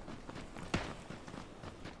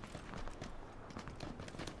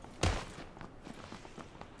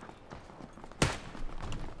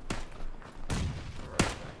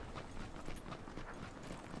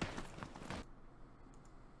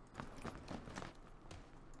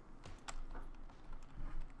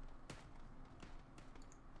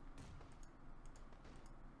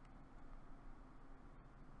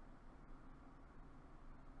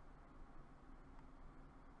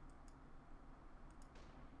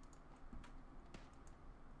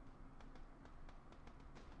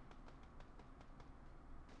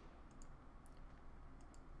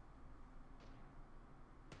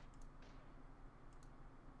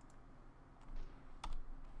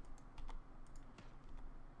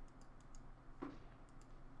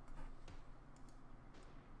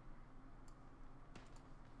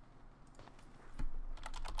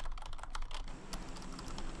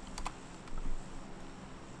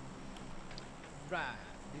 Right,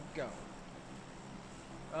 here we go.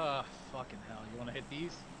 Fucking hell. You want to hit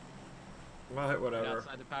these? Right, whatever.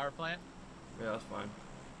 Outside the power plant? Yeah, that's fine.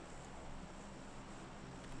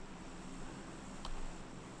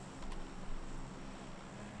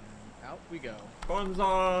 And out we go.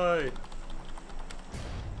 Bonsai!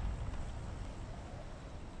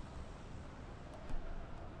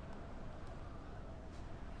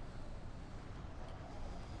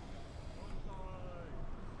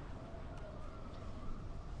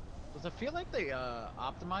 Does it feel like they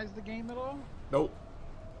optimized the game at all? Nope.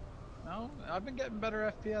 No? I've been getting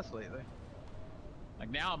better FPS lately. Like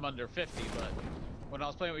now I'm under 50, but when I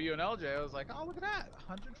was playing with you and LJ, I was like, oh, look at that,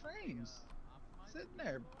 100 frames. Sitting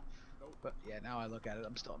there. But yeah, now I look at it,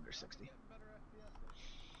 I'm still under 60.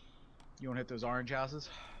 You want to hit those orange houses?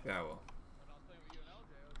 Yeah, I will.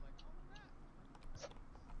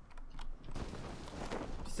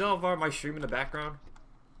 Still have my stream in the background?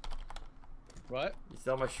 What? You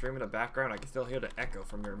still have my stream in the background? I can still hear the echo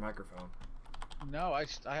from your microphone. No, I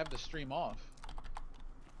have the stream off.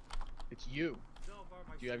 It's you.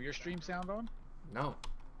 Do you have your stream sound on? No.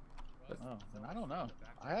 Oh, then I don't know.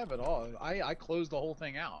 I have it all. I closed the whole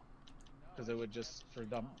thing out because it would just, for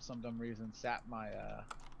some dumb reason, sap my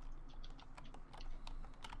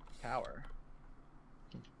power.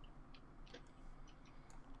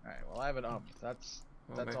 All right. Well, I have it up. That's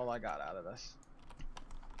Okay. all I got out of this.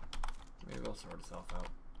 Maybe it'll sort itself out.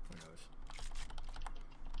 Who knows?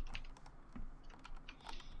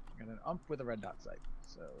 an ump with a red dot sight,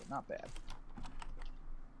 so not bad.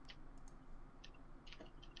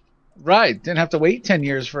 Right, didn't have to wait 10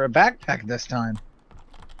 years for a backpack this time.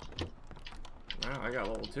 Well, I got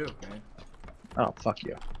level 2, man. Oh, fuck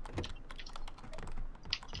you.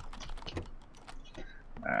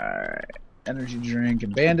 Alright. Energy drink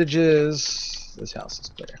and bandages. This house is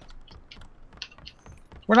clear.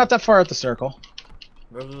 We're not that far at the circle.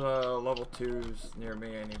 There's level 2s near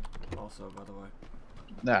me, Annie, also, by the way.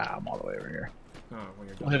 Nah, I'm all the way over here. Oh, when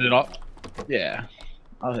you're I'll done. hit it off. Yeah.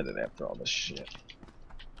 I'll hit it after all this shit.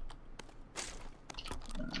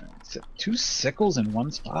 Alright, 2 sickles in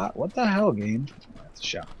one spot? What the hell, game? That's a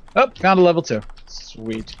shot. Oh, found a level 2.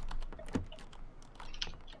 Sweet.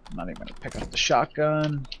 I'm not even gonna pick up the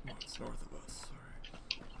shotgun. Oh, it's north of us.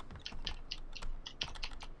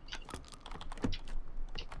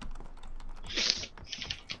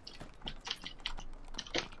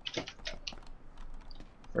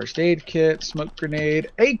 First aid kit, smoke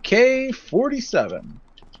grenade, AK-47.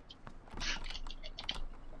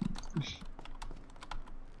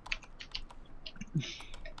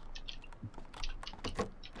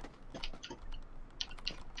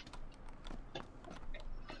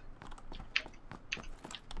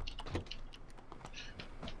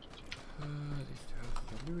 These two houses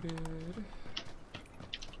are looted.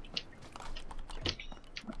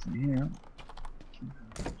 What's in here?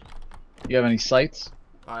 You have any sights?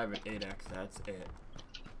 I have an 8x, that's it.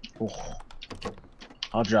 Oh.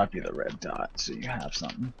 I'll drop you the red dot so you have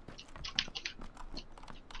something.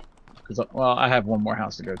 Cause, well, I have one more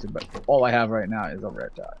house to go to, but all I have right now is a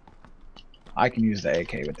red dot. I can use the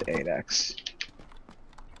AK with the 8x.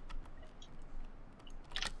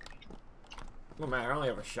 Well, man, I only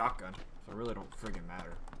have a shotgun, so it really don't friggin'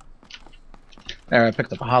 matter. There, I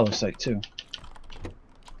picked up a hollow sight too.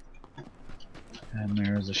 And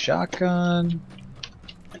there's a shotgun.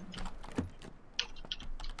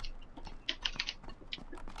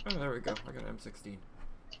 Oh, there we go. I got an M16.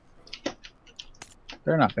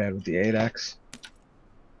 They're not bad with the 8x.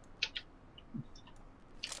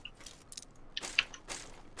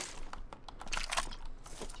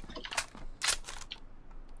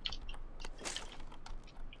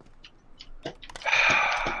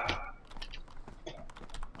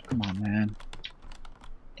 Come on, man.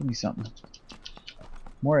 Give me something.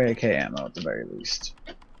 More AK ammo at the very least.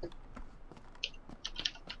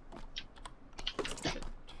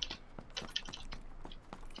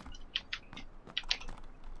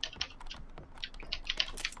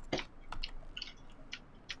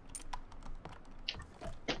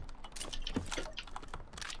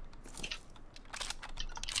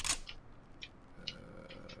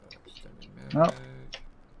 Extended mag. Oh.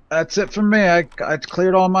 That's it for me. I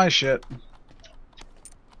cleared all my shit.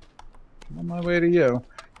 I'm on my way to you.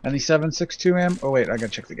 Any 7.62 ammo? Oh wait, I gotta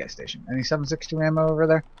check the gas station. Any 7.62 ammo over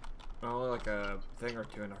there? Only like a thing or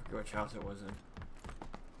two, and I forget which house it was in.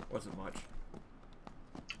 Wasn't much.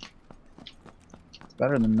 It's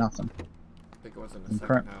better than nothing. I think it was in the In second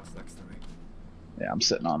current- house next to me. Yeah, I'm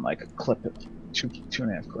sitting on like a clip of two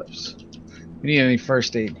and a half clips. You need any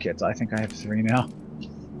first aid kits? I think I have 3 now.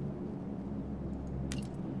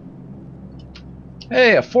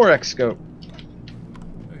 Hey, a 4x scope.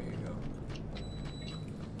 There you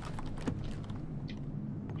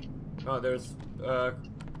go. Oh, there's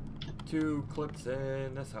 2 clips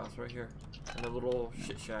in this house right here. In a little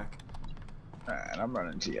shit shack. Alright, I'm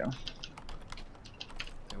running to you.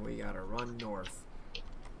 And we gotta run north.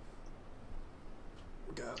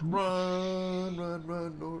 We gotta run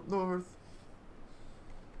north.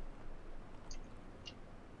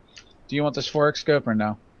 Do you want this 4x scope or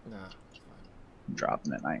no? Nah, it's fine. I'm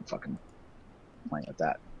dropping it. I ain't fucking playing with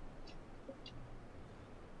that.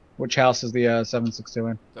 Which house is the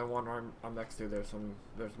 7.62 in? That one I'm next to, there's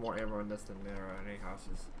more ammo in this than there are in any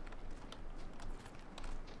houses.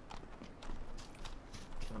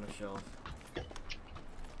 On a shelf.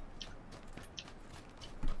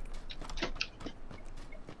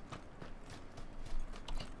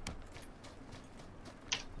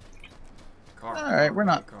 Car. Alright, we're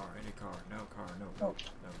not- Any car. No car. No.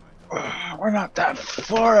 Never mind. We're not that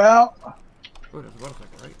far out. Oh, there's a motorcycle,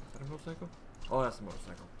 right? Is that a motorcycle? Oh, that's a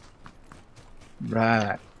motorcycle.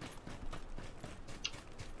 Right.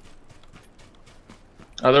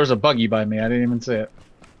 Oh, there was a buggy by me. I didn't even see it.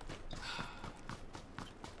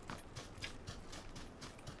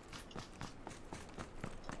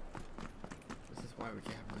 This is why we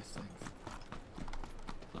can't have nice things.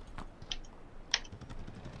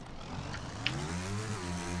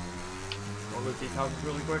 Wanna loot these houses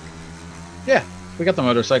really quick? Yeah, we got the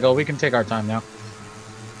motorcycle. We can take our time now.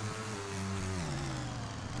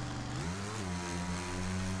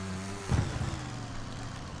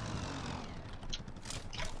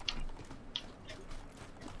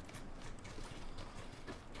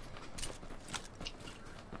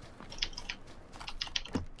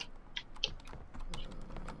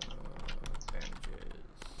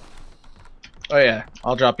 Oh yeah,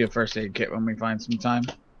 I'll drop you a first aid kit when we find some time.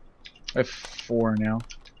 I have 4 now.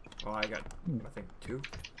 Well, I got, I think 2.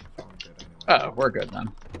 So I'm good anyway. Oh, we're good then.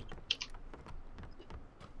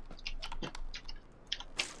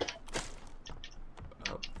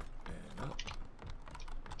 Up and up.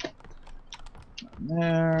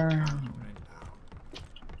 There. Down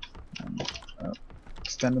and down. And up.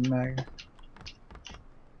 Extended mag.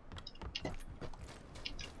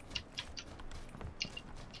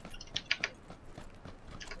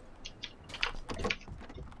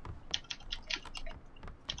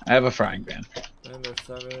 I have a frying pan. And there's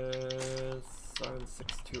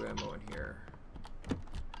 7.62 ammo in here.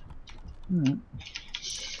 Alright.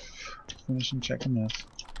 Finishing checking this.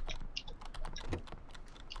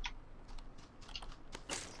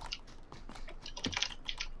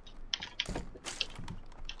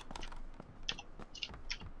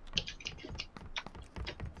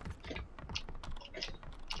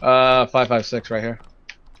 Uh, 5.56 right here.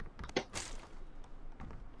 Do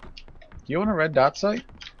you want a red dot sight?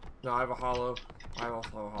 No, I have a hollow. I also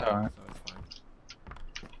have a hollow, Alright. so it's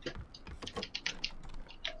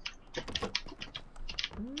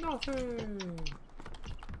fine. Nothing.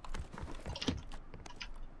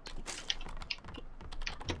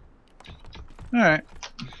 Alright.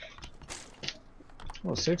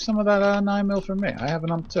 Well, save some of that 9mm for me. I have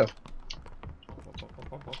an too.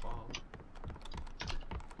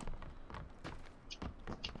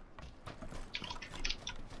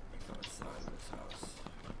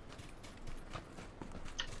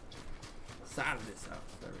 Side of this house.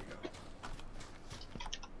 There we go.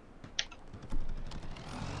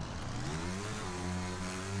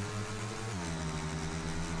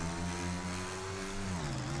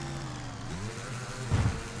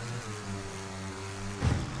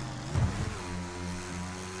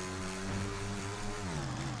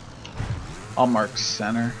 I'll mark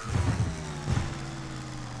center.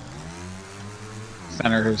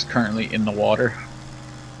 Center is currently in the water.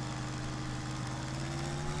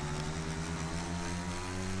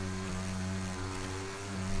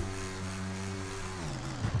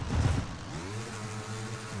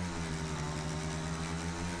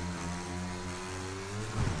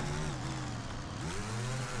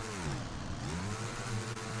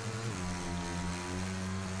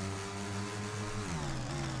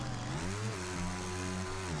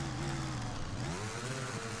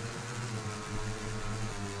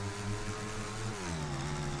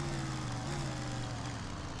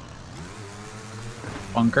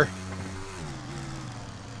 Bunker.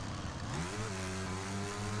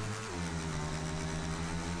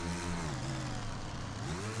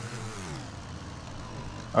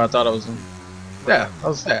 I thought it was. Yeah, I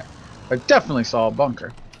was there. I definitely saw a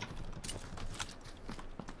bunker.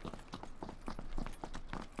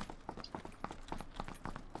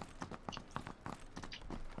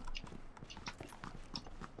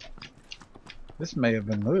 This may have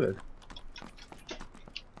been looted.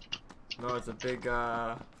 No, it's a big,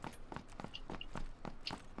 might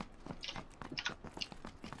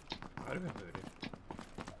have been looted.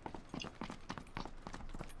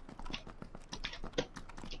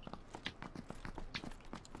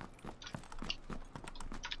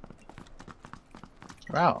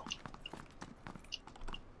 Wow.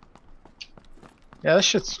 Yeah, this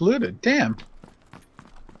shit's looted. Damn.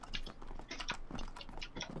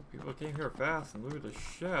 People came here fast and looted the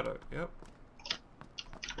shit out of it. Yep.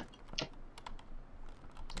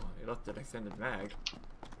 Well, he left an extended mag.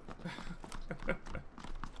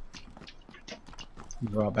 You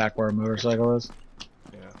brought back where a motorcycle is?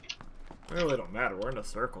 Yeah. It really don't matter. We're in a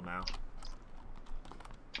circle now.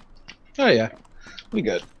 Oh yeah. We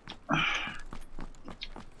good.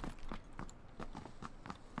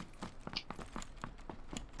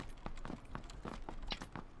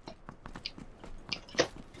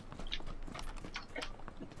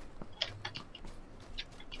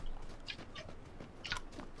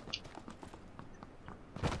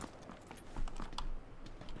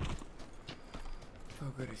 Oh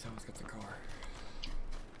goody, someone's got the car.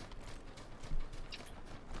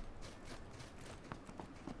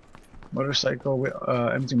 Motorcycle,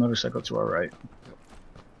 empty motorcycle to our right. Yep.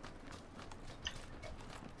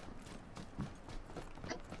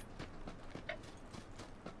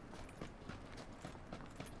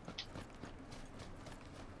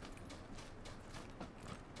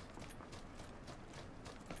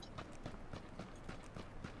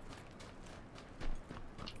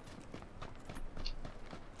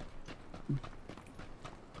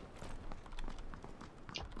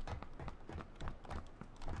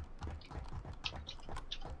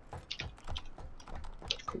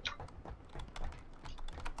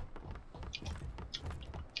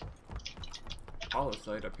 hollow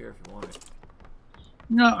site up here if you want it.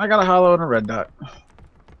 No, I got a hollow and a red dot.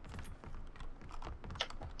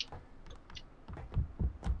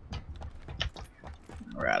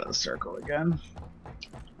 We're out of the circle again.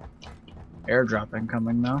 Airdrop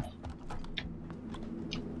incoming now.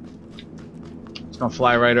 It's gonna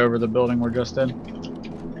fly right over the building we're just in.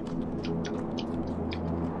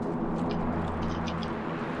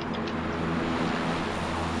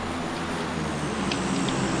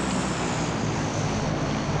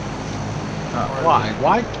 Why?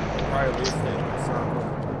 Why? Probably at least stay in the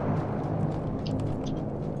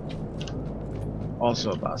circle.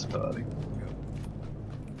 Also a possibility.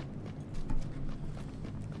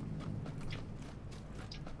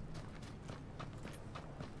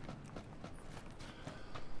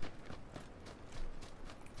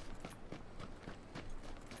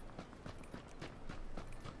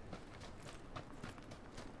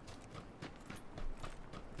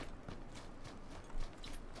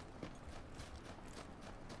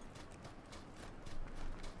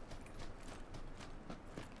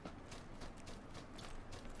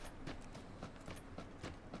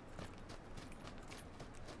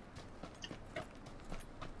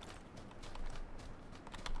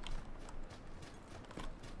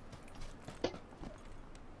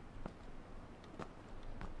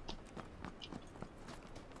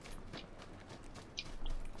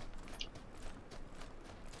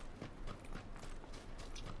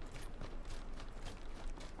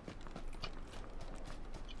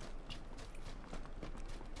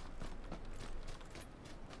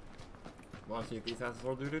 Want to see if these houses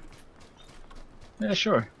are looted? Yeah,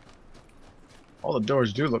 sure. All the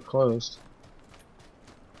doors do look closed.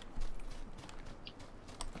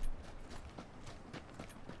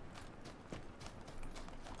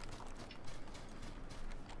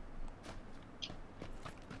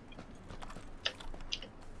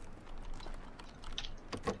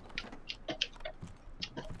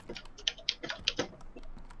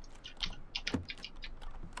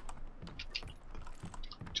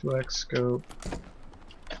 X scope.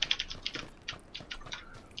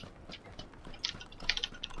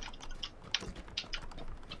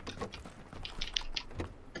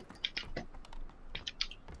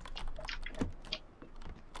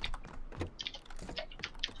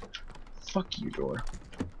 Fuck you, door.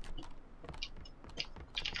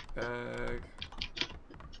 Bag.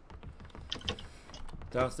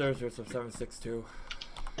 Downstairs there's some 7.62.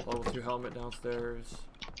 Level 2 helmet downstairs.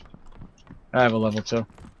 I have a level 2.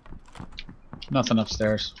 Nothing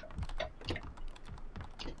upstairs.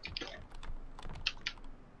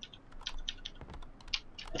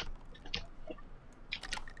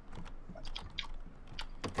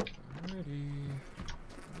 Alrighty.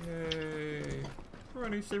 Yay.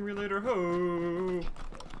 Running simulator ho!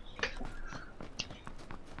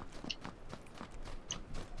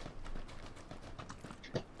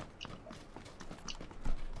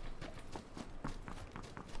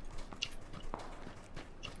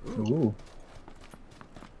 Ooh.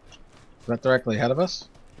 Is that directly ahead of us?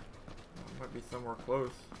 Might be somewhere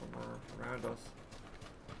close, somewhere around us.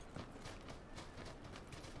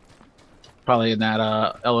 Probably in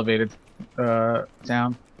that elevated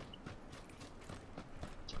town.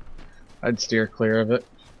 I'd steer clear of it.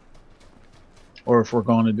 Or if we're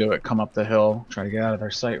going to do it, come up the hill, try to get out of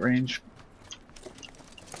their sight range.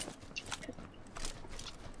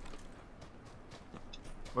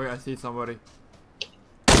 Wait, I see somebody.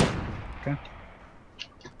 Okay.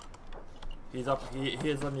 He's up, he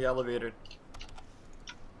is on the elevator.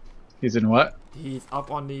 He's in what? He's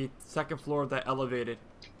up on the second floor of that elevated.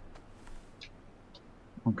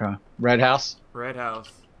 Okay. Red house? Red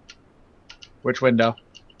house. Which window?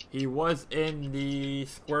 He was in the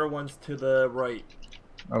square ones to the right.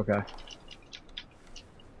 Okay.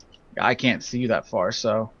 I can't see you that far,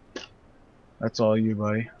 so that's all you,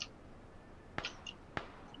 buddy.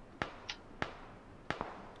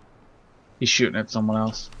 He's shooting at someone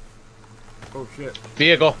else. Oh shit.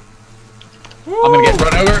 Vehicle. Woo! I'm gonna get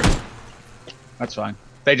run over. That's fine.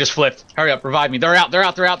 They just flipped. Hurry up, revive me. They're out, they're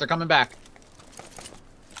out, they're out, they're coming back.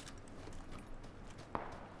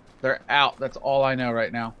 They're out. That's all I know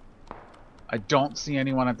right now. I don't see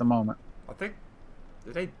anyone at the moment. I think...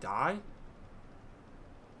 Did they die?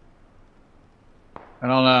 I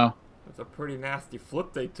don't know. That's a pretty nasty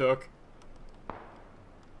flip they took.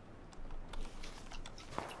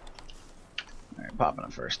 Alright, popping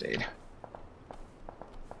a first aid.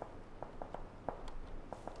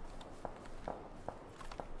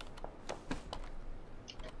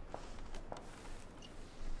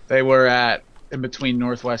 They were at in between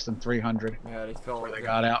Northwest and 300. Yeah, they fell where they right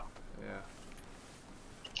got out. Yeah.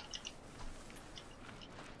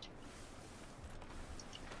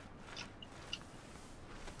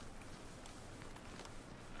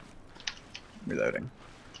 Reloading.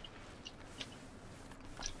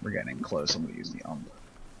 We're getting close. I'm gonna use the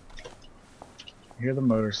Hear the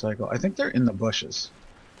motorcycle. I think they're in the bushes.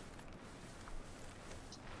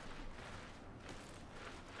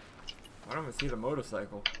 I don't even see the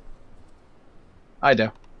motorcycle. I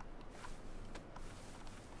do.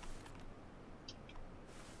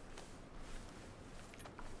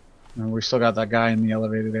 And we still got that guy in the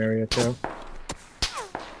elevated area too.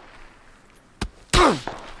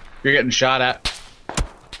 You're getting shot at.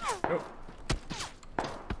 Oh.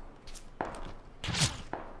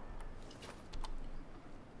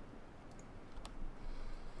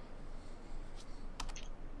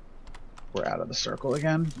 We're out of the circle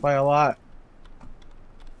again by a lot.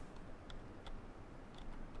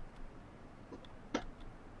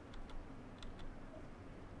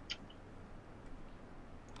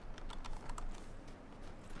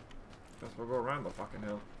 Guess we'll go around the fucking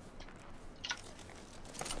hill.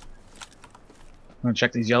 I'm gonna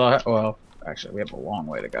check these yellow. Well, actually, we have a long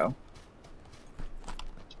way to go.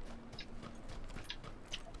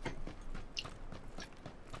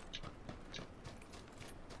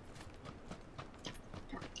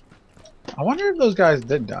 I wonder if those guys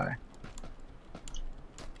did die.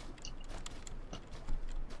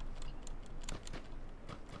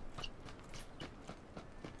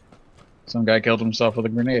 Some guy killed himself with a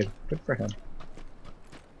grenade. Good for him.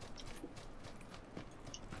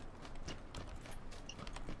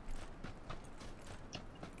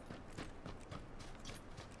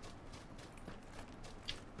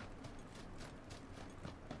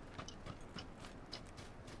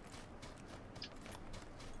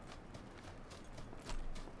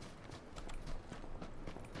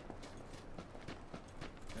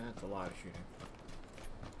 That's a lot of shooting.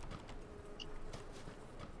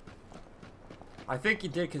 I think you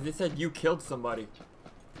did because it said you killed somebody.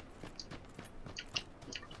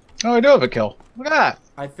 Oh, I do have a kill. Look at that.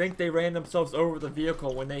 I think they ran themselves over the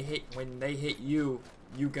vehicle when they hit you.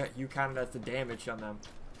 You counted as the damage on them.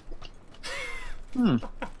 Hmm.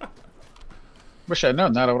 Wish I'd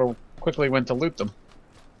known that. I would have quickly went to loot them.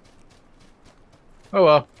 Oh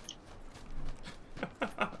well.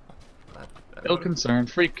 Ill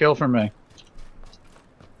concerned. Free kill for me.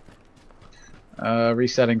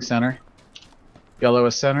 Resetting center. Yellow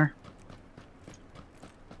is center.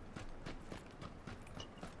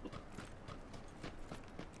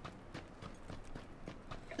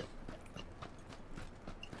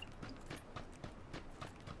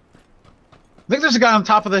 I think there's a guy on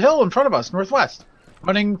top of the hill in front of us, northwest.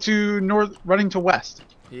 Running to west.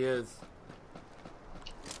 He is.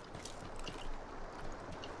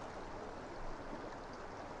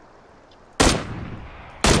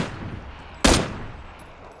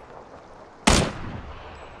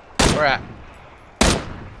 Where at?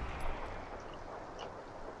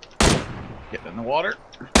 Getting in the water.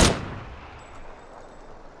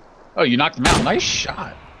 Oh, you knocked him out. Nice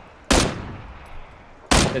shot.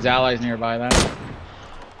 His allies nearby then.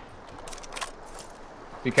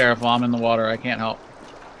 Be careful, I'm in the water. I can't help.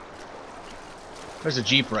 There's a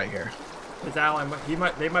Jeep right here. His ally,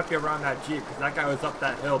 they might be around that Jeep because that guy was up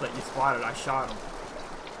that hill that you spotted. I shot him.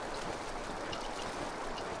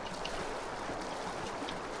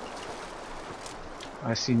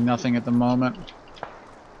 I see nothing at the moment.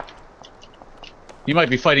 He might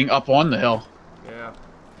be fighting up on the hill. Yeah.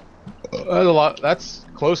 That's a lot. That's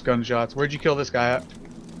close gunshots. Where'd you kill this guy at?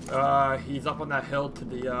 He's up on that hill to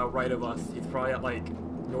the right of us. He's probably at like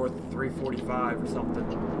north 345 or something.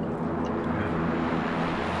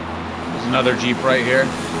 There's another Jeep right here.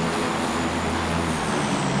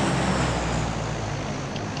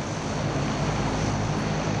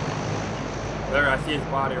 There, I see his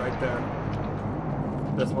body right there.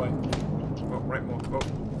 This way. Oh, right more. Oh,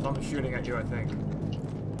 someone's shooting at you, I think.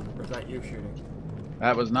 Or is that you shooting?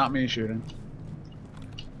 That was not me shooting.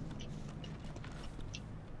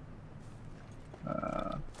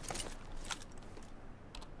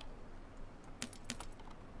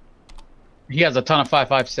 He has a ton of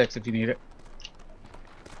 5.56 if you need it.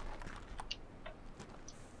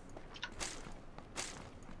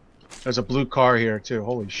 There's a blue car here too.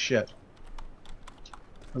 Holy shit.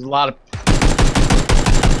 There's a lot of...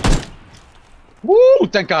 Woo!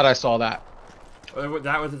 Thank God I saw that.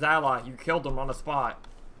 That was his ally. You killed him on the spot.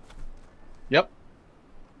 Yep.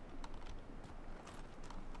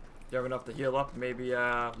 You have enough to heal up? Maybe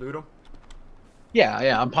loot him?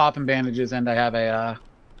 Yeah, I'm popping bandages and I have a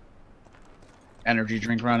energy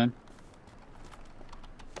drink running.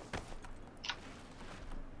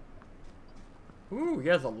 Ooh, he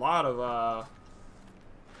has a lot of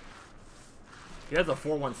he has a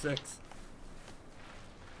 416.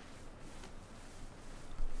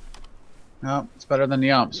 No, it's better than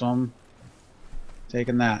the ump, so I'm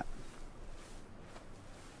taking that.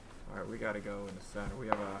 Alright, we gotta go in the center. We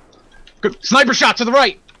have a... Good sniper shot to the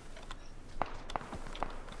right!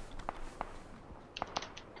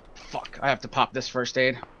 Fuck, I have to pop this first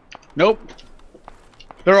aid. Nope.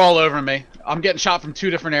 They're all over me. I'm getting shot from 2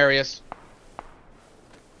 different areas.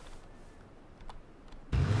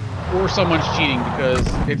 Or someone's cheating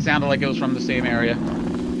because it sounded like it was from the same area.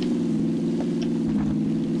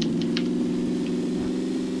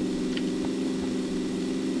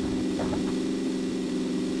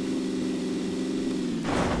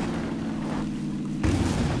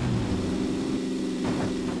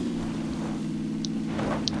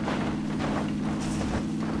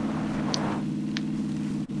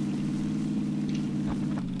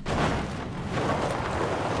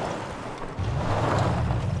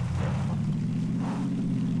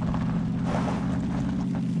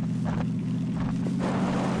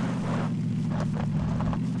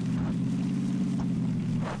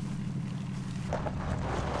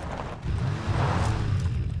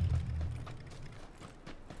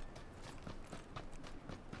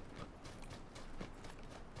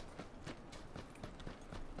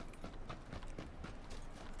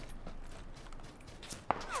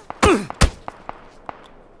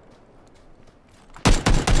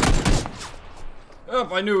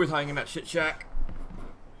 Oh, I knew he was hiding in that shit shack.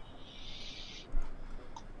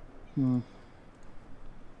 Hmm.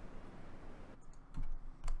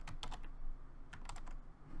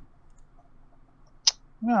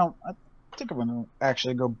 Well, I think I'm gonna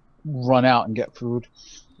actually go run out and get food.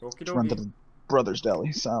 Okie Just run to dokie. the Brothers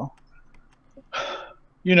Deli, so.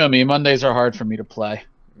 You know me, Mondays are hard for me to play.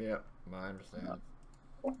 Yep, I understand.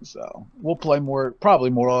 So, we'll play more, probably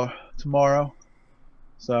more tomorrow.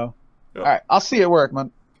 So, Yep. alright, I'll see you at work,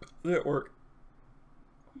 man. It worked.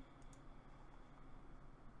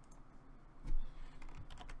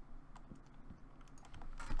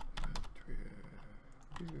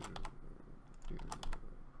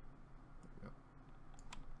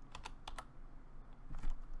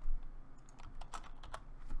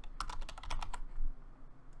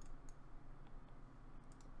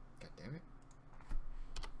 God damn it.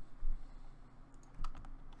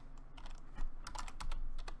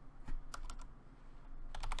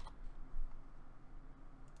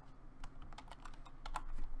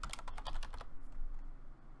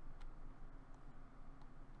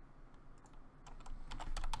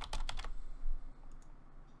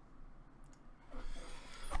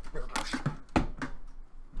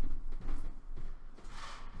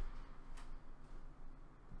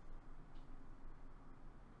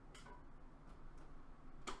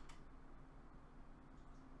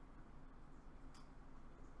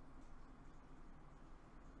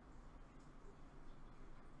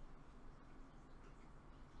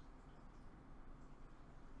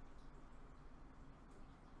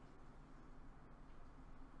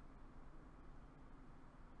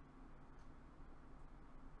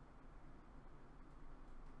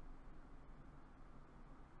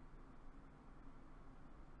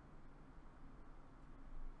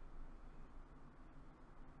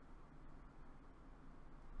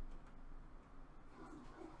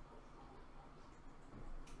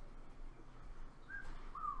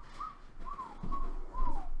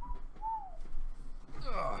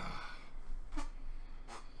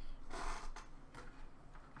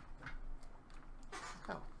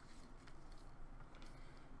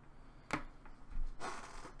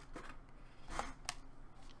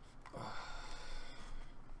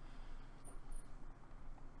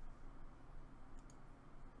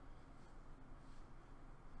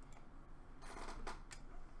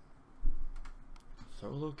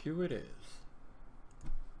 Solo queue it is.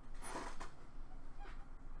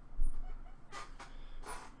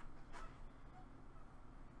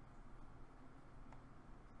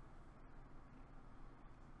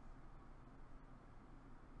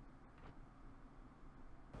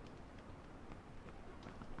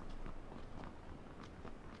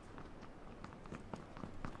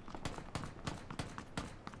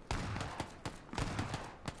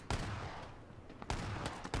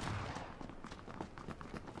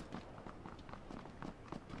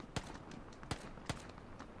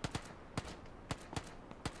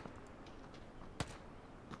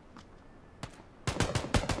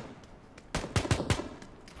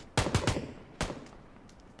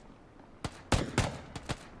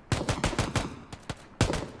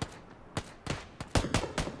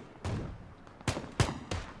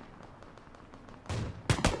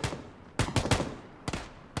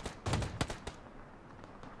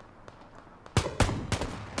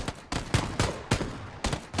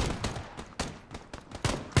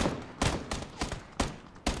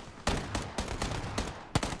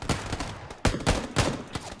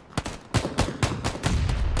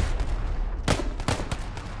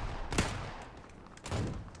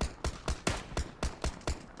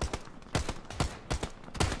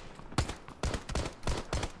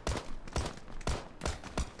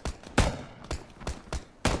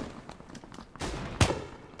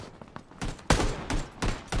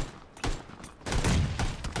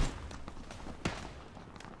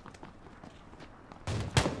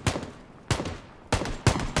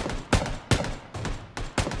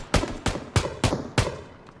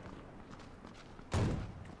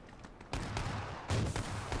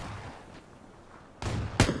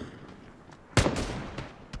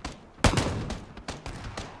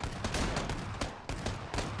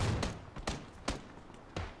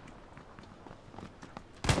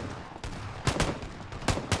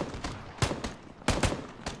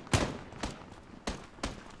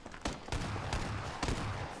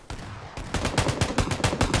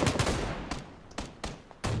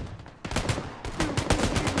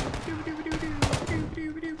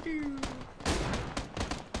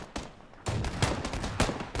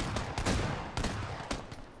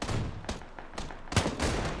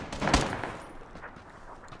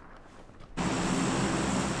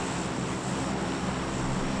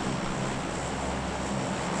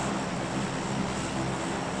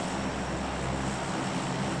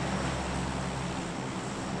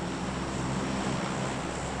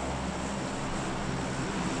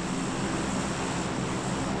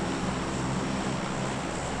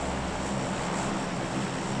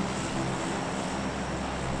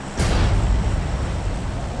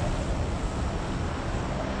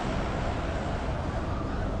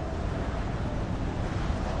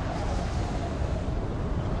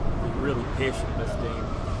 really patient in this game.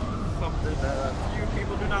 Something that a few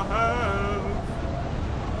people do not have.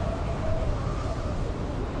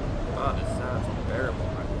 God, this sounds unbearable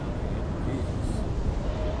right now. Jesus.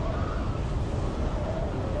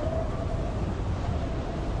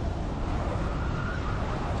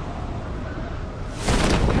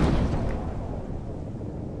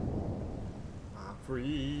 I'm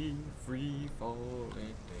free, free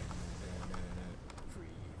falling,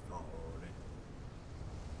 free falling.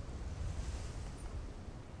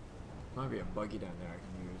 Might be a buggy down there I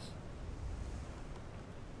can use.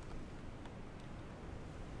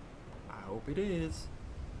 I hope it is.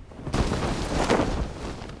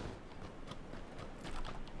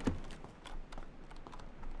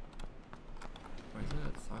 What is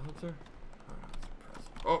that? Silencer? Oh, no,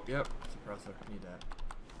 suppressor. Oh, yep, suppressor. Need that.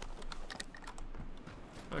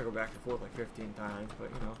 I'm gonna go back and forth like 15 times, but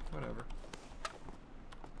you know, whatever.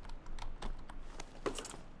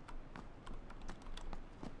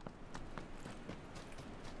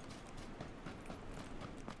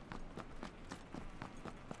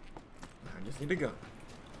 I just need a gun.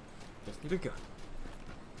 Just need a gun.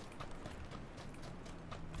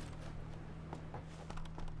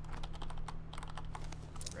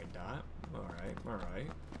 Red dot. Alright,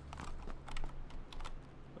 alright.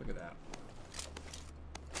 Look at that.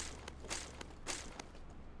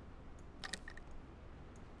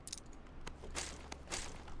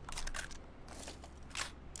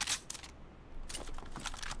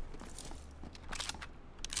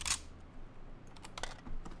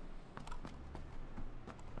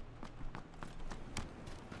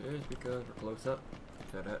 Just because we're close up.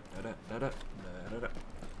 Da da da da da da da da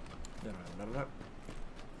da da da.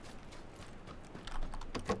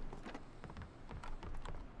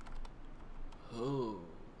 Oh.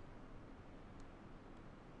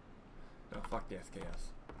 No, fuck the SKS.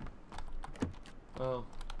 Well,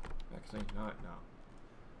 actually, not no.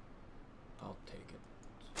 I'll take it.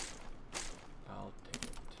 I'll take it.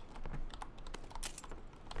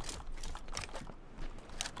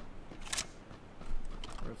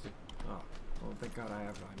 Where's the... Oh. Well, thank God I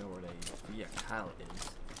know where the vehicle is.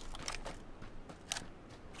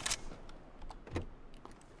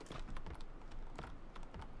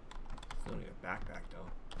 Still need a backpack, though.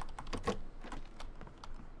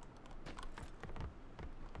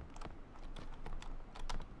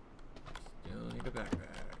 Still need a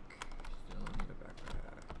backpack. Still need a backpack.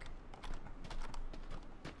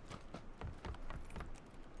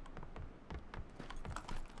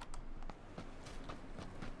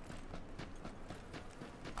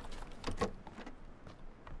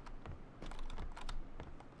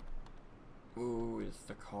 Ooh, it's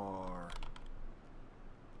the car.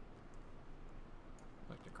 I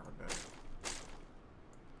like the car better.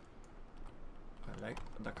 I like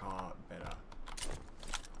the car better.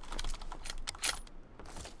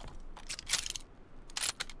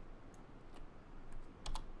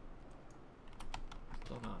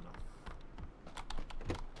 Still not enough.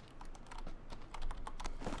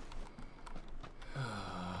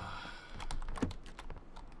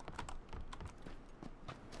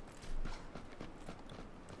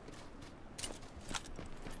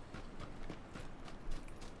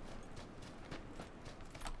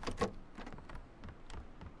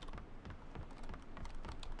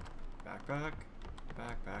 Backpack,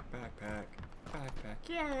 backpack, backpack, backpack,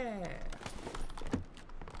 yeah!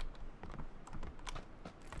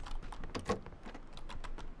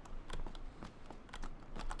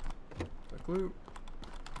 Quick loot,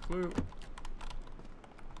 loot.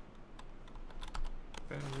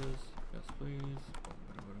 Bandages, yes please.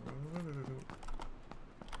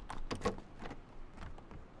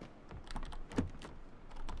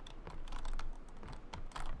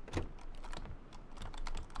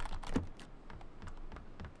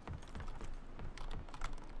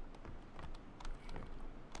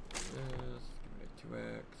 This, give me a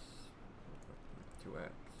 2x.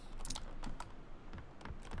 2x.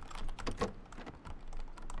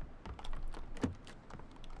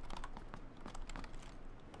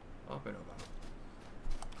 Up and over.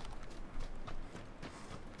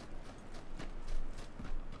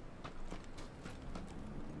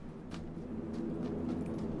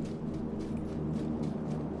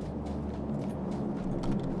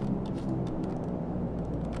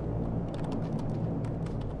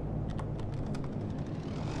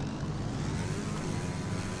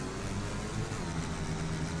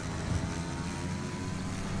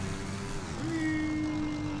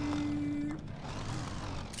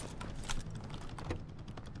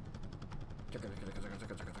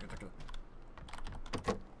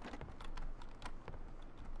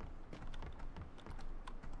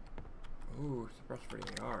 Ooh, suppressed for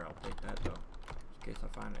the AR. I'll take that though, in case I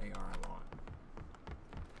find an AR I want.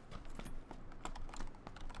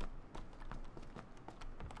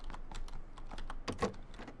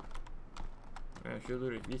 Man, I should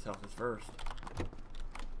loot these houses first.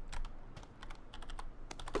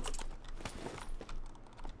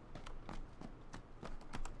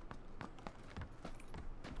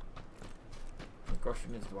 The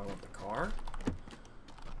question is, do I want the car?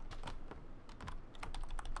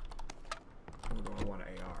 Or do I want an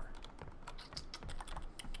AR?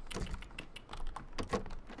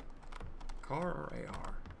 Car or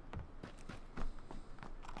AR?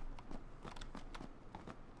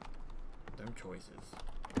 Them choices.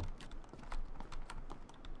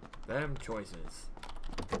 Them choices.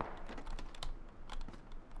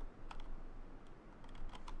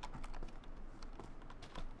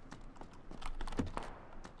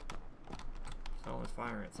 Someone's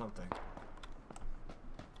firing at something.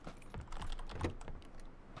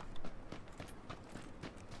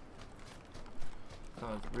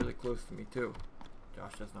 Someone's really close to me too.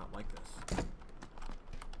 Josh does not like this.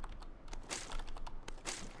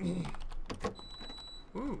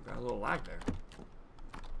 Ooh, got a little lag there.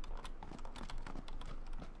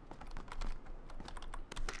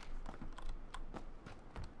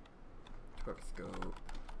 Quick scope.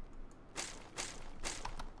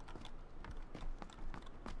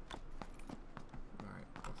 Alright,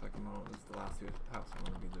 looks like this is the last house I'm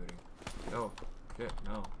gonna be looting. No, shit,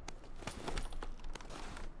 no.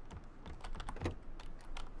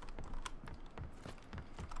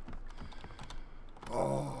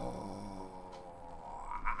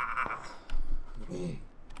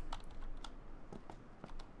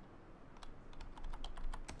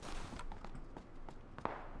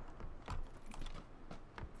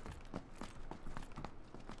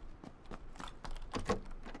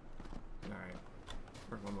 Alright,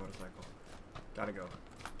 where's my motorcycle? Gotta go.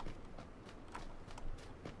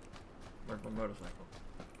 Where's my motorcycle?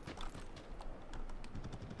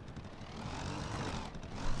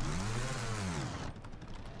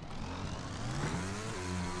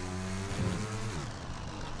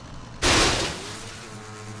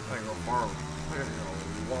 I gotta go far. I gotta go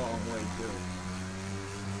a long way too.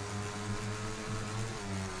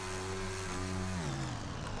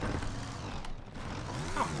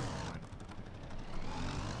 Come on.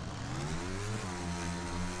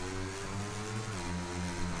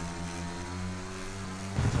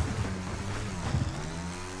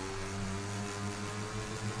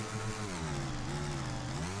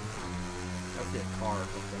 I see a car or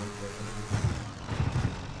something.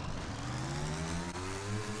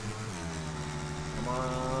 Come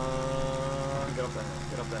on, get up that hill,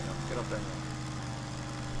 get up that hill, get up that hill.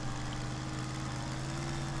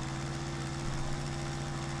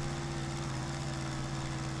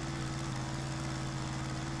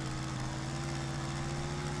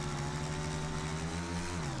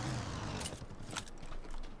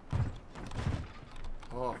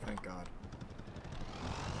 Oh, thank God.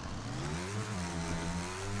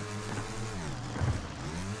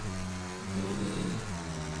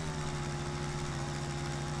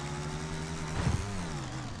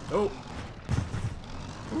 Oh!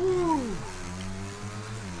 Woo!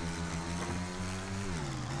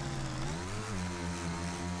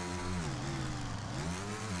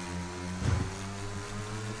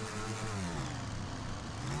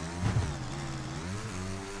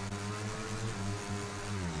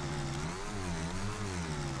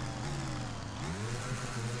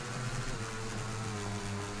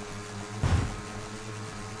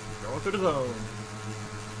 Going to the zone.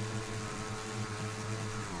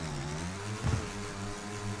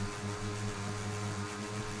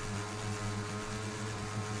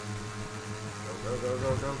 Go, go,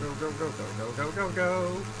 go, go, go, go, go, go, go, go, go.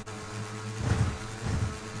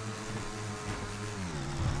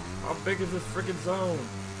 How big is this freaking zone?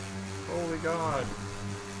 Holy God.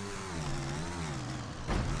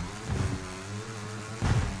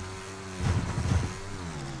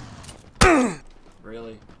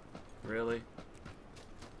 Really? Really?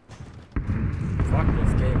 Fuck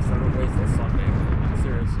this game, so don't waste this on me.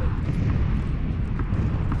 Seriously.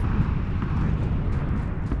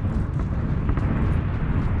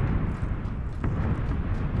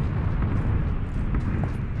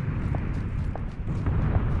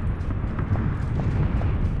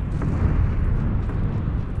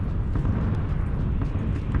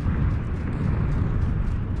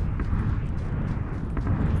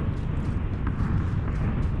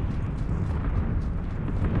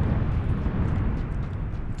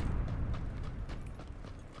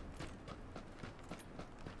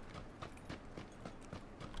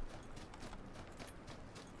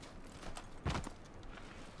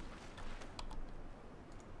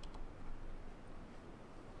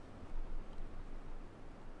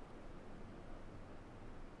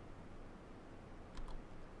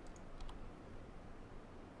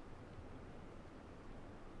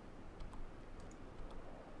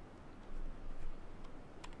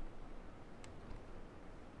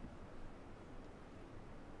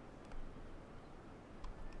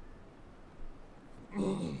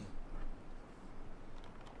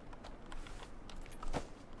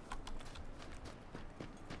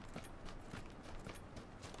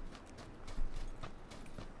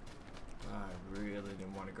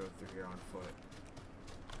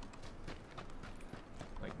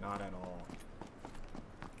 Not at all.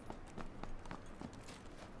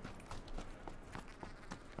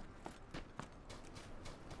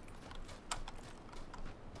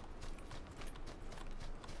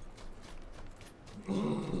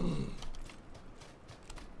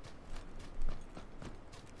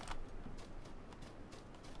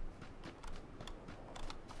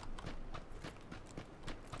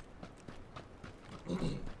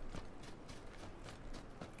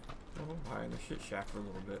 Oh, high in the shit shack for a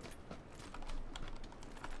little bit.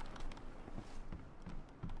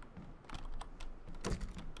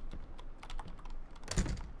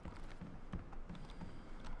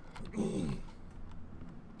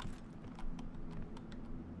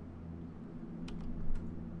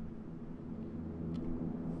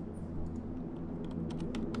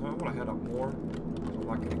 I want to head up more so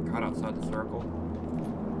I can cut outside the circle.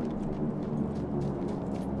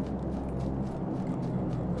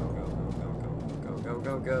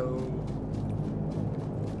 Go.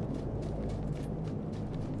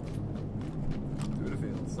 Through the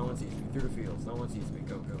fields. No one sees me. Through the fields. No one sees me.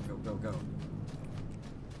 Go.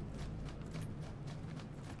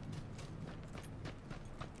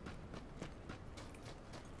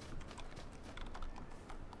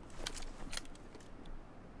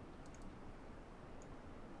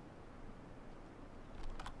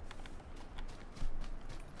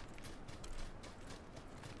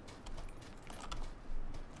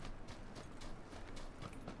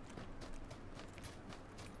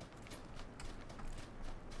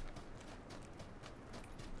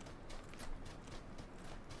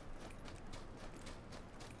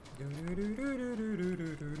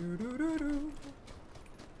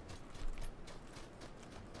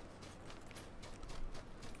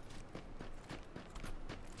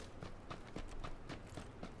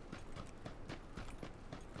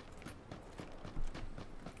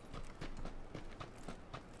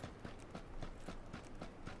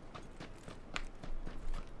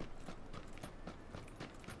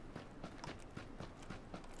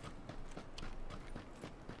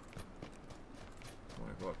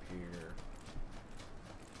 Go up here.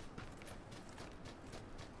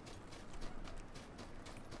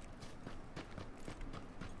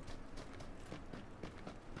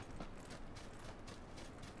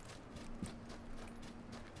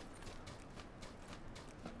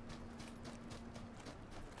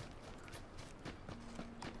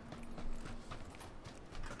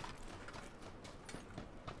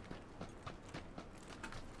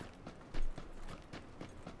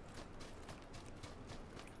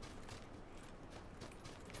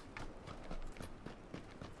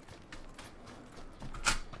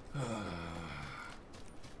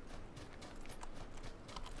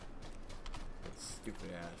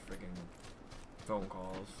 Stupid ass freaking phone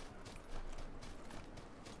calls.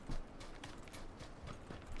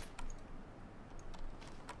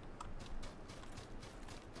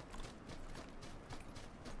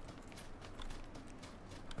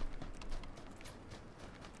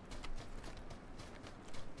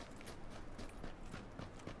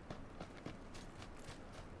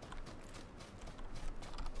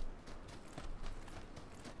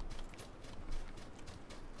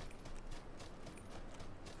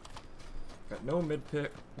 Got no mid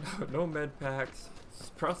pick, no med packs.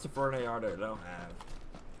 Trust the for an AR that I don't have.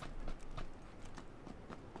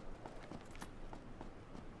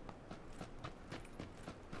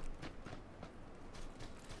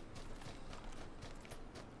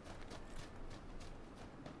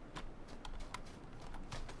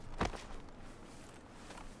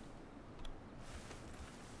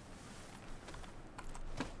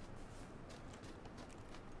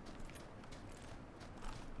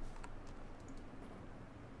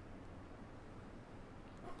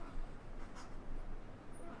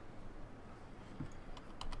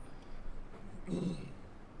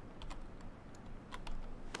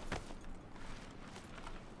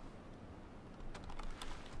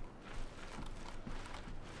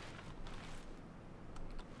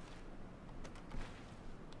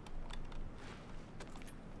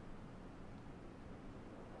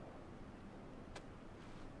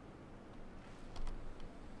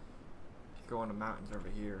 Go on the mountains over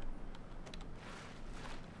here.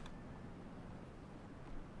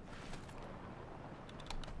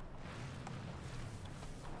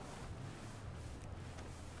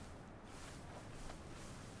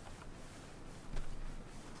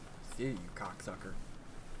 See you, cocksucker.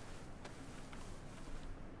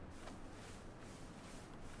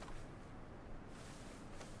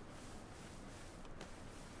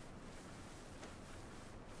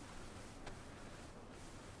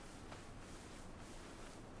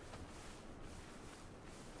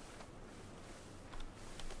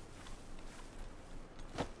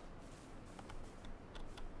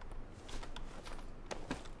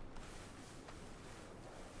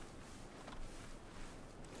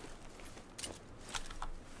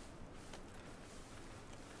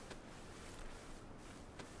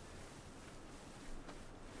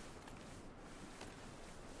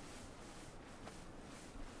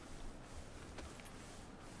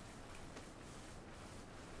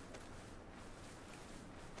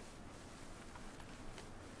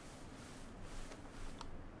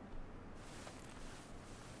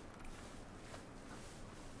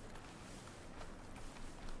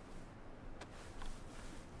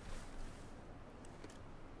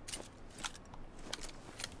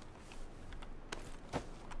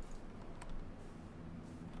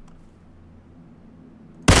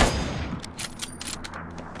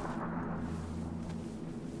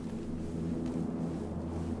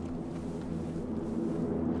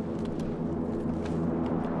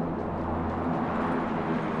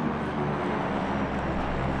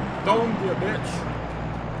 Don't be a bitch.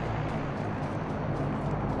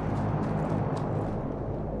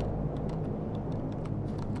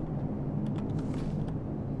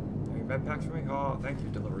 Any med packs for me? Oh, thank you,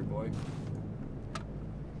 delivery boy.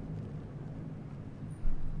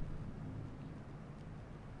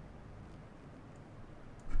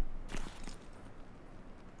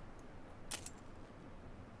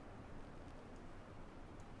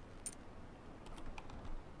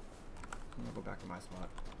 I'm gonna go back to my spot.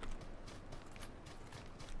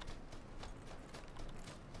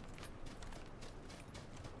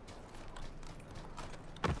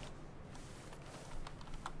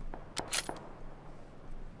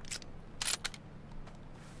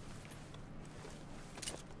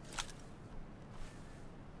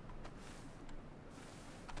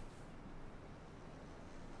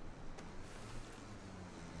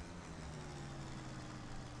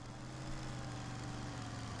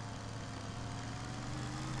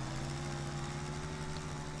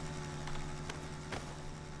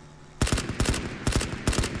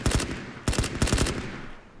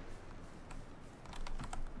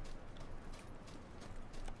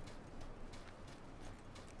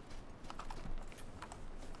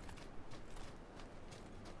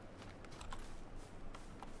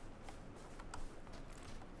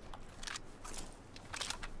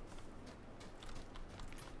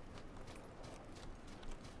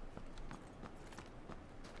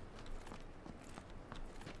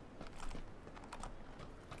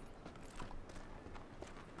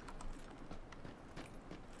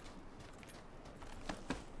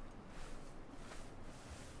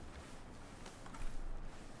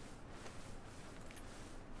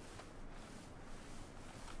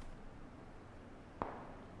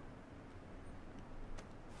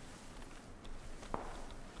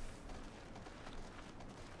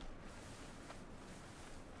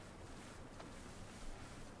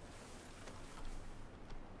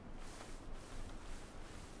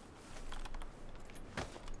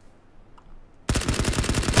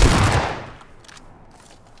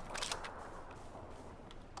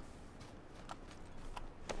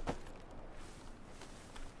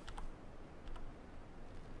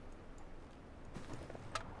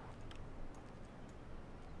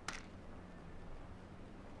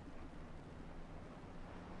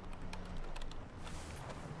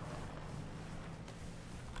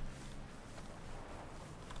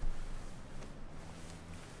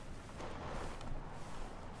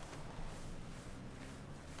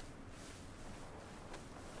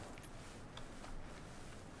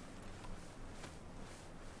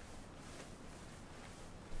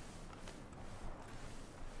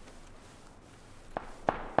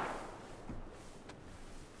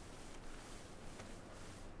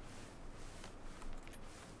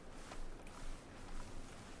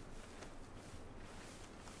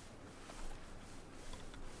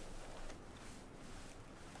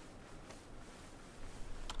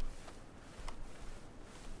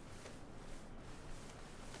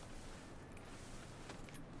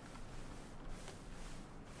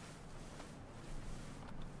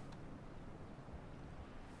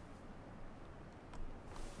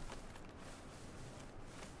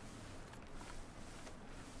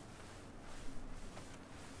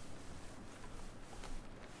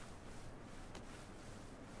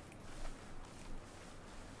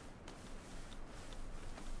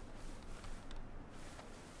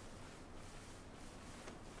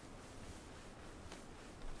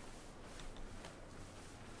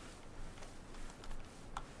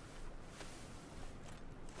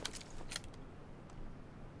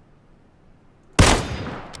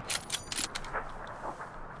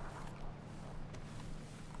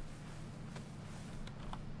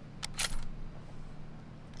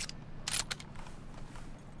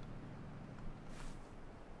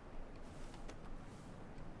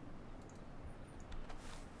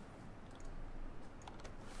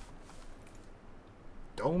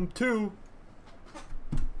 Dome 2.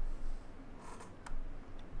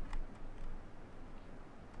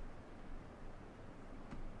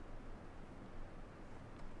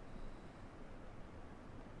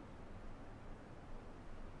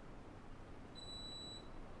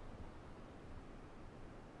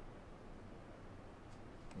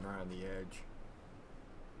 Right on the edge.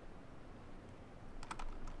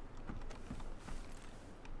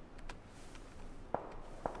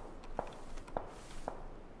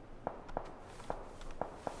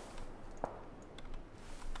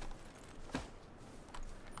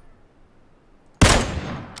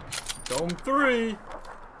 Dome 3.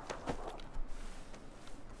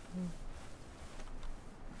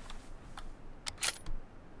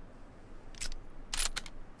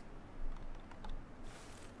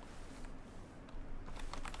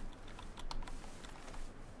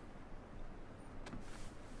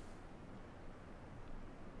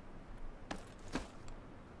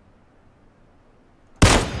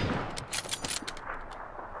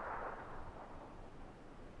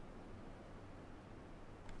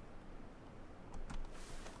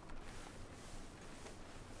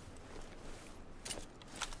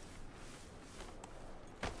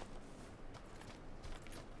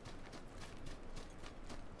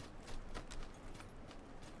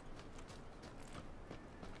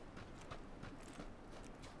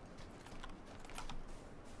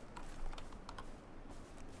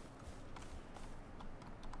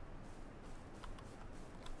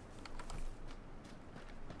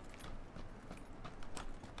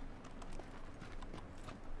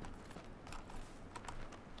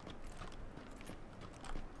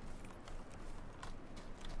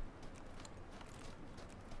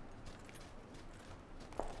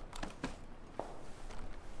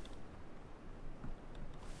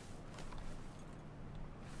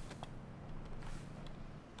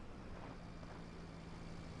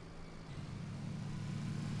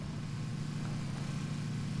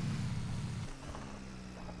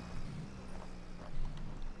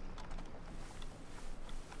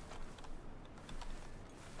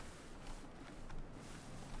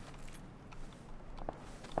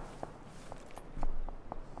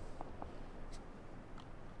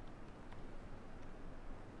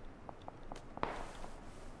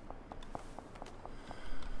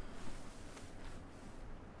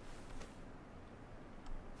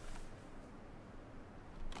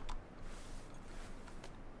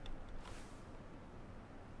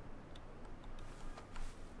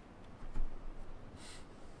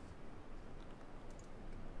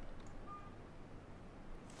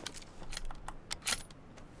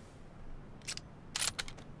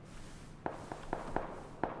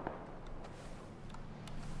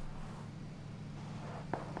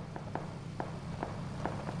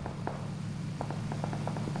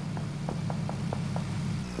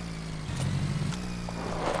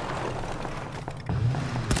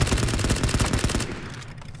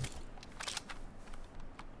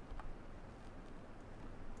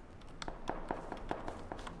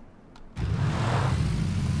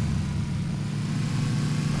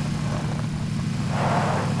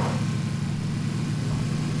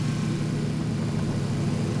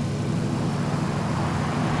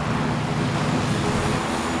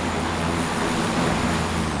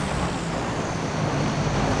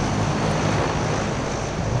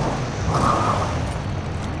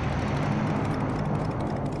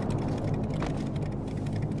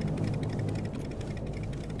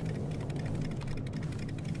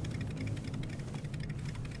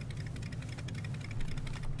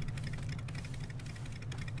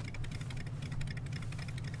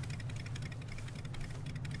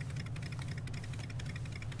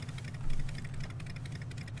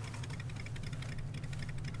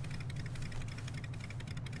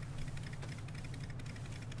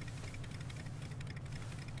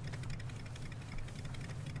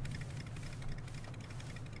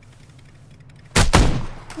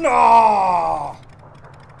 No!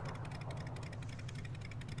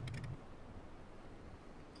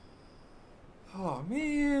 Oh,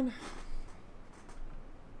 man.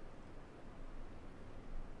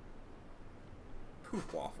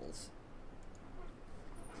 Poop waffles.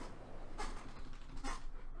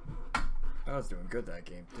 I was doing good that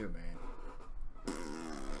game too, man.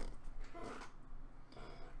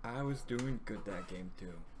 I was doing good that game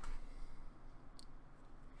too.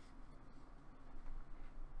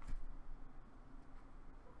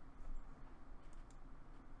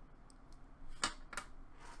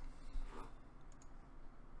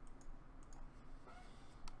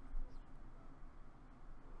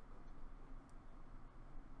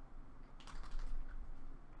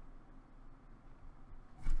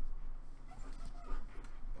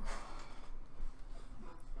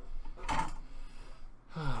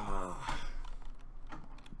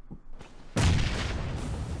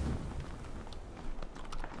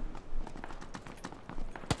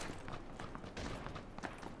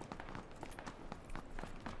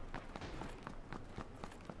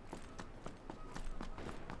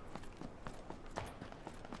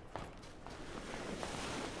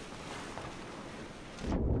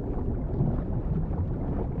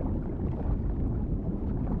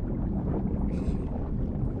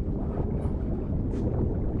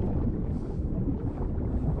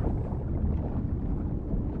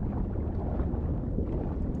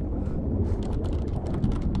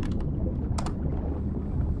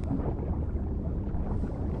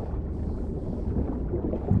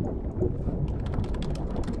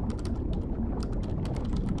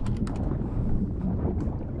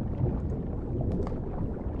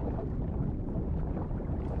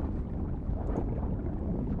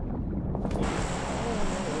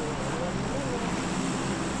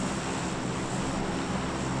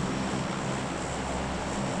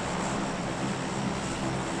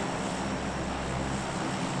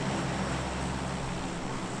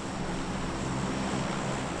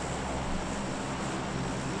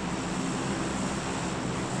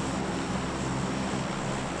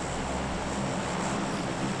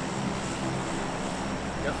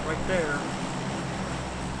 Right there.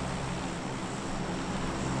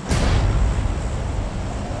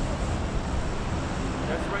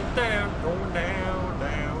 That's right there. Going down,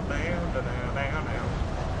 down, down, down, down, down, down.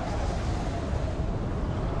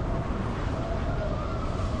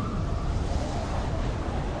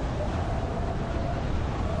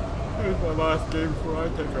 Here's my last game before I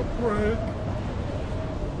take a break.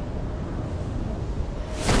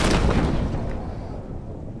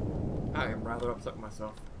 I am rather upset with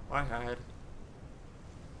myself. I had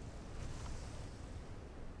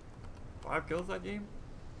 5 kills that game.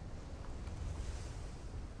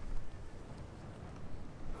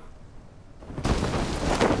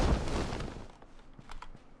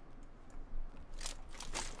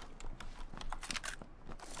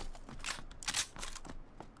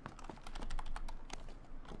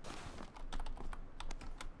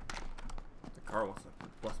 The car wants to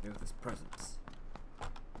bless me with his presence.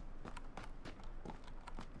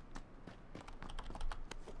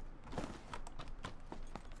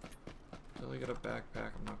 Get a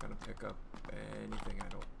backpack. I'm not gonna pick up anything I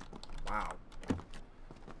don't. Wow.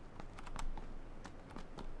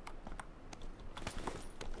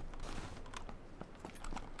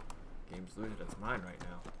 Game's losing its mind right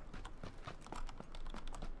now.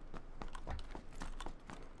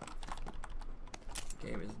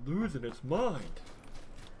 Game is losing its mind.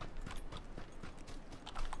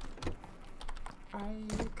 Ay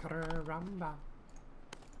caramba.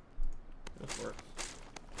 This works.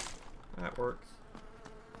 That works.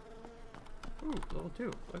 Ooh, level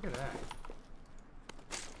 2. Look at that.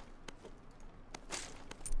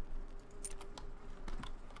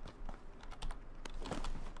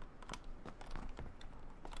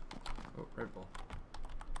 Oh, Red Bull.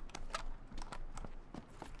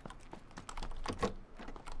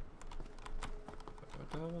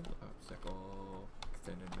 Obstacle.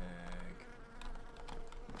 Extended mag.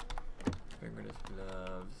 Fingerless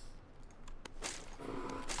gloves.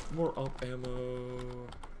 More up ammo,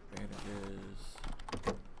 bandages.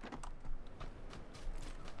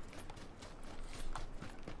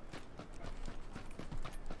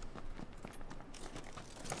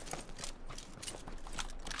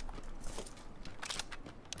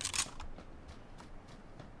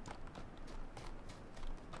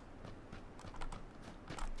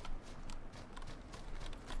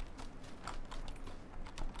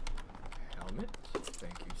 Helmet,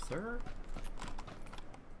 thank you, sir.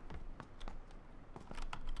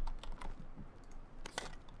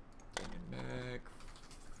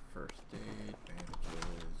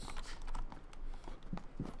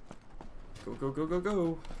 Go, go, go, go,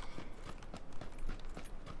 go.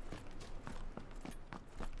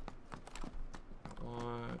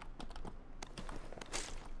 What?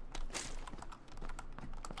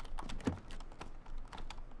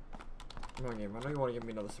 Come on, game. I know you want to give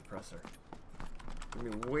me another suppressor.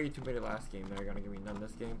 Give me way too many last game. Now you're gonna give me none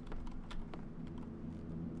this game.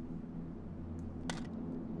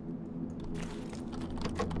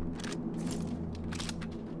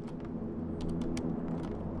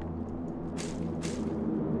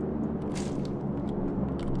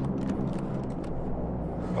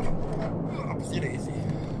 Opposite easy.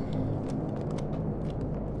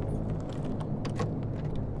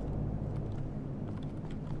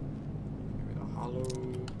 Give me the hollow.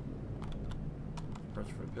 Press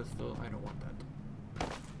for the pistol. I don't want that.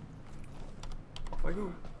 Off I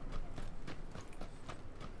go.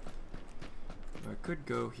 I could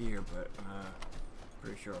go here, but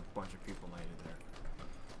pretty sure a bunch of people landed there.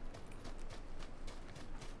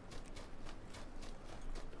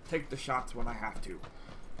 Take the shots when I have to,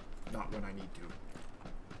 not when I need to.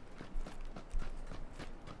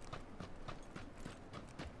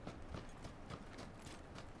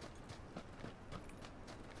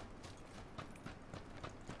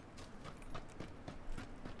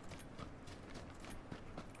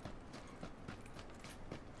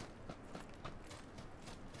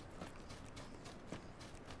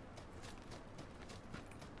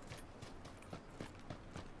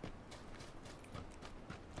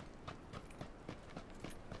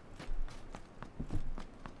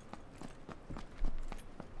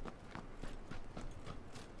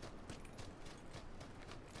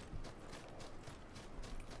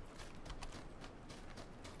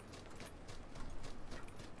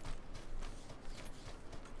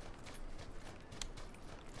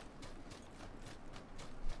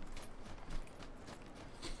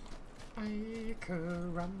 Ay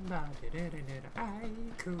caramba, ay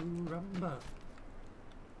caramba.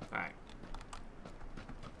 Alright.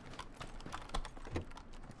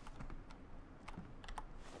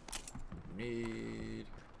 Need.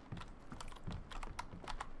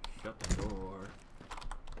 Shut the door.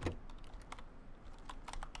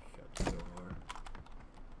 Shut the door.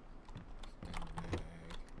 Stand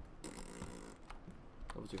bag.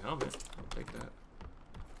 Level 2 helmet. I'll take that.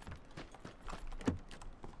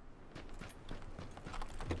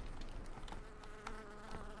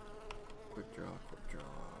 Quick draw, quick draw.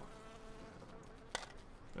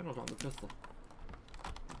 I don't have the pistol.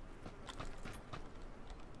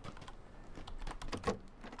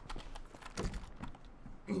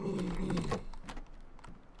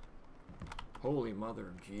 Holy mother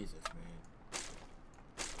of Jesus, man.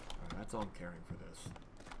 Alright, that's all I'm carrying for this.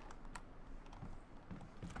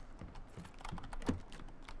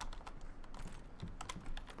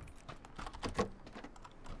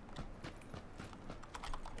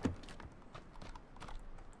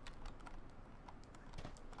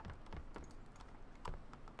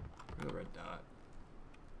 Where's the red dot?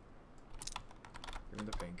 Give me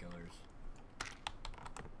the painkillers.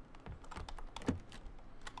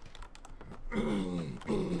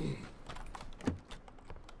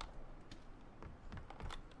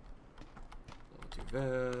 Level 2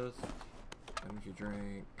 vest. Energy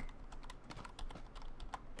drink.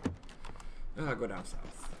 Go down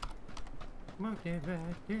south.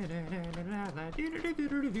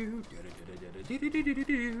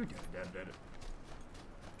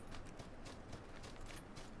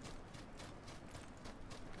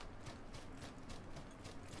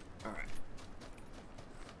 Alright.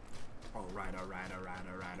 Alright, alright, alright,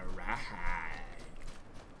 alright, alright.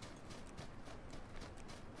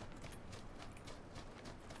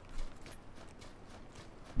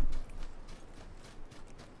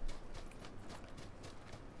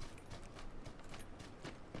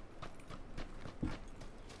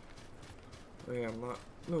 Yeah, I'm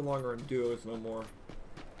no longer in duos no more.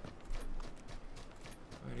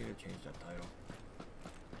 I need to change that title.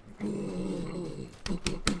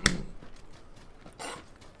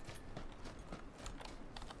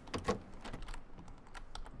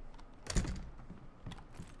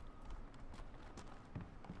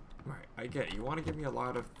 Right, I get it. You want to give me a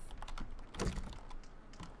lot of...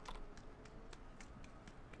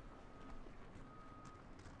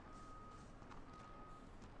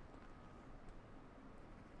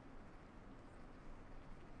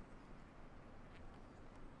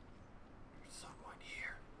 There's someone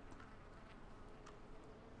here.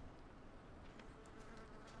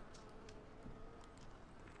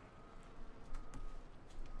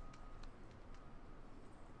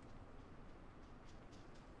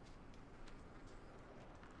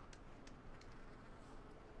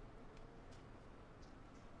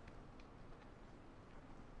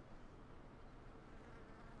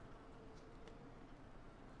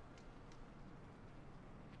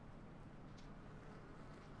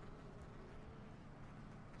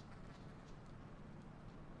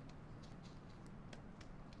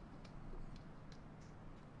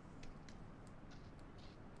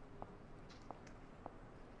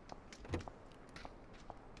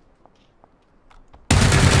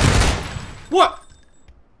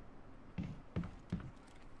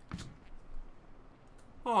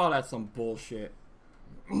 that's some bullshit.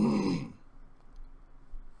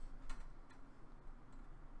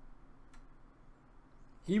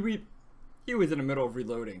 He was in the middle of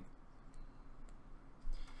reloading.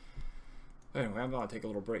 Anyway, I'm gonna take a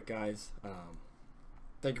little break, guys.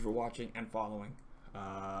 Thank you for watching and following.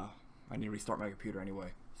 I need to restart my computer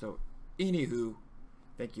anyway. So, anywho,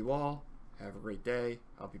 thank you all. Have a great day.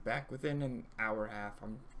 I'll be back within an hour and a half.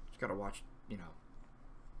 I'm just gotta watch, you know,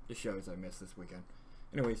 the shows I missed this weekend.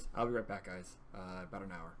 Anyways, I'll be right back, guys. About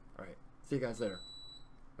an hour. Alright. See you guys later.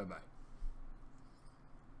 Bye-bye.